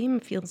 blame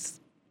feels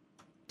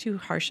too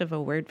harsh of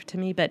a word to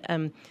me, but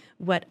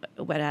what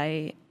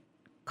I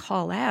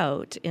call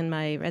out in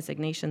my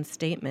resignation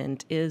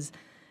statement is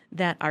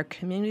that our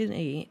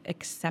community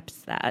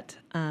accepts that,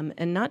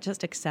 and not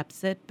just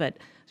accepts it, but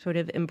sort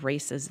of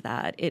embraces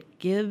that. It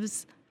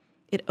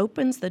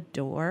opens the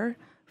door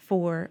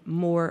for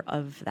more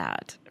of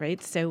that,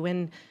 right? So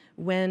when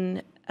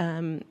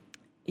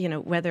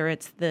whether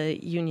it's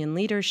the union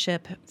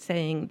leadership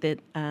saying that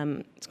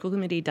school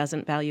committee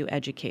doesn't value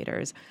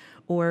educators,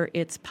 or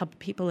it's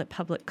people at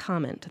public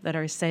comment that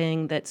are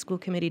saying that school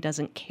committee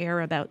doesn't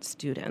care about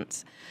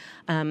students,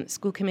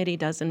 school committee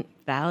doesn't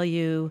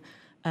value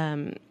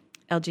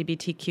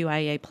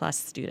LGBTQIA plus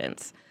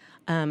students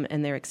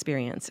and their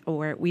experience,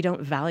 or we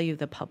don't value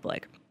the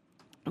public.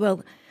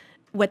 Well,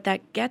 what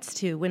that gets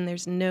to, when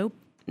there's no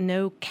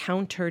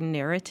counter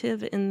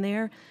narrative in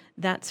there,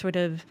 that sort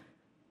of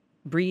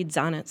breeds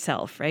on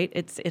itself, right?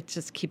 It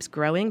just keeps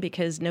growing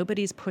because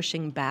nobody's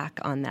pushing back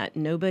on that.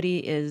 Nobody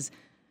is,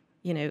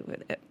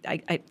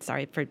 I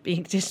sorry for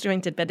being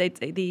disjointed, but it's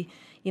the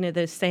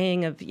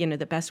saying of,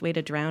 the best way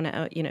to drown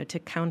out, to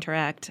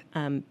counteract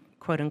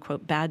quote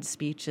unquote bad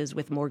speech is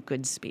with more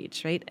good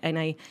speech, right? And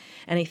I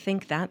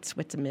think that's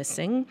what's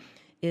missing,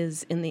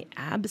 is in the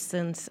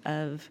absence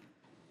of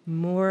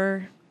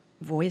more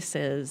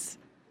voices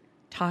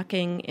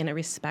talking in a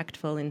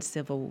respectful and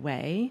civil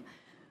way,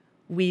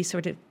 we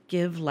sort of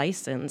give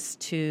license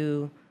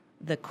to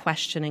the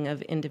questioning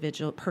of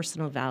individual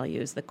personal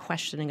values, the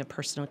questioning of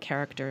personal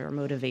character or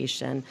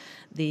motivation,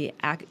 the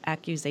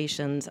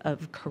accusations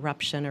of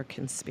corruption or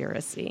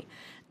conspiracy.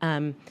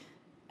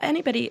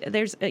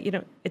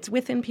 It's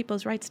within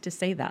people's rights to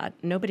say that.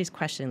 Nobody's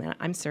questioning that.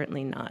 I'm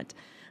certainly not.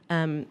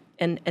 And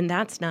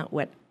that's not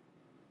what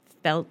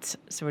felt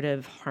sort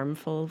of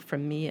harmful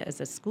from me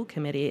as a school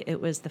committee.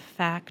 It was the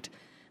fact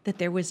that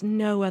there was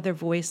no other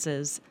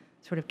voices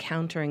sort of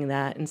countering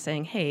that and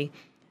saying, hey,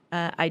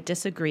 I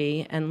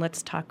disagree, and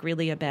let's talk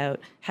really about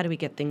how do we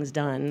get things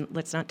done.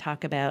 Let's not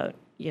talk about,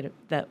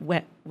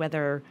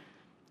 whether,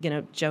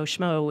 Joe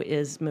Schmo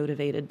is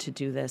motivated to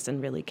do this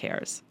and really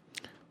cares.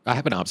 I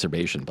have an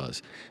observation,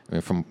 Buzz. I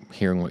mean, from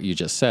hearing what you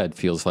just said,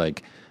 feels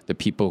like the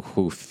people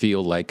who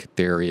feel like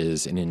there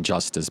is an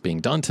injustice being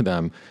done to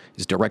them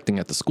is directing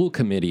at the school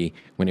committee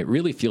when it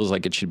really feels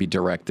like it should be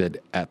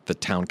directed at the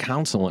town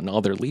council and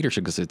all their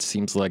leadership, because it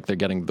seems like they're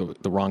getting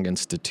the wrong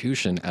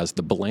institution as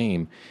the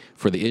blame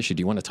for the issue.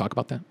 Do you want to talk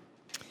about that?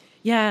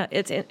 Yeah,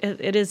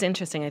 it is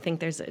interesting. I think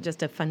there's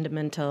just a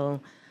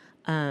fundamental,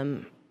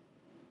 I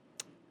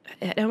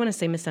don't want to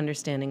say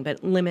misunderstanding,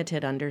 but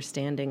limited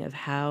understanding of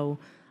how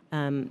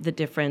the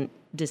different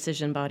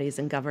decision bodies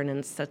and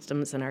governance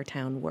systems in our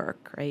town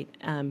work, right?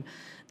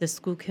 The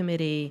school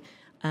committee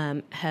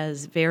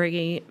has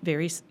very,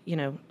 very,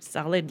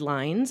 solid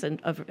lines and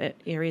of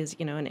areas,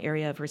 an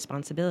area of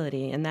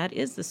responsibility, and that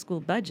is the school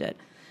budget.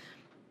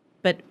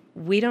 But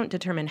we don't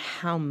determine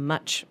how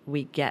much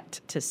we get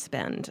to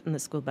spend in the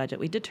school budget.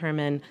 We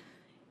determine,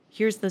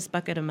 here's this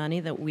bucket of money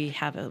that we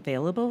have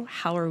available.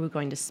 How are we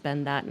going to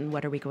spend that, and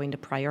what are we going to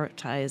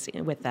prioritize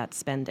with that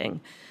spending?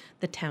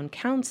 The town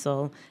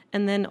council,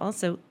 and then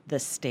also the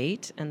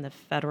state and the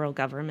federal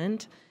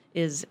government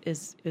is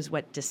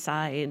what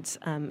decides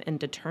and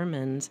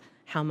determines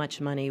how much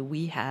money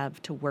we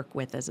have to work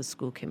with as a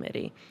school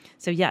committee.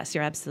 So yes,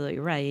 you're absolutely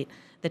right.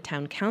 The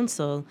town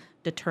council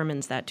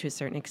determines that to a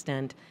certain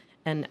extent.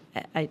 And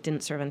I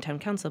didn't serve on town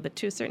council, but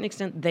to a certain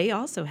extent, they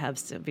also have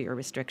severe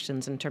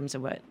restrictions in terms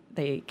of what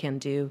they can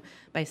do.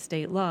 By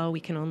state law, we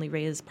can only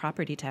raise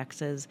property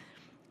taxes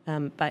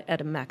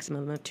at a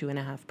maximum of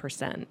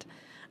 2.5%.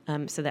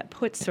 So that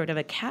puts sort of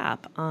a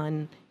cap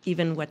on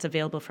even what's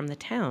available from the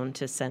town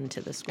to send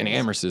to the schools. And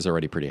Amherst is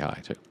already pretty high,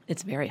 too.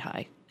 It's very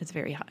high. It's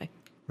very high.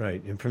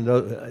 Right. And from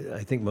those,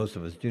 I think most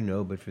of us do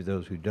know, but for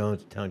those who don't,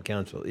 the town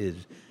council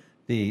is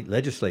the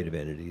legislative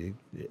entity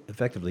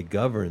effectively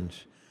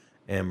governs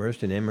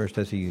Amherst, and Amherst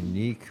has a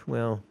unique,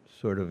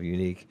 sort of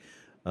unique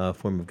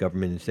form of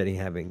government. Instead of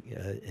having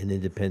an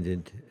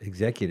independent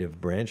executive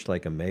branch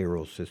like a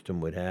mayoral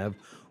system would have,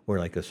 or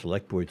like a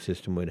select board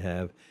system would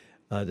have,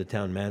 the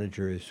town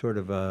manager is sort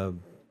of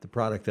the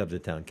product of the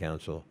town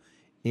council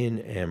in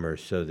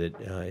Amherst, so that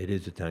it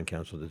is a town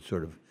council that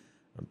sort of,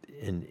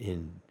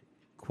 in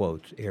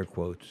quotes, air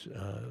quotes,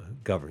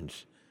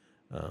 governs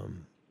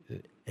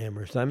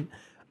Amherst.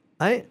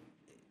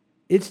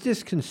 It's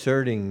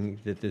disconcerting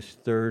that this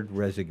third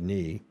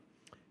resignee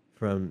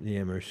from the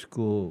Amherst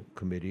School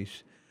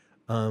Committees,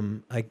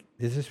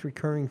 there's this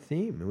recurring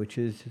theme, which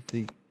is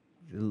the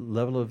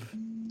level of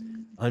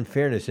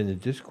unfairness in the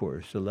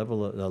discourse, the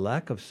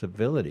lack of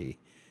civility.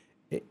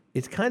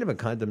 It's kind of a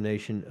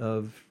condemnation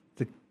of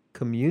the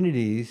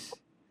community's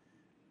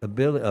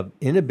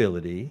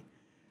inability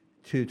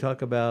to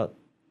talk about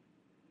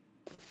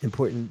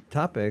important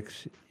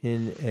topics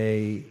in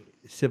a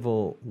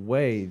civil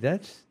way.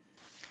 That's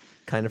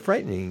kind of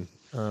frightening.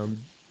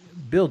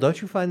 Bill,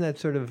 don't you find that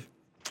sort of,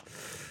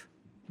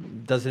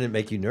 doesn't it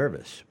make you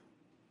nervous?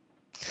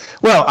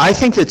 Well, I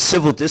think that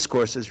civil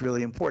discourse is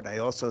really important. I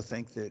also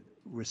think that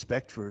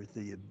respect for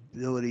the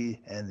ability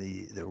and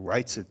the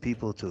rights of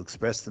people to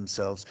express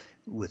themselves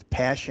with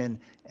passion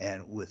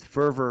and with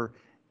fervor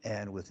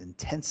and with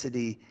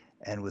intensity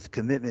and with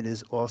commitment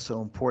is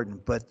also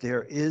important. But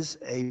there is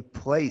a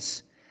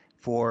place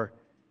for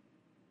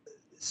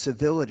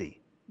civility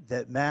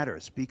that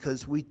matters,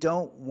 because we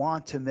don't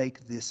want to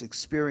make this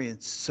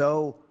experience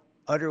so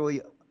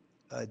utterly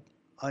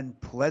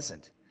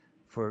unpleasant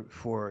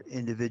for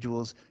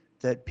individuals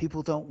that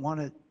people don't want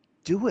to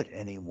do it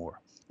anymore.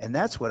 And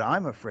that's what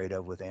I'm afraid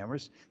of with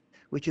Amherst,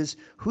 which is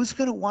who's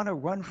going to want to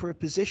run for a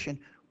position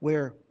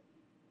where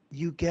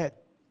you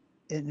get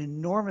an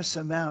enormous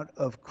amount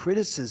of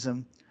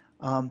criticism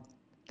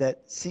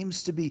that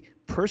seems to be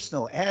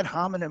personal, ad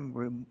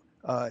hominem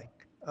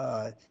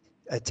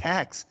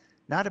attacks,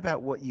 not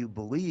about what you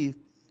believe,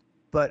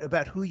 but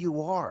about who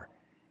you are.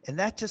 And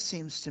that just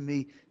seems to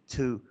me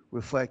to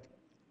reflect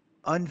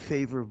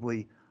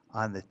unfavorably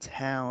on the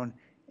town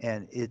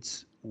and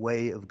its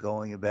way of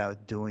going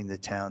about doing the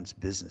town's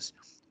business.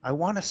 I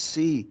want to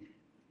see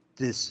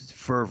this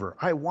fervor.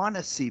 I want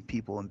to see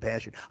people in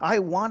passion. I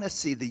want to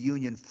see the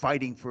union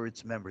fighting for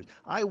its members.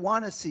 I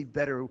want to see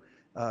better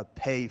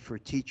pay for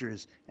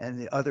teachers and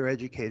the other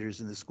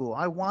educators in the school.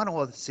 I want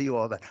to see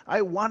all that.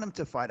 I want them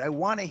to fight. I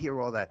want to hear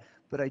all that.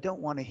 But I don't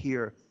want to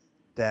hear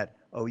that,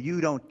 oh,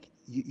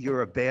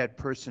 you're a bad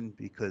person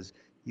because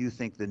you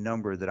think the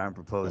number that I'm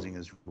proposing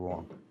is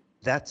wrong.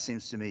 That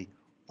seems to me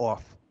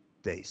off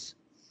base.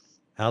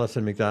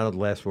 Allison McDonald,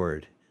 last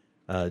word.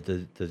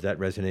 Does that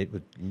resonate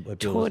with what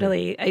Bill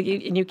Totally.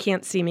 You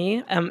can't see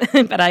me,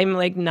 but I'm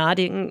like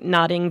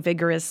nodding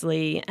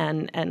vigorously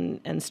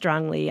and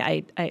strongly.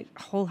 I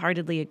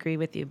wholeheartedly agree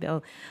with you,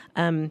 Bill.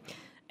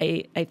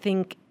 I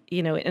think,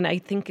 and I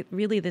think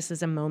really this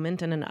is a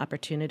moment and an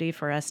opportunity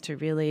for us to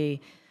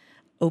really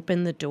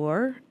open the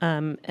door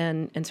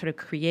and sort of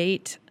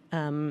create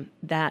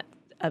that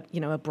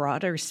a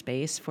broader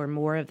space for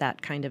more of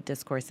that kind of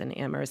discourse in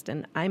Amherst.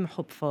 And I'm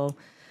hopeful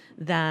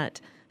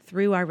that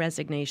through our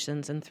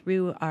resignations and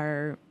through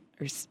our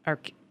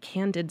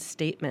candid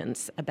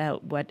statements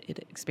about what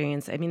it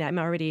experienced, I'm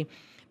already,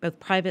 both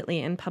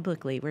privately and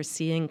publicly, we're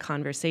seeing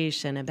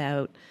conversation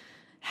about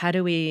how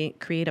do we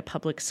create a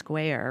public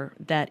square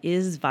that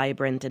is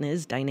vibrant and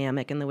is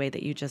dynamic in the way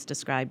that you just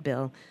described,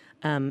 Bill,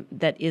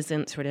 that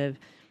isn't sort of,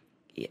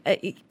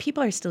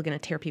 people are still going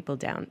to tear people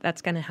down.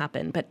 That's going to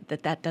happen, but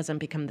that doesn't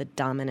become the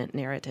dominant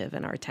narrative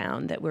in our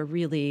town, that we're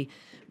really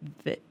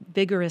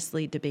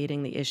vigorously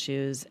debating the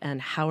issues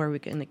and how are we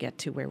going to get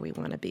to where we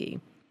want to be.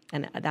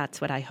 And that's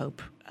what I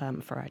hope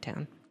for our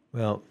town.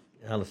 Well,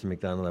 Allison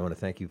McDonald, I want to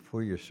thank you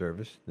for your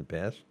service in the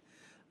past.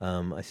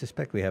 I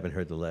suspect we haven't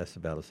heard the last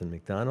of Allison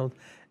McDonald.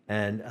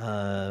 And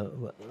our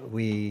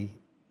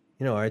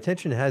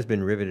attention has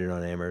been riveted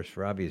on Amherst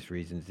for obvious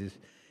reasons.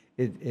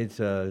 It's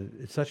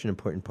such an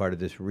important part of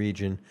this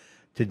region.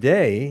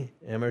 Today,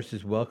 Amherst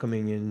is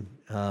welcoming in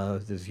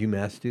there's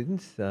UMass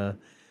students.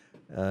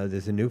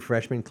 There's a new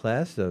freshman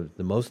class, the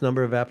most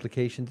number of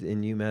applications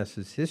in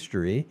UMass's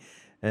history,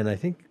 and I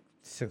think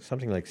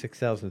something like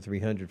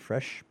 6,300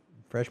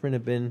 freshmen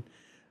have been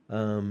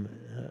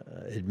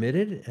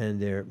admitted,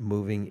 and they're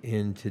moving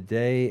in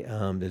today.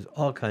 There's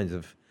all kinds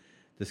of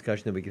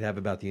discussion that we could have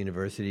about the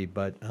university,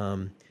 but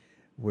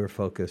we're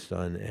focused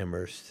on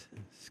Amherst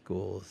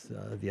schools,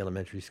 the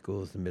elementary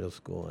schools, the middle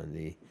school, and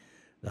the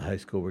high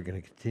school. We're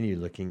going to continue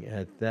looking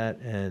at that.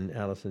 And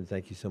Allison,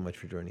 thank you so much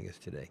for joining us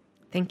today.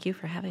 Thank you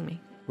for having me.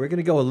 We're going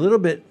to go a little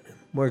bit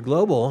more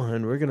global,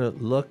 and we're going to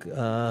look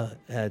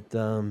at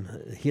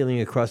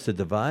healing across the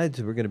divides.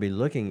 We're going to be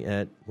looking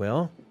at,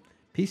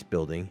 peace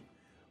building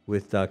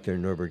with Dr.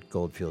 Norbert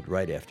Goldfield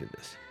right after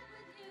this.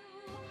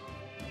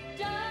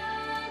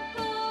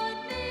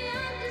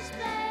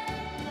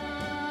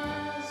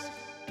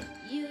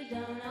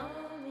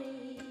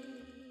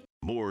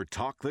 More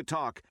Talk the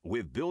Talk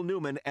with Bill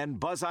Newman and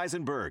Buzz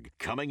Eisenberg,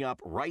 coming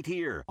up right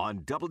here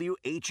on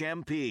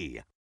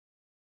WHMP.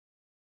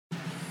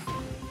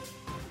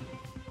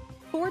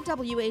 For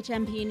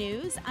WHMP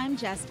News, I'm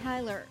Jess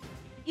Tyler.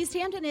 East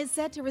Hampton is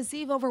set to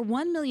receive over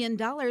 $1 million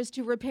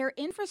to repair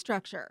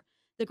infrastructure.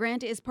 The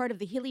grant is part of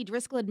the Healy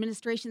Driscoll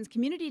administration's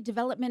Community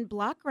Development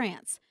Block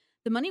Grants.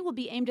 The money will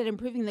be aimed at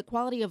improving the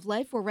quality of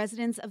life for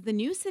residents of the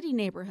New City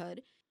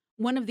neighborhood,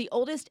 one of the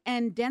oldest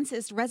and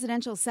densest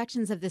residential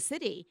sections of the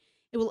city.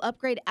 It will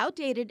upgrade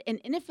outdated and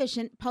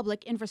inefficient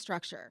public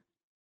infrastructure.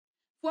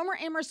 Former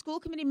Amherst School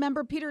Committee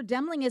member Peter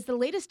Demling is the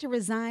latest to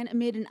resign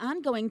amid an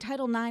ongoing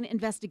Title IX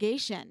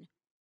investigation.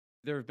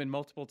 There have been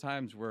multiple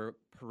times where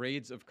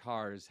parades of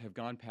cars have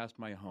gone past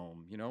my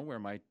home, where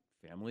my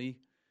family,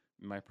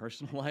 my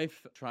personal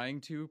life,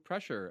 trying to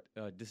pressure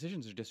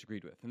decisions are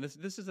disagreed with. And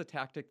this is a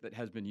tactic that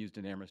has been used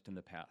in Amherst in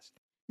the past.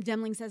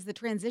 Demling says the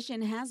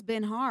transition has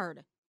been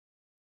hard.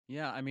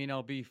 Yeah,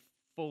 I'll be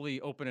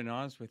fully open and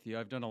honest with you.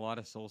 I've done a lot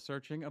of soul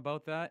searching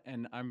about that,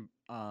 and I'm,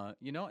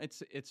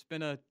 it's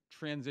been a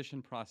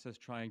transition process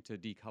trying to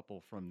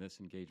decouple from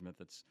this engagement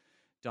that's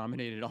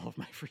dominated all of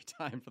my free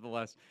time for the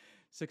last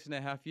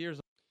 6.5 years.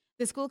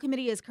 The school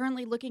committee is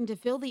currently looking to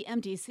fill the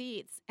empty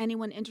seats.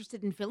 Anyone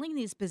interested in filling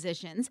these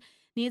positions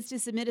needs to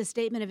submit a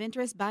statement of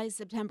interest by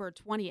September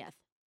 20th.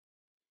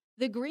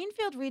 The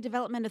Greenfield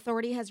Redevelopment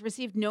Authority has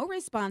received no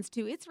response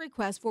to its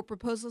request for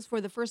proposals for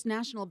the First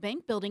National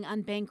Bank building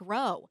on Bank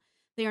Row.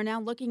 They are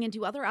now looking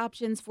into other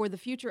options for the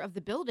future of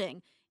the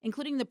building,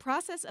 including the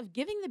process of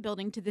giving the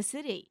building to the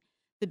city.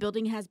 The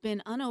building has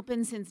been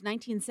unopened since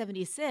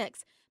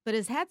 1976, but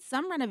has had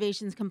some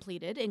renovations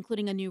completed,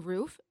 including a new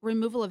roof,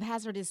 removal of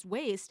hazardous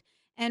waste,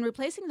 and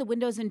replacing the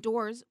windows and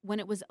doors when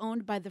it was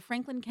owned by the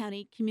Franklin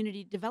County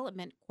Community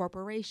Development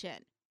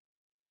Corporation.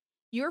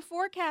 Your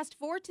forecast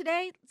for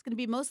today, it's going to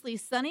be mostly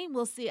sunny.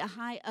 We'll see a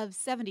high of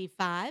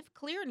 75.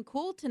 Clear and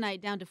cool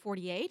tonight, down to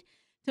 48.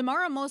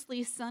 Tomorrow,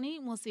 mostly sunny.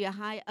 We'll see a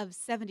high of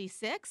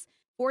 76.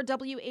 For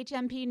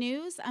WHMP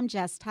News, I'm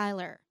Jess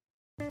Tyler.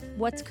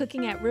 What's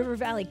cooking at River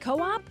Valley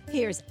Co-op?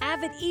 Here's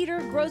avid eater,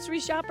 grocery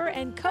shopper,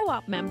 and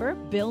co-op member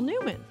Bill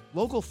Newman.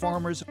 Local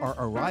farmers are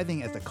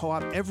arriving at the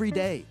co-op every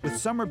day with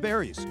summer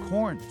berries,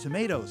 corn,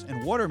 tomatoes,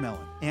 and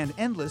watermelon, and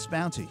endless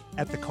bounty.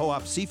 At the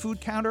co-op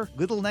seafood counter,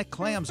 little neck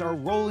clams are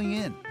rolling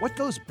in. What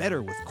goes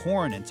better with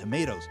corn and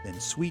tomatoes than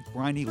sweet,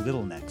 briny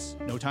little necks?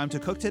 No time to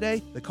cook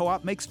today? The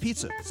co-op makes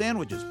pizza,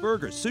 sandwiches,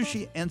 burgers,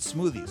 sushi, and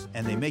smoothies,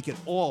 and they make it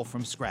all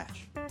from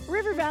scratch.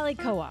 River Valley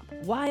Co-op,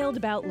 wild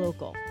about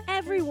local.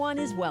 Everyone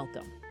is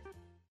welcome.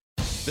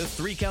 The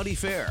Three-County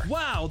Fair.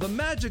 Wow, the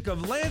magic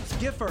of Lance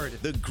Gifford.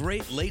 The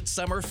Great Late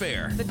Summer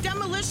Fair. The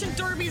demolition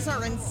derbies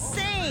are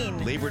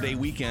insane. Labor Day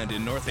weekend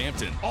in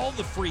Northampton. All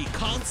the free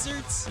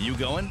concerts. You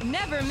going?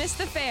 Never miss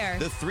the fair.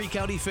 The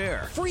Three-County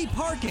Fair. Free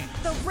parking.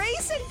 The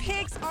racing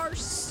pigs are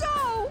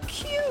so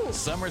cute.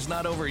 Summer's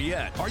not over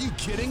yet. Are you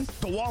kidding?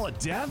 The Wall of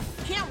Death?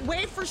 Can't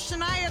wait for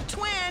Shania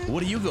Twin.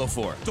 What do you go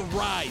for? The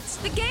rides.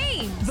 The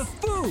games. The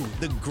food.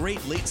 The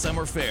Great Late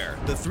Summer Fair.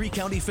 The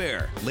Three-County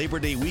Fair. Labor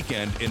Day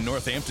weekend in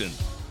Northampton.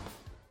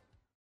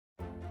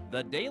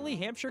 The Daily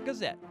Hampshire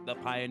Gazette, the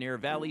Pioneer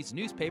Valley's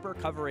newspaper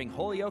covering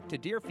Holyoke to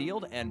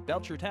Deerfield and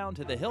Belchertown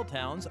to the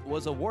Hilltowns,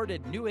 was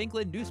awarded New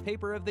England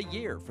Newspaper of the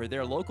Year for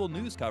their local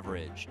news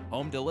coverage.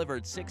 Home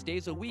delivered 6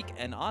 days a week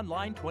and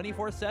online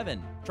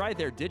 24/7. Try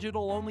their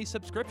digital-only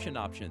subscription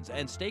options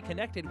and stay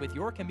connected with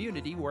your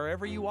community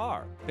wherever you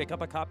are. Pick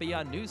up a copy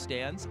on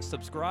newsstands,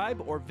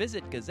 subscribe, or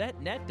visit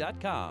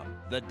GazetteNet.com.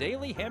 The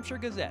Daily Hampshire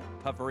Gazette,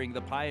 covering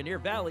the Pioneer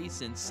Valley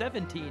since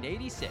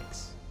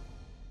 1786.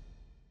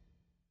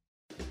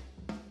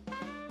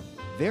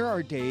 There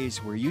are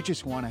days where you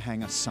just want to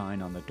hang a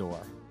sign on the door.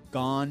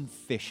 Gone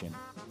fishing.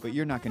 But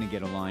you're not going to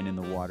get a line in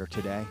the water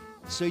today.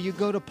 So you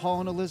go to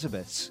Paul and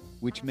Elizabeth's,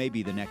 which may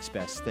be the next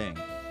best thing.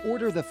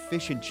 Order the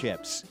fish and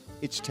chips.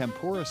 It's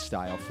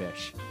tempura-style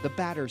fish. The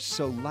batter's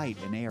so light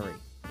and airy.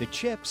 The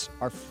chips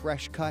are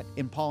fresh cut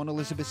in Paul and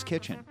Elizabeth's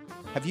kitchen.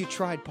 Have you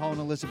tried Paul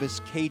and Elizabeth's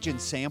Cajun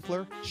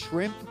sampler?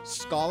 Shrimp,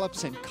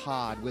 scallops, and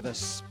cod with a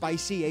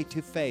spicy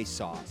etouffee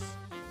sauce.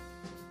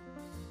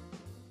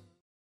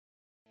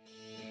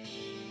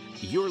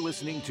 You're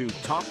listening to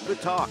Talk the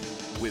Talk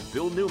with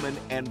Bill Newman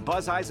and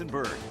Buzz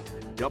Eisenberg,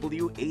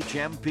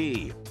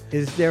 WHMP.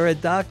 Is there a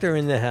doctor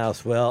in the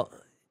house? Well,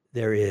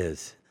 there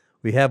is.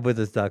 We have with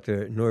us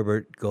Dr.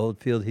 Norbert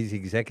Goldfield. He's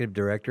Executive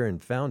Director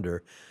and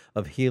founder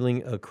of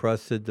Healing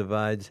Across the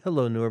Divides.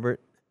 Hello, Norbert.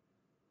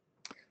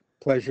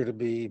 Pleasure to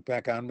be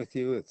back on with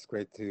you. It's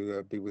great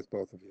to be with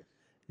both of you.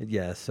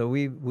 Yeah, so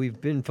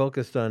we've been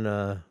focused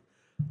on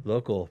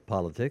local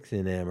politics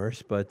in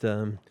Amherst, but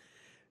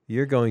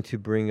you're going to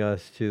bring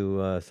us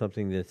to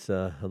something that's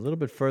a little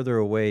bit further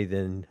away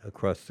than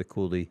across the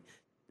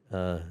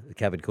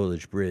Cabot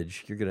Coolidge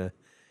Bridge. You're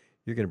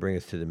gonna bring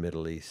us to the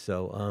Middle East.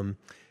 So,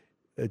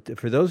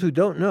 for those who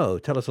don't know,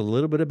 tell us a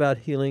little bit about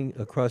Healing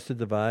Across the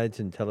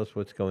Divides and tell us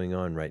what's going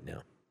on right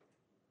now.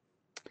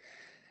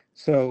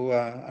 So,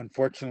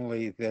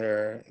 unfortunately,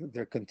 there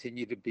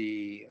continue to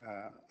be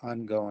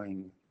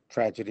ongoing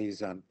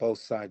tragedies on both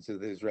sides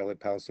of the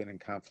Israeli-Palestinian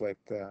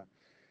conflict.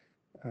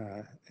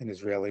 An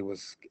Israeli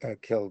was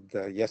killed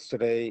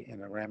yesterday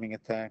in a ramming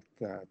attack.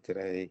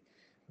 Today,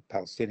 a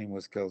Palestinian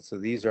was killed. So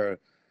these are,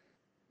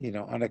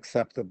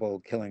 unacceptable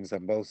killings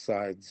on both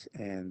sides.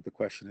 And the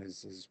question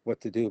is what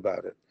to do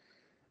about it.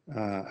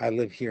 I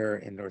live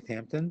here in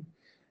Northampton,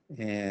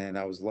 and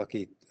I was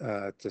lucky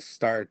to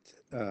start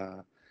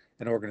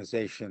an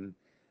organization,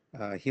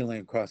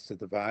 Healing Across the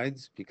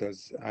Divides,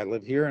 because I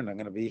live here and I'm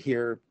going to be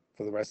here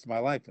for the rest of my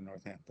life in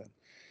Northampton.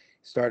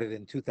 Started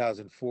in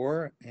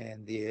 2004,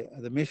 and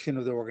the mission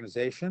of the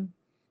organization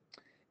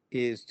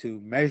is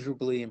to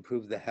measurably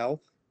improve the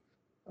health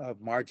of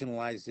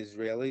marginalized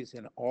Israelis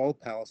and all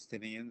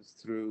Palestinians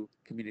through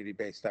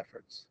community-based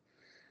efforts.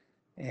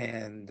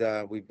 And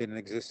we've been in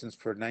existence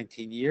for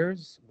 19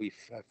 years. We've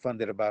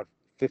funded about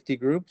 50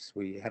 groups.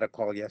 We had a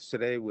call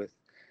yesterday we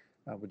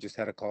just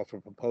had a call for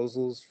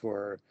proposals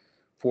for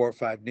 4 or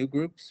 5 new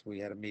groups. We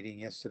had a meeting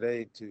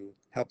yesterday to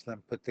help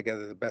them put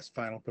together the best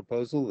final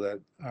proposal that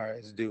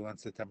is due on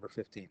September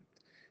 15th.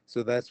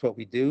 So that's what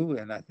we do,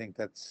 and I think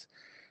that's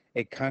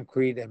a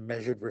concrete and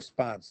measured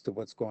response to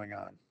what's going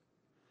on.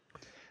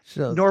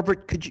 So,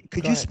 Norbert,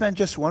 could you spend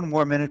just one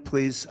more minute,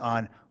 please,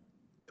 on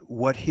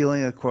what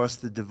Healing Across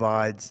the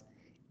Divides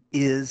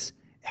is,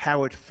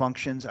 how it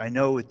functions? I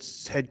know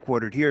it's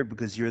headquartered here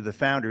because you're the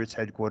founder. It's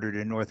headquartered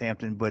in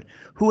Northampton, but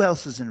who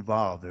else is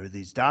involved? Are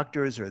these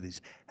doctors? Are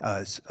these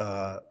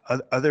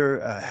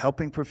other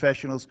helping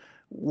professionals?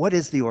 What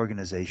is the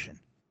organization?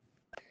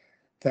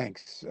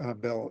 Thanks,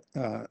 Bill.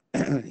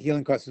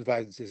 Healing Across the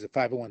Divides is a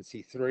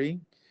 501c3.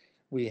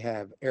 We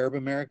have Arab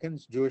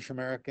Americans, Jewish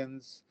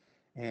Americans,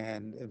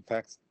 and in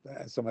fact,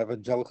 some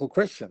evangelical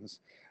Christians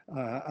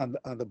on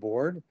the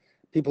board.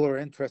 People who are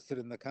interested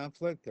in the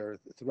conflict. They're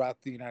throughout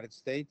the United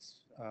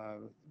States,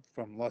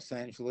 from Los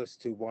Angeles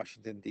to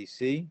Washington,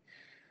 D.C.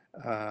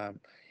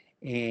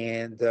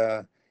 And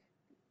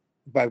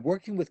by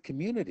working with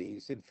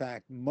communities, in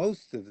fact,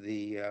 most of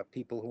the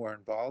people who are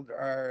involved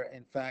are,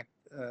 in fact,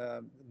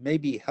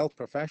 maybe health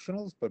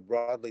professionals, but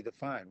broadly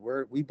defined.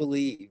 We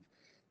believe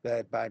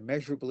that by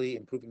measurably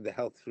improving the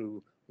health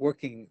through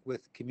working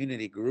with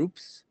community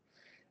groups,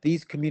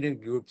 these community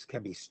groups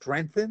can be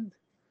strengthened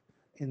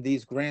in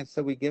these grants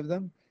that we give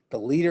them. The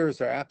leaders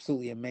are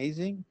absolutely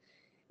amazing.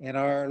 And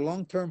our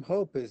long-term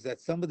hope is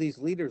that some of these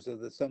leaders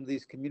of some of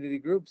these community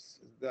groups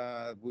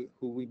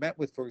who we met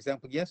with, for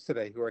example,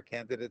 yesterday, who are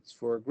candidates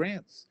for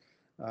grants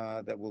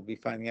that we'll be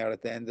finding out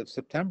at the end of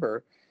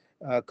September,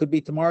 could be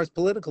tomorrow's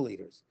political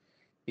leaders.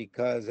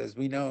 Because as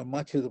we know in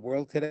much of the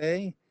world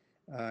today,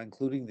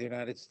 including the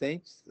United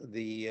States,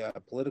 the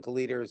political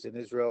leaders in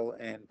Israel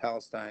and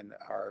Palestine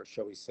are,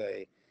 shall we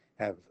say,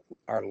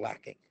 are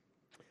lacking.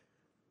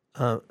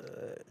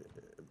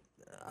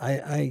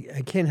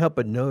 I can't help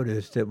but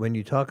notice that when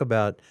you talk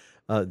about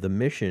the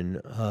mission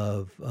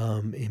of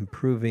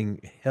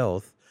improving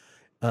health,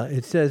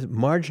 it says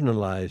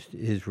marginalized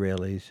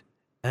Israelis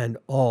and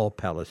all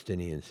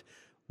Palestinians.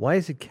 Why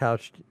is it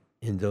couched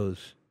in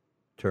those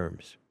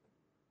terms?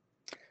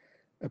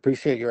 I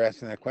appreciate your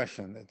asking that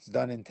question. It's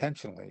done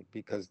intentionally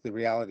because the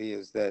reality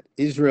is that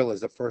Israel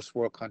is a first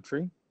world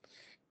country.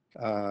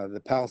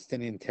 The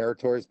Palestinian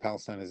territories,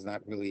 Palestine is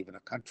not really even a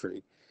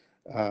country,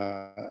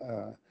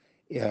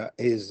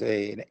 is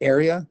an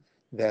area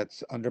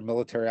that's under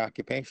military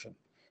occupation.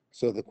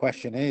 So the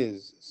question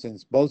is,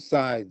 since both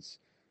sides,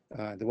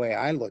 the way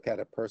I look at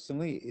it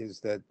personally, is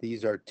that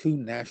these are two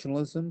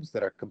nationalisms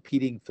that are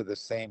competing for the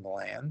same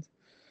land.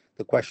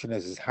 The question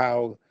is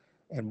how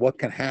and what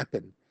can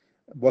happen,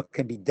 what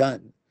can be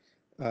done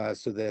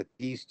so that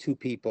these two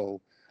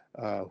people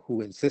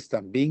who insist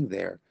on being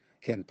there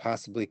can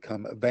possibly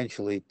come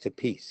eventually to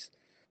peace.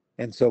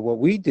 And so what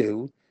we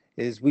do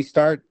is we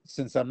start,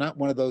 since I'm not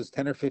one of those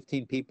 10 or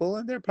 15 people,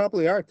 and there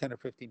probably are 10 or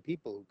 15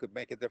 people who could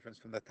make a difference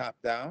from the top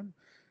down.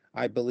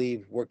 I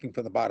believe working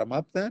from the bottom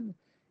up, then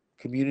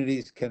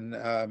communities can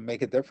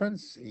make a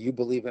difference. You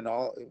believe in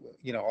all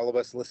of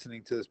us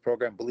listening to this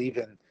program believe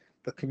in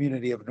the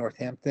community of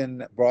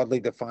Northampton, broadly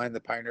defined the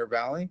Pioneer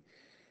Valley.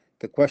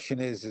 The question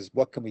is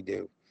what can we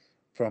do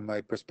from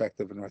a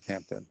perspective of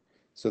Northampton?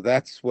 So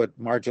that's what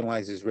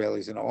marginalized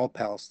Israelis and all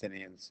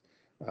Palestinians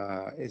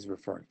is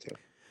referring to.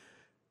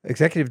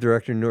 Executive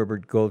Director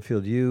Norbert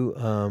Goldfield, you,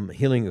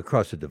 Healing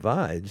Across the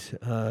Divides,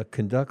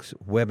 conducts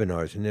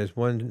webinars, and there's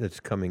one that's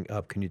coming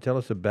up. Can you tell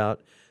us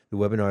about the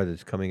webinar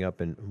that's coming up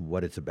and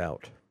what it's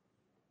about?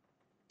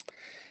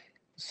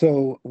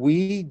 So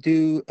we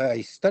do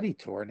a study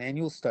tour, an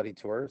annual study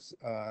tour,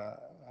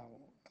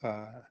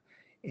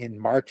 in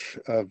March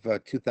of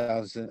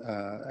 2000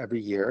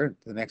 every year.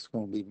 The next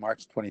one will be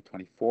March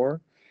 2024.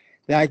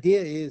 The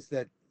idea is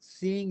that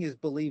seeing is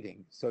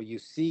believing. So you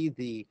see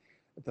the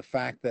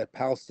fact that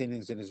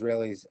Palestinians and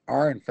Israelis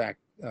are in fact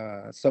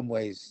some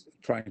ways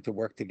trying to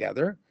work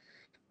together.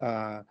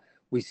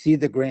 We see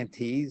the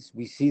grantees,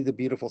 we see the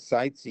beautiful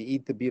sights, you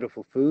eat the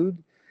beautiful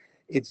food.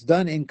 It's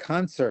done in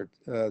concert.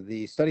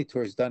 The study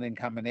tour is done in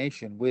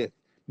combination with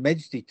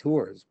Mejdi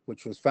Tours,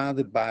 which was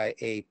founded by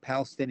a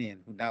Palestinian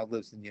who now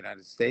lives in the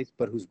United States,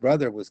 but whose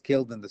brother was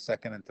killed in the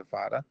Second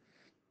Intifada.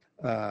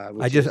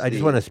 I just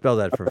want to spell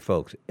that for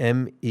folks.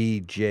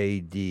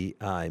 Mejdi,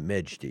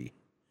 Mejdi.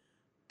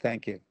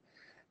 Thank you.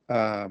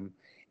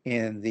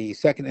 In the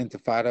Second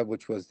Intifada,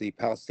 which was the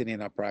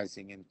Palestinian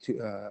uprising in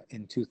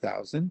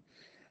 2000,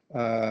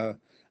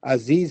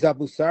 Aziz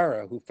Abu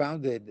Sara, who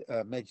founded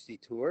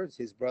Mejdi Tours,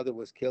 his brother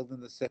was killed in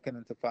the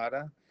Second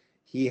Intifada.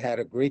 He had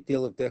a great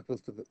deal of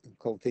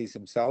difficulties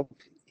himself.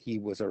 He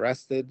was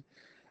arrested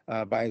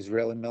by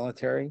Israeli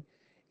military.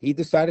 He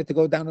decided to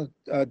go down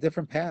a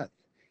different path.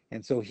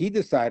 And so he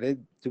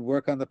decided to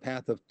work on the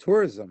path of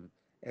tourism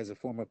as a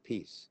form of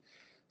peace.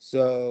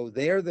 So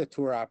they're the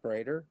tour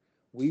operator.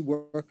 We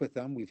work with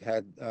them. We've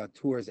had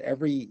tours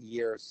every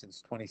year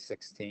since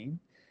 2016.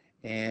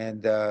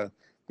 And the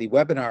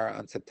webinar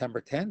on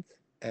September 10th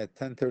at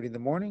 10:30 in the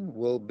morning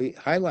will be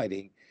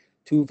highlighting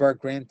two of our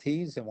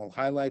grantees, and we'll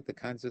highlight the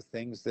kinds of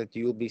things that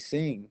you'll be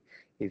seeing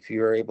if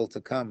you're able to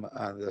come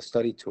on the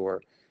study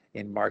tour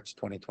in March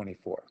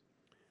 2024.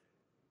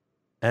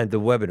 And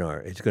the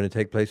webinar, it's going to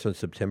take place on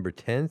September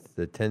 10th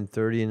at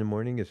 10:30 in the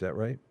morning. Is that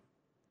right?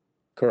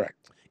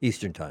 Correct.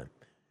 Eastern time.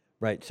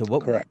 Right. So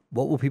what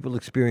will people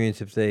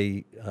experience if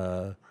they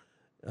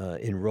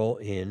enroll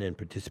in and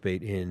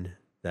participate in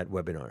that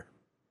webinar?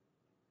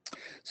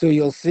 So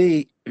you'll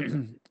see,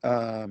 in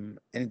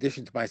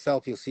addition to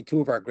myself, you'll see two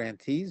of our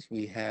grantees.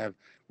 We're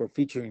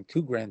featuring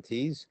two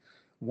grantees.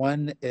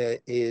 One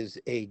is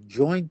a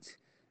joint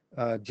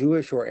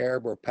Jewish or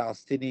Arab or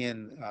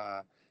Palestinian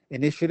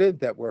initiative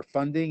that we're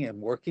funding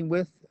and working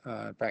with.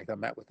 In fact, I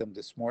met with them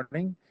this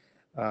morning.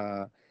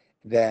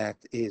 That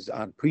is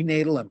on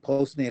prenatal and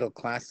postnatal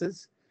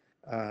classes.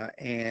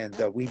 And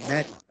we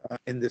met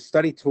in the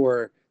study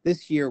tour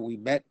this year. We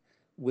met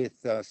with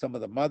some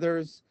of the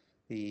mothers,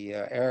 the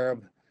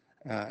Arab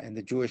and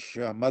the Jewish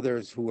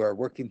mothers who are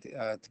working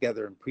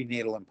together in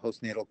prenatal and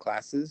postnatal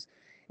classes.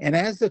 And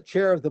as the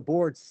chair of the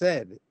board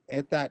said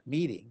at that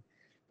meeting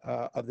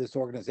of this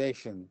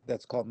organization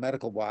that's called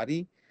Medical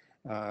Wadi,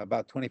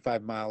 about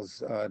 25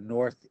 miles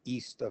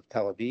northeast of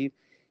Tel Aviv,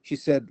 she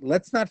said,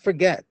 let's not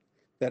forget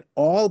that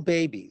all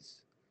babies,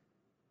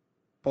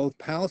 both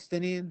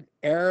Palestinian,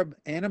 Arab,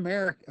 and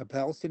American,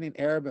 Palestinian,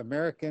 Arab,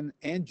 American,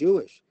 and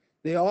Jewish,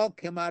 they all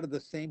come out of the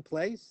same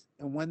place.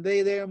 And when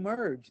they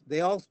emerge, they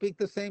all speak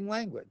the same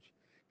language.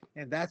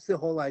 And that's the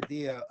whole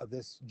idea of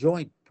this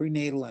joint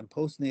prenatal and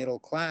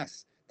postnatal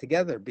class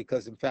together,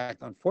 because in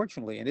fact,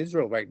 unfortunately, in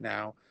Israel right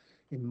now,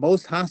 in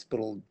most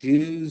hospitals,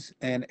 Jews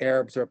and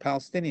Arabs or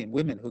Palestinian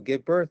women who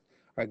give birth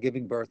are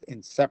giving birth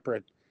in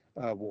separate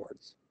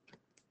wards.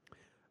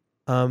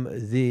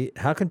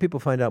 How can people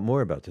find out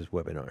more about this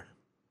webinar?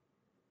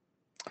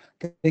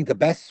 I think the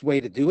best way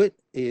to do it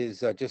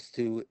is just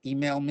to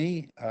email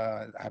me.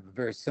 I have a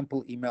very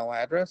simple email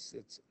address.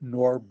 It's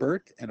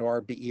Norbert,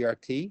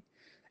 N-O-R-B-E-R-T,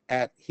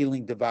 at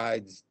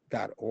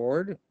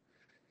healingdivides.org,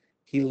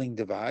 Healing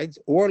Divides,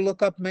 or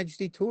look up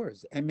Mejdi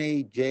Tours,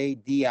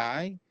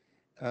 M-A-J-D-I.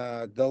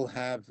 They'll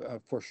have,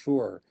 for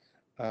sure,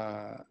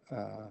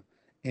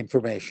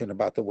 information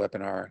about the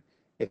webinar.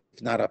 If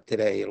not up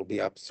today, it'll be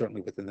up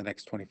certainly within the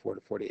next 24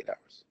 to 48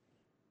 hours.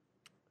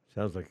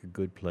 Sounds like a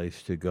good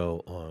place to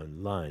go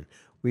online.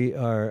 We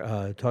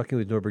are talking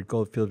with Norbert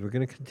Goldfield. We're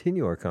going to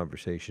continue our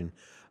conversation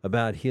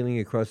about healing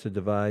across the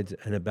divides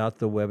and about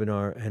the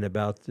webinar and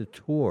about the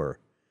tour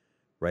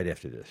right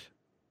after this.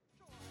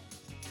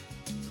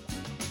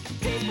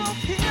 People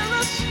hear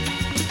us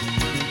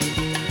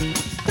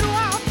through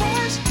our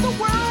voice. The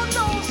world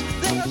knows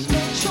there's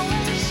no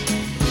choice.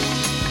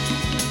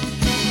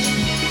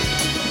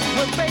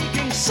 We're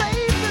begging, save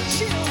the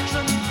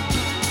children,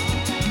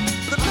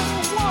 the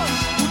little ones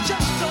who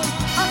just don't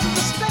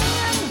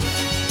understand.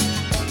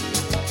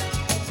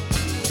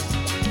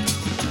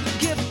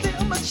 Give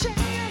them a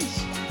chance.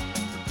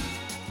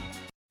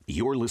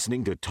 You're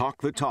listening to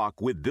Talk the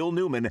Talk with Bill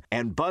Newman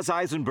and Buzz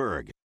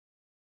Eisenberg.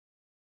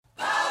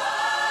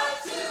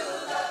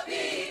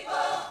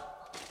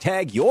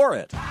 Tag you're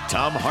it.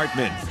 Tom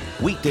Hartman,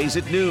 weekdays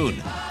at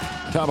noon.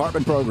 Tom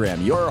Hartman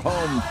Program, your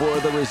home for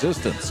the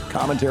resistance,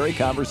 commentary,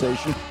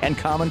 conversation, and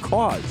common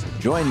cause.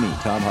 Join me,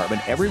 Tom Hartman,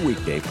 every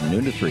weekday from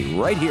noon to 3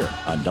 right here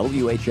on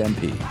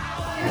WHMP.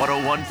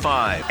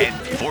 1015 and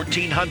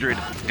 1400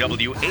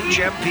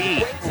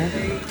 WHMP.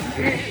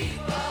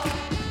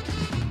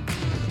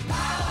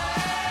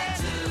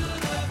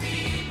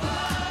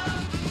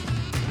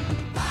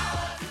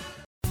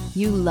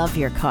 You love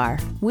your car.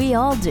 We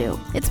all do.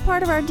 It's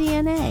part of our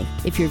DNA.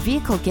 If your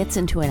vehicle gets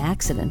into an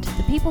accident,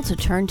 the people to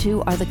turn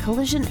to are the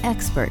collision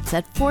experts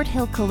at Fort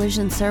Hill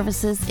Collision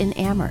Services in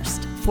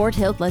Amherst. Fort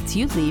Hill lets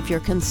you leave your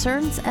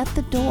concerns at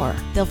the door.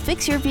 They'll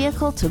fix your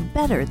vehicle to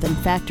better than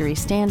factory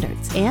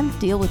standards and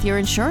deal with your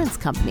insurance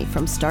company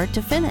from start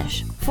to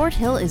finish. Fort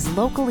Hill is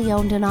locally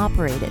owned and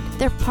operated.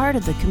 They're part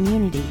of the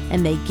community,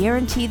 and they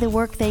guarantee the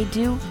work they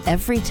do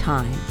every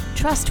time.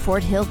 Trust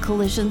Fort Hill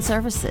Collision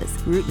Services,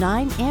 Route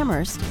 9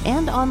 Amherst,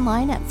 and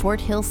online at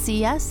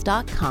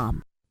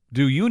forthillcs.com.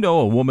 Do you know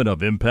a woman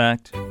of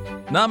impact?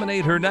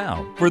 Nominate her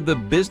now for the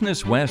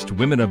Business West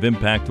Women of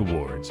Impact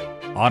Awards,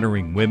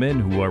 honoring women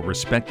who are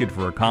respected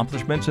for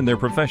accomplishments in their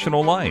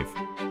professional life,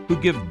 who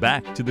give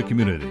back to the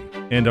community,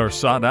 and are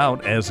sought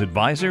out as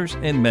advisors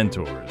and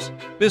mentors.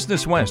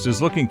 Business West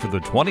is looking for the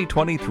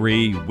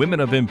 2023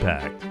 Women of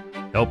Impact.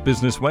 Help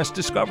Business West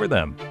discover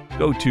them.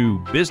 Go to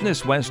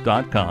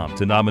businesswest.com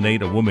to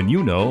nominate a woman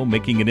you know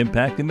making an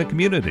impact in the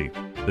community.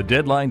 The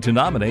deadline to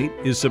nominate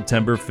is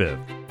September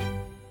 5th.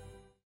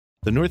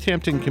 The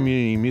Northampton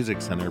Community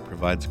Music Center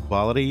provides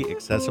quality,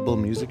 accessible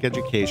music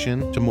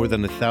education to more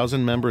than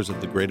 1,000 members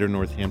of the greater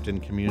Northampton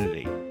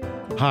community.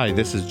 Hi,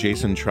 this is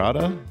Jason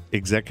Trotta,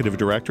 Executive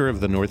Director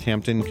of the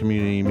Northampton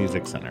Community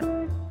Music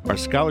Center. Our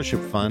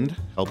scholarship fund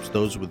helps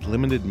those with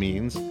limited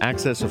means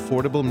access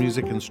affordable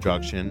music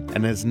instruction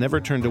and has never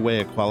turned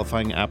away a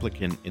qualifying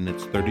applicant in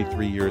its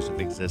 33 years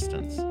of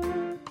existence.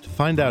 To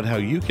find out how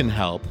you can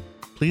help,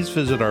 please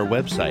visit our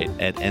website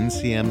at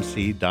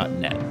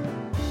ncmc.net.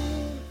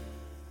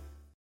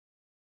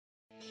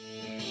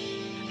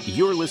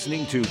 You're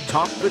listening to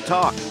Talk the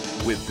Talk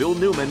with Bill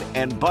Newman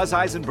and Buzz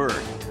Eisenberg,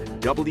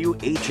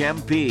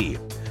 WHMP.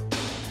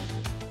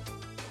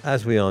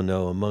 As we all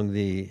know, among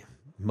the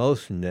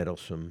most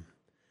nettlesome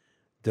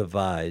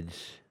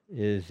divides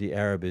is the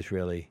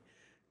Arab-Israeli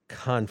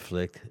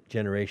conflict.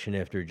 Generation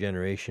after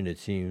generation, it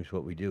seems,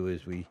 what we do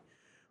is we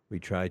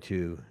try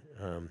to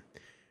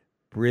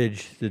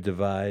bridge the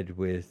divide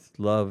with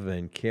love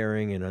and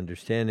caring and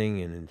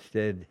understanding, and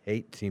instead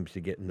hate seems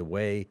to get in the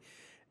way.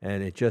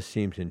 And it just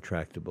seems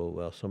intractable.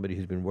 Well, somebody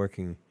who's been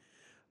working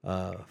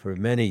for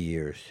many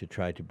years to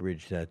try to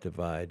bridge that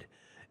divide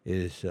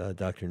is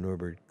Dr.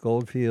 Norbert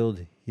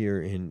Goldfield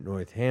here in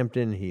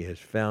Northampton. He has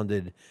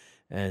founded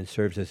and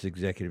serves as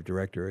executive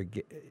director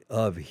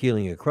of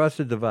Healing Across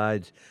the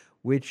Divides,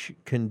 which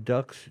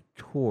conducts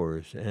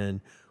tours.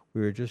 And we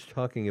were just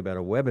talking about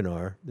a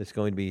webinar that's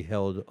going to be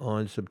held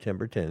on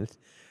September 10th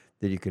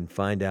that you can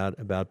find out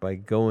about by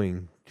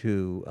going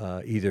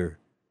to either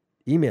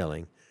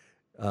emailing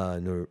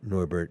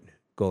Norbert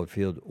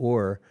Goldfield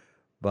or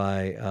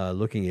by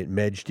looking at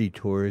Mejdi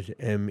Tours,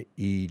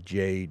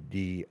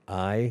 MEJDI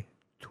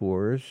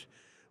Tours,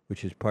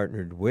 which is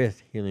partnered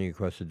with Healing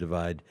Across the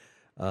Divide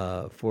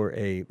for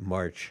a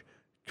March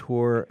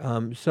tour.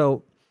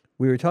 So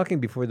we were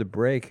talking before the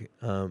break,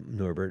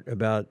 Norbert,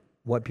 about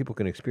what people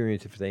can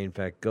experience if they in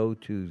fact go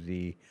to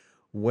the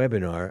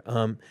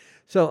webinar.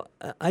 So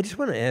I just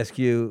want to ask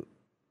you,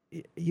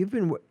 you've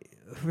been,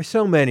 for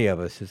so many of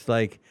us, it's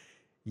like,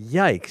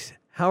 yikes.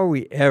 How are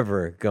we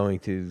ever going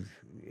to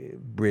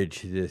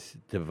bridge this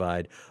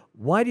divide?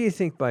 Why do you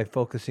think by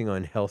focusing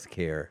on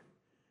healthcare,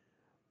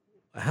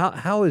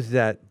 how is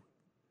that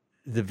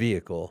the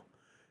vehicle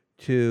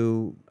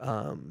to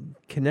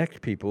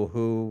connect people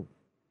who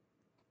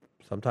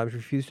sometimes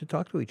refuse to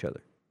talk to each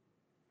other?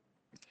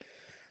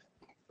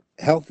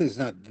 Health is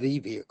not the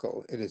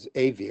vehicle, it is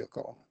a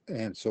vehicle.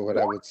 And so what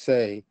I would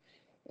say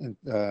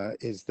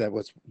is that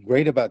what's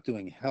great about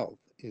doing health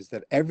is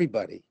that every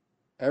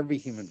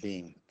human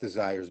being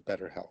desires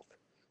better health.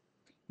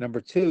 Number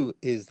two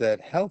is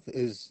that health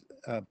is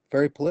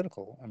very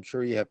political. I'm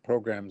sure you have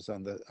programs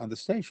on the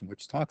station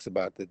which talks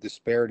about the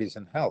disparities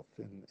in health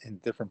in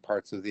different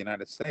parts of the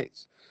United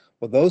States.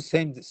 Well, those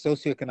same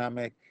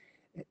socioeconomic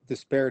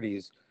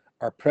disparities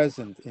are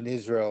present in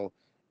Israel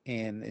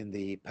and in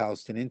the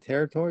Palestinian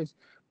territories,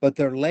 but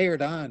they're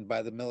layered on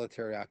by the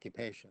military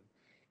occupation.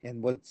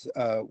 And what's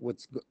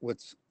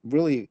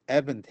really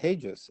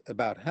advantageous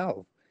about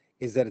health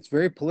is that it's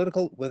very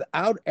political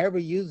without ever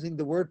using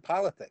the word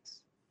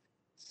politics.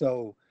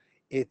 So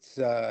it's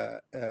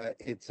a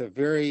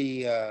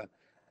very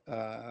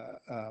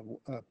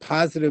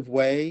positive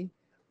way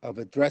of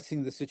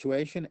addressing the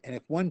situation. And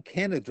if one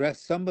can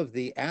address some of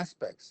the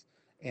aspects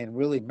and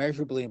really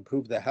measurably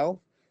improve the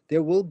health,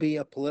 there will be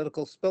a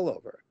political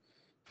spillover.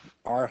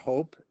 Our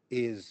hope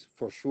is,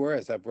 for sure,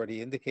 as I've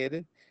already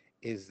indicated,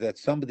 is that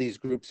some of these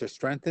groups are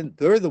strengthened.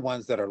 They're the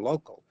ones that are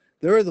local.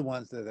 They're the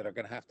ones that are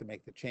going to have to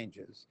make the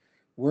changes.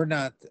 We're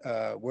not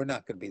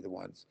going to be the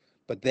ones,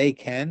 but they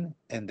can,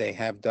 and they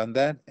have done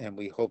that, and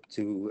we hope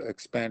to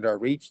expand our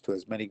reach to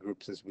as many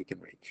groups as we can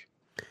reach.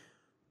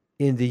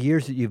 In the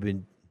years that you've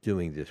been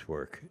doing this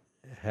work,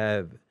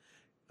 how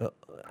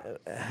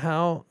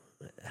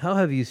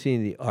have you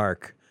seen the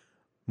arc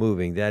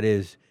moving? That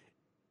is,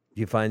 do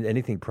you find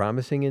anything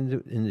promising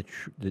in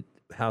the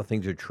how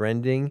things are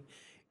trending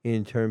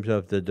in terms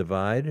of the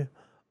divide,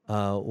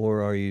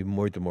 or are you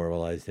more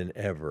demoralized than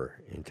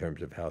ever in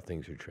terms of how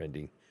things are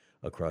trending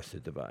across the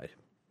divide?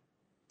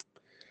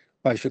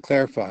 I should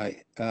clarify,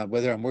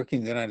 whether I'm working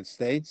in the United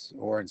States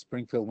or in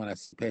Springfield when I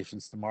see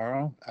patients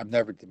tomorrow, I'm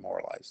never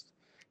demoralized.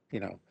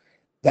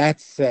 That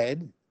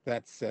said,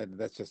 that's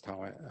just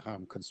how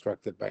I'm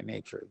constructed by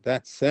nature.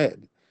 That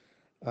said,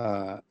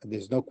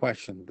 there's no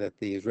question that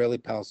the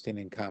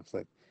Israeli-Palestinian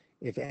conflict,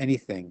 if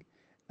anything,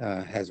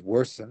 has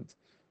worsened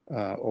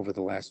over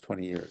the last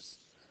 20 years.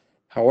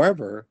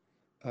 However,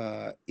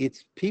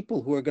 it's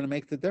people who are going to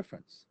make the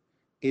difference.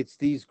 It's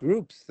these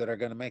groups that are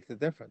going to make the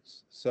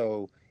difference.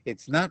 So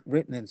It's not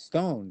written in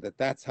stone that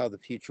that's how the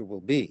future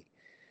will be.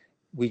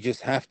 We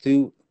just have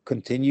to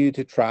continue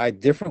to try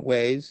different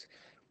ways.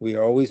 We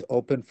are always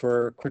open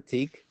for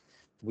critique.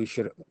 We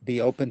should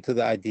be open to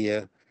the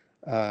idea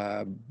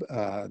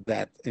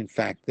that, in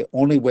fact, the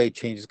only way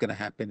change is going to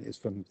happen is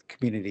from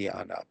community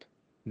on up.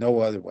 No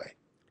other way.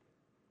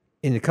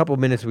 In a couple of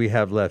minutes we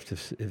have left,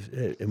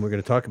 and we're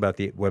going to talk about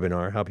the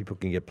webinar, how people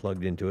can get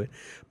plugged into it.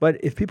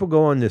 But if people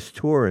go on this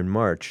tour in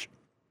March,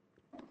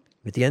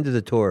 at the end of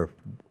the tour,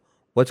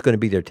 what's going to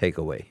be their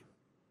takeaway?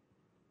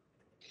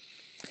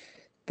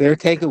 Their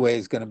takeaway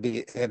is going to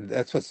be, and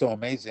that's what's so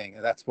amazing,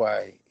 and that's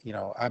why, you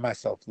know, I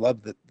myself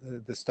love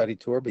the study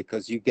tour,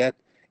 because you get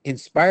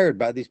inspired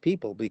by these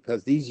people,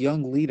 because these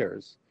young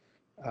leaders,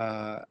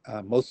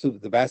 most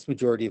of the vast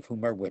majority of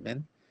whom are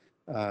women,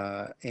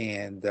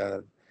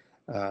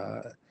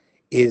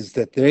 is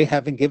that they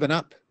haven't given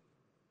up.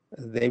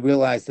 They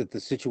realize that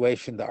the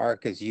situation, the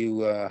arc, as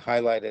you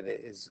highlighted,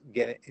 is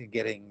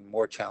getting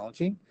more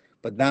challenging.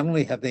 But not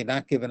only have they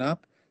not given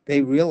up,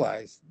 they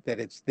realize that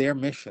it's their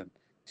mission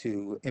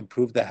to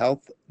improve the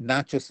health,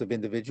 not just of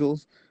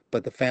individuals,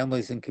 but the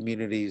families and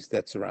communities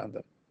that surround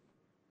them.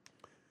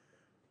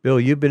 Bill,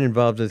 you've been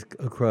involved with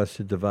Across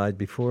the Divide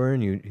before,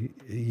 and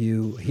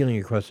you Healing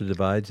Across the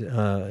Divides,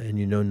 and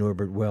you know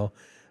Norbert well.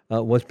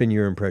 What's been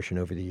your impression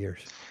over the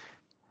years?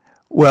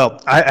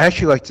 Well, I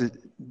actually like to,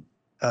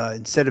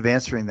 instead of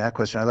answering that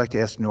question, I'd like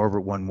to ask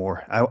Norbert one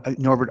more.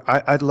 Norbert,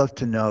 I'd love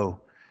to know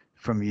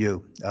from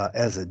you,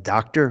 as a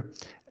doctor,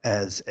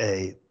 as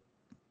a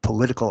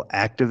political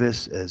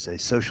activist, as a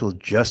social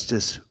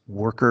justice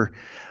worker,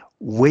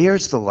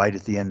 where's the light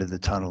at the end of the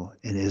tunnel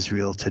in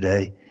Israel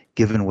today,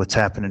 given what's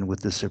happening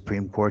with the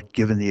Supreme Court,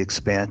 given the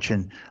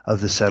expansion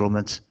of the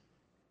settlements?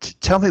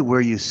 Tell me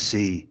where you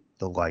see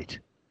the light.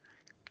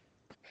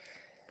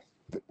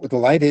 The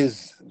light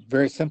is,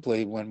 very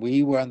simply, when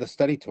we were on the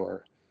study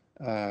tour,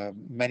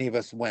 many of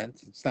us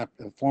went. It's not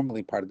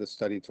formally part of the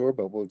study tour,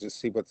 but we'll just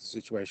see what the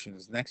situation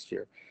is next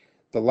year.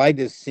 The light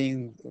is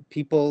seeing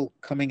people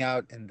coming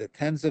out in the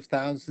tens of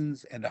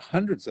thousands and the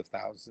hundreds of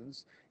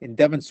thousands in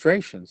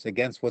demonstrations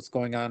against what's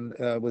going on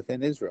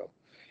within Israel.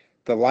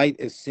 The light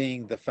is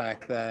seeing the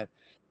fact that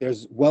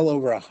there's well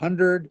over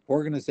 100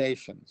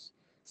 organizations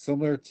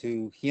similar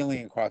to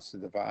Healing Across the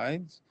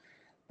Divides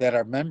that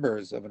are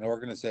members of an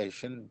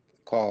organization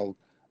called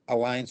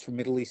Alliance for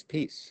Middle East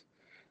Peace.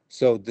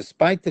 So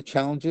despite the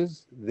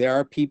challenges, there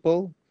are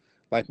people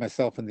like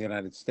myself in the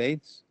United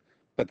States,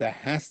 but there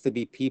has to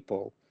be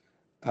people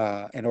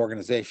and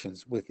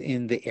organizations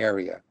within the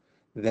area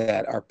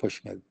that are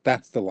pushing it.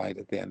 That's the light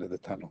at the end of the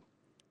tunnel.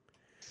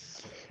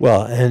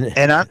 Well, in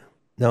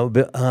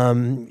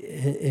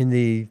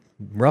the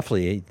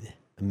roughly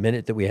a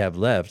minute that we have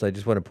left, I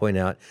just want to point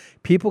out,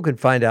 people can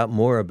find out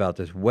more about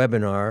this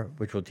webinar,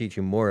 which will teach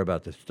you more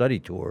about the study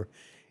tour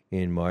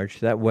in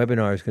March. That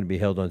webinar is going to be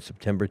held on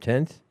September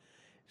 10th.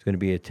 It's going to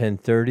be at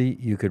 10:30.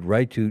 You could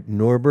write to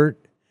Norbert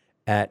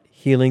at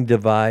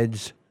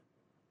healingdivides,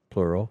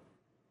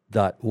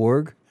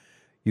 plural.org.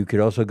 You could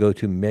also go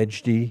to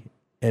Mejdi,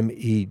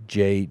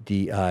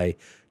 MEJDI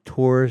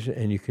tours,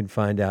 and you can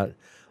find out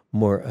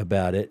more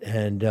about it.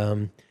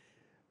 And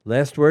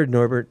last word,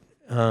 Norbert,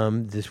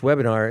 this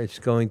webinar, it's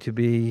going to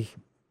be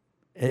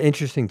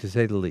interesting to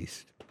say the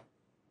least.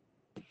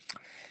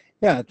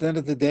 Yeah, at the end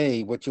of the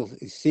day, what you'll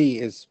see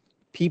is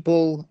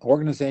people,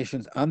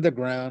 organizations on the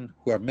ground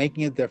who are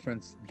making a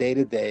difference day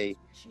to day.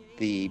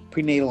 The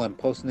prenatal and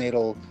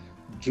postnatal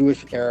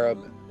Jewish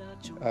Arab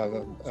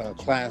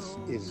class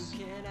is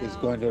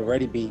going to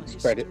already be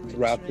spread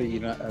throughout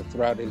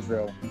throughout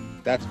Israel.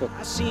 That's what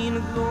I seen a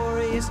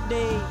glorious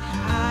day.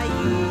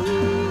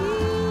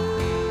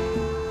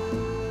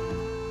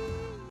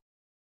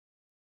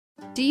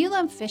 Do you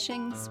love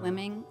fishing,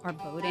 swimming, or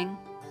boating,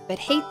 but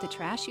hate the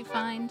trash you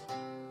find?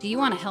 Do you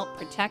want to help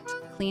protect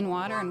clean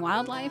water and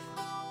wildlife?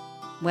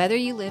 Whether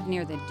you live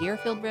near the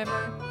Deerfield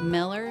River,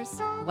 Millers,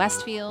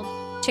 Westfield,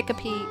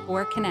 Chicopee,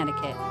 or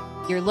Connecticut,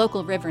 your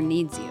local river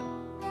needs you.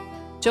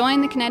 Join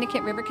the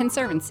Connecticut River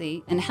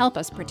Conservancy and help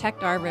us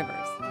protect our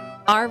rivers.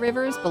 Our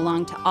rivers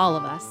belong to all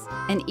of us,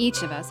 and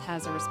each of us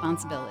has a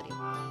responsibility.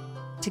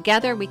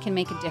 Together, we can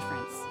make a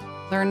difference.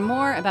 Learn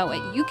more about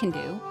what you can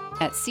do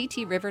at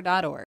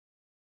ctriver.org.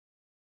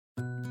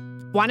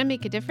 Want to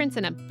make a difference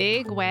in a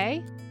big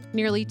way?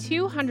 Nearly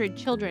 200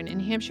 children in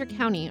Hampshire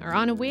County are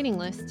on a waiting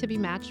list to be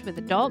matched with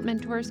adult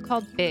mentors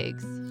called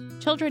BIGS.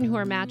 Children who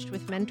are matched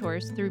with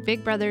mentors through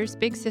Big Brothers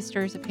Big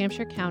Sisters of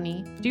Hampshire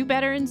County do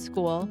better in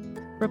school,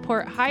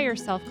 report higher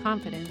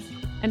self-confidence,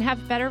 and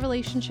have better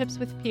relationships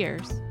with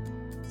peers.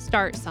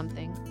 Start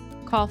something.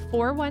 Call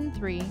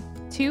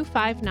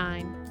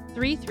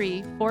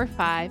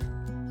 413-259-3345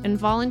 and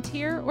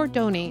volunteer or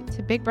donate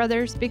to Big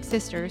Brothers Big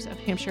Sisters of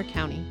Hampshire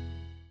County.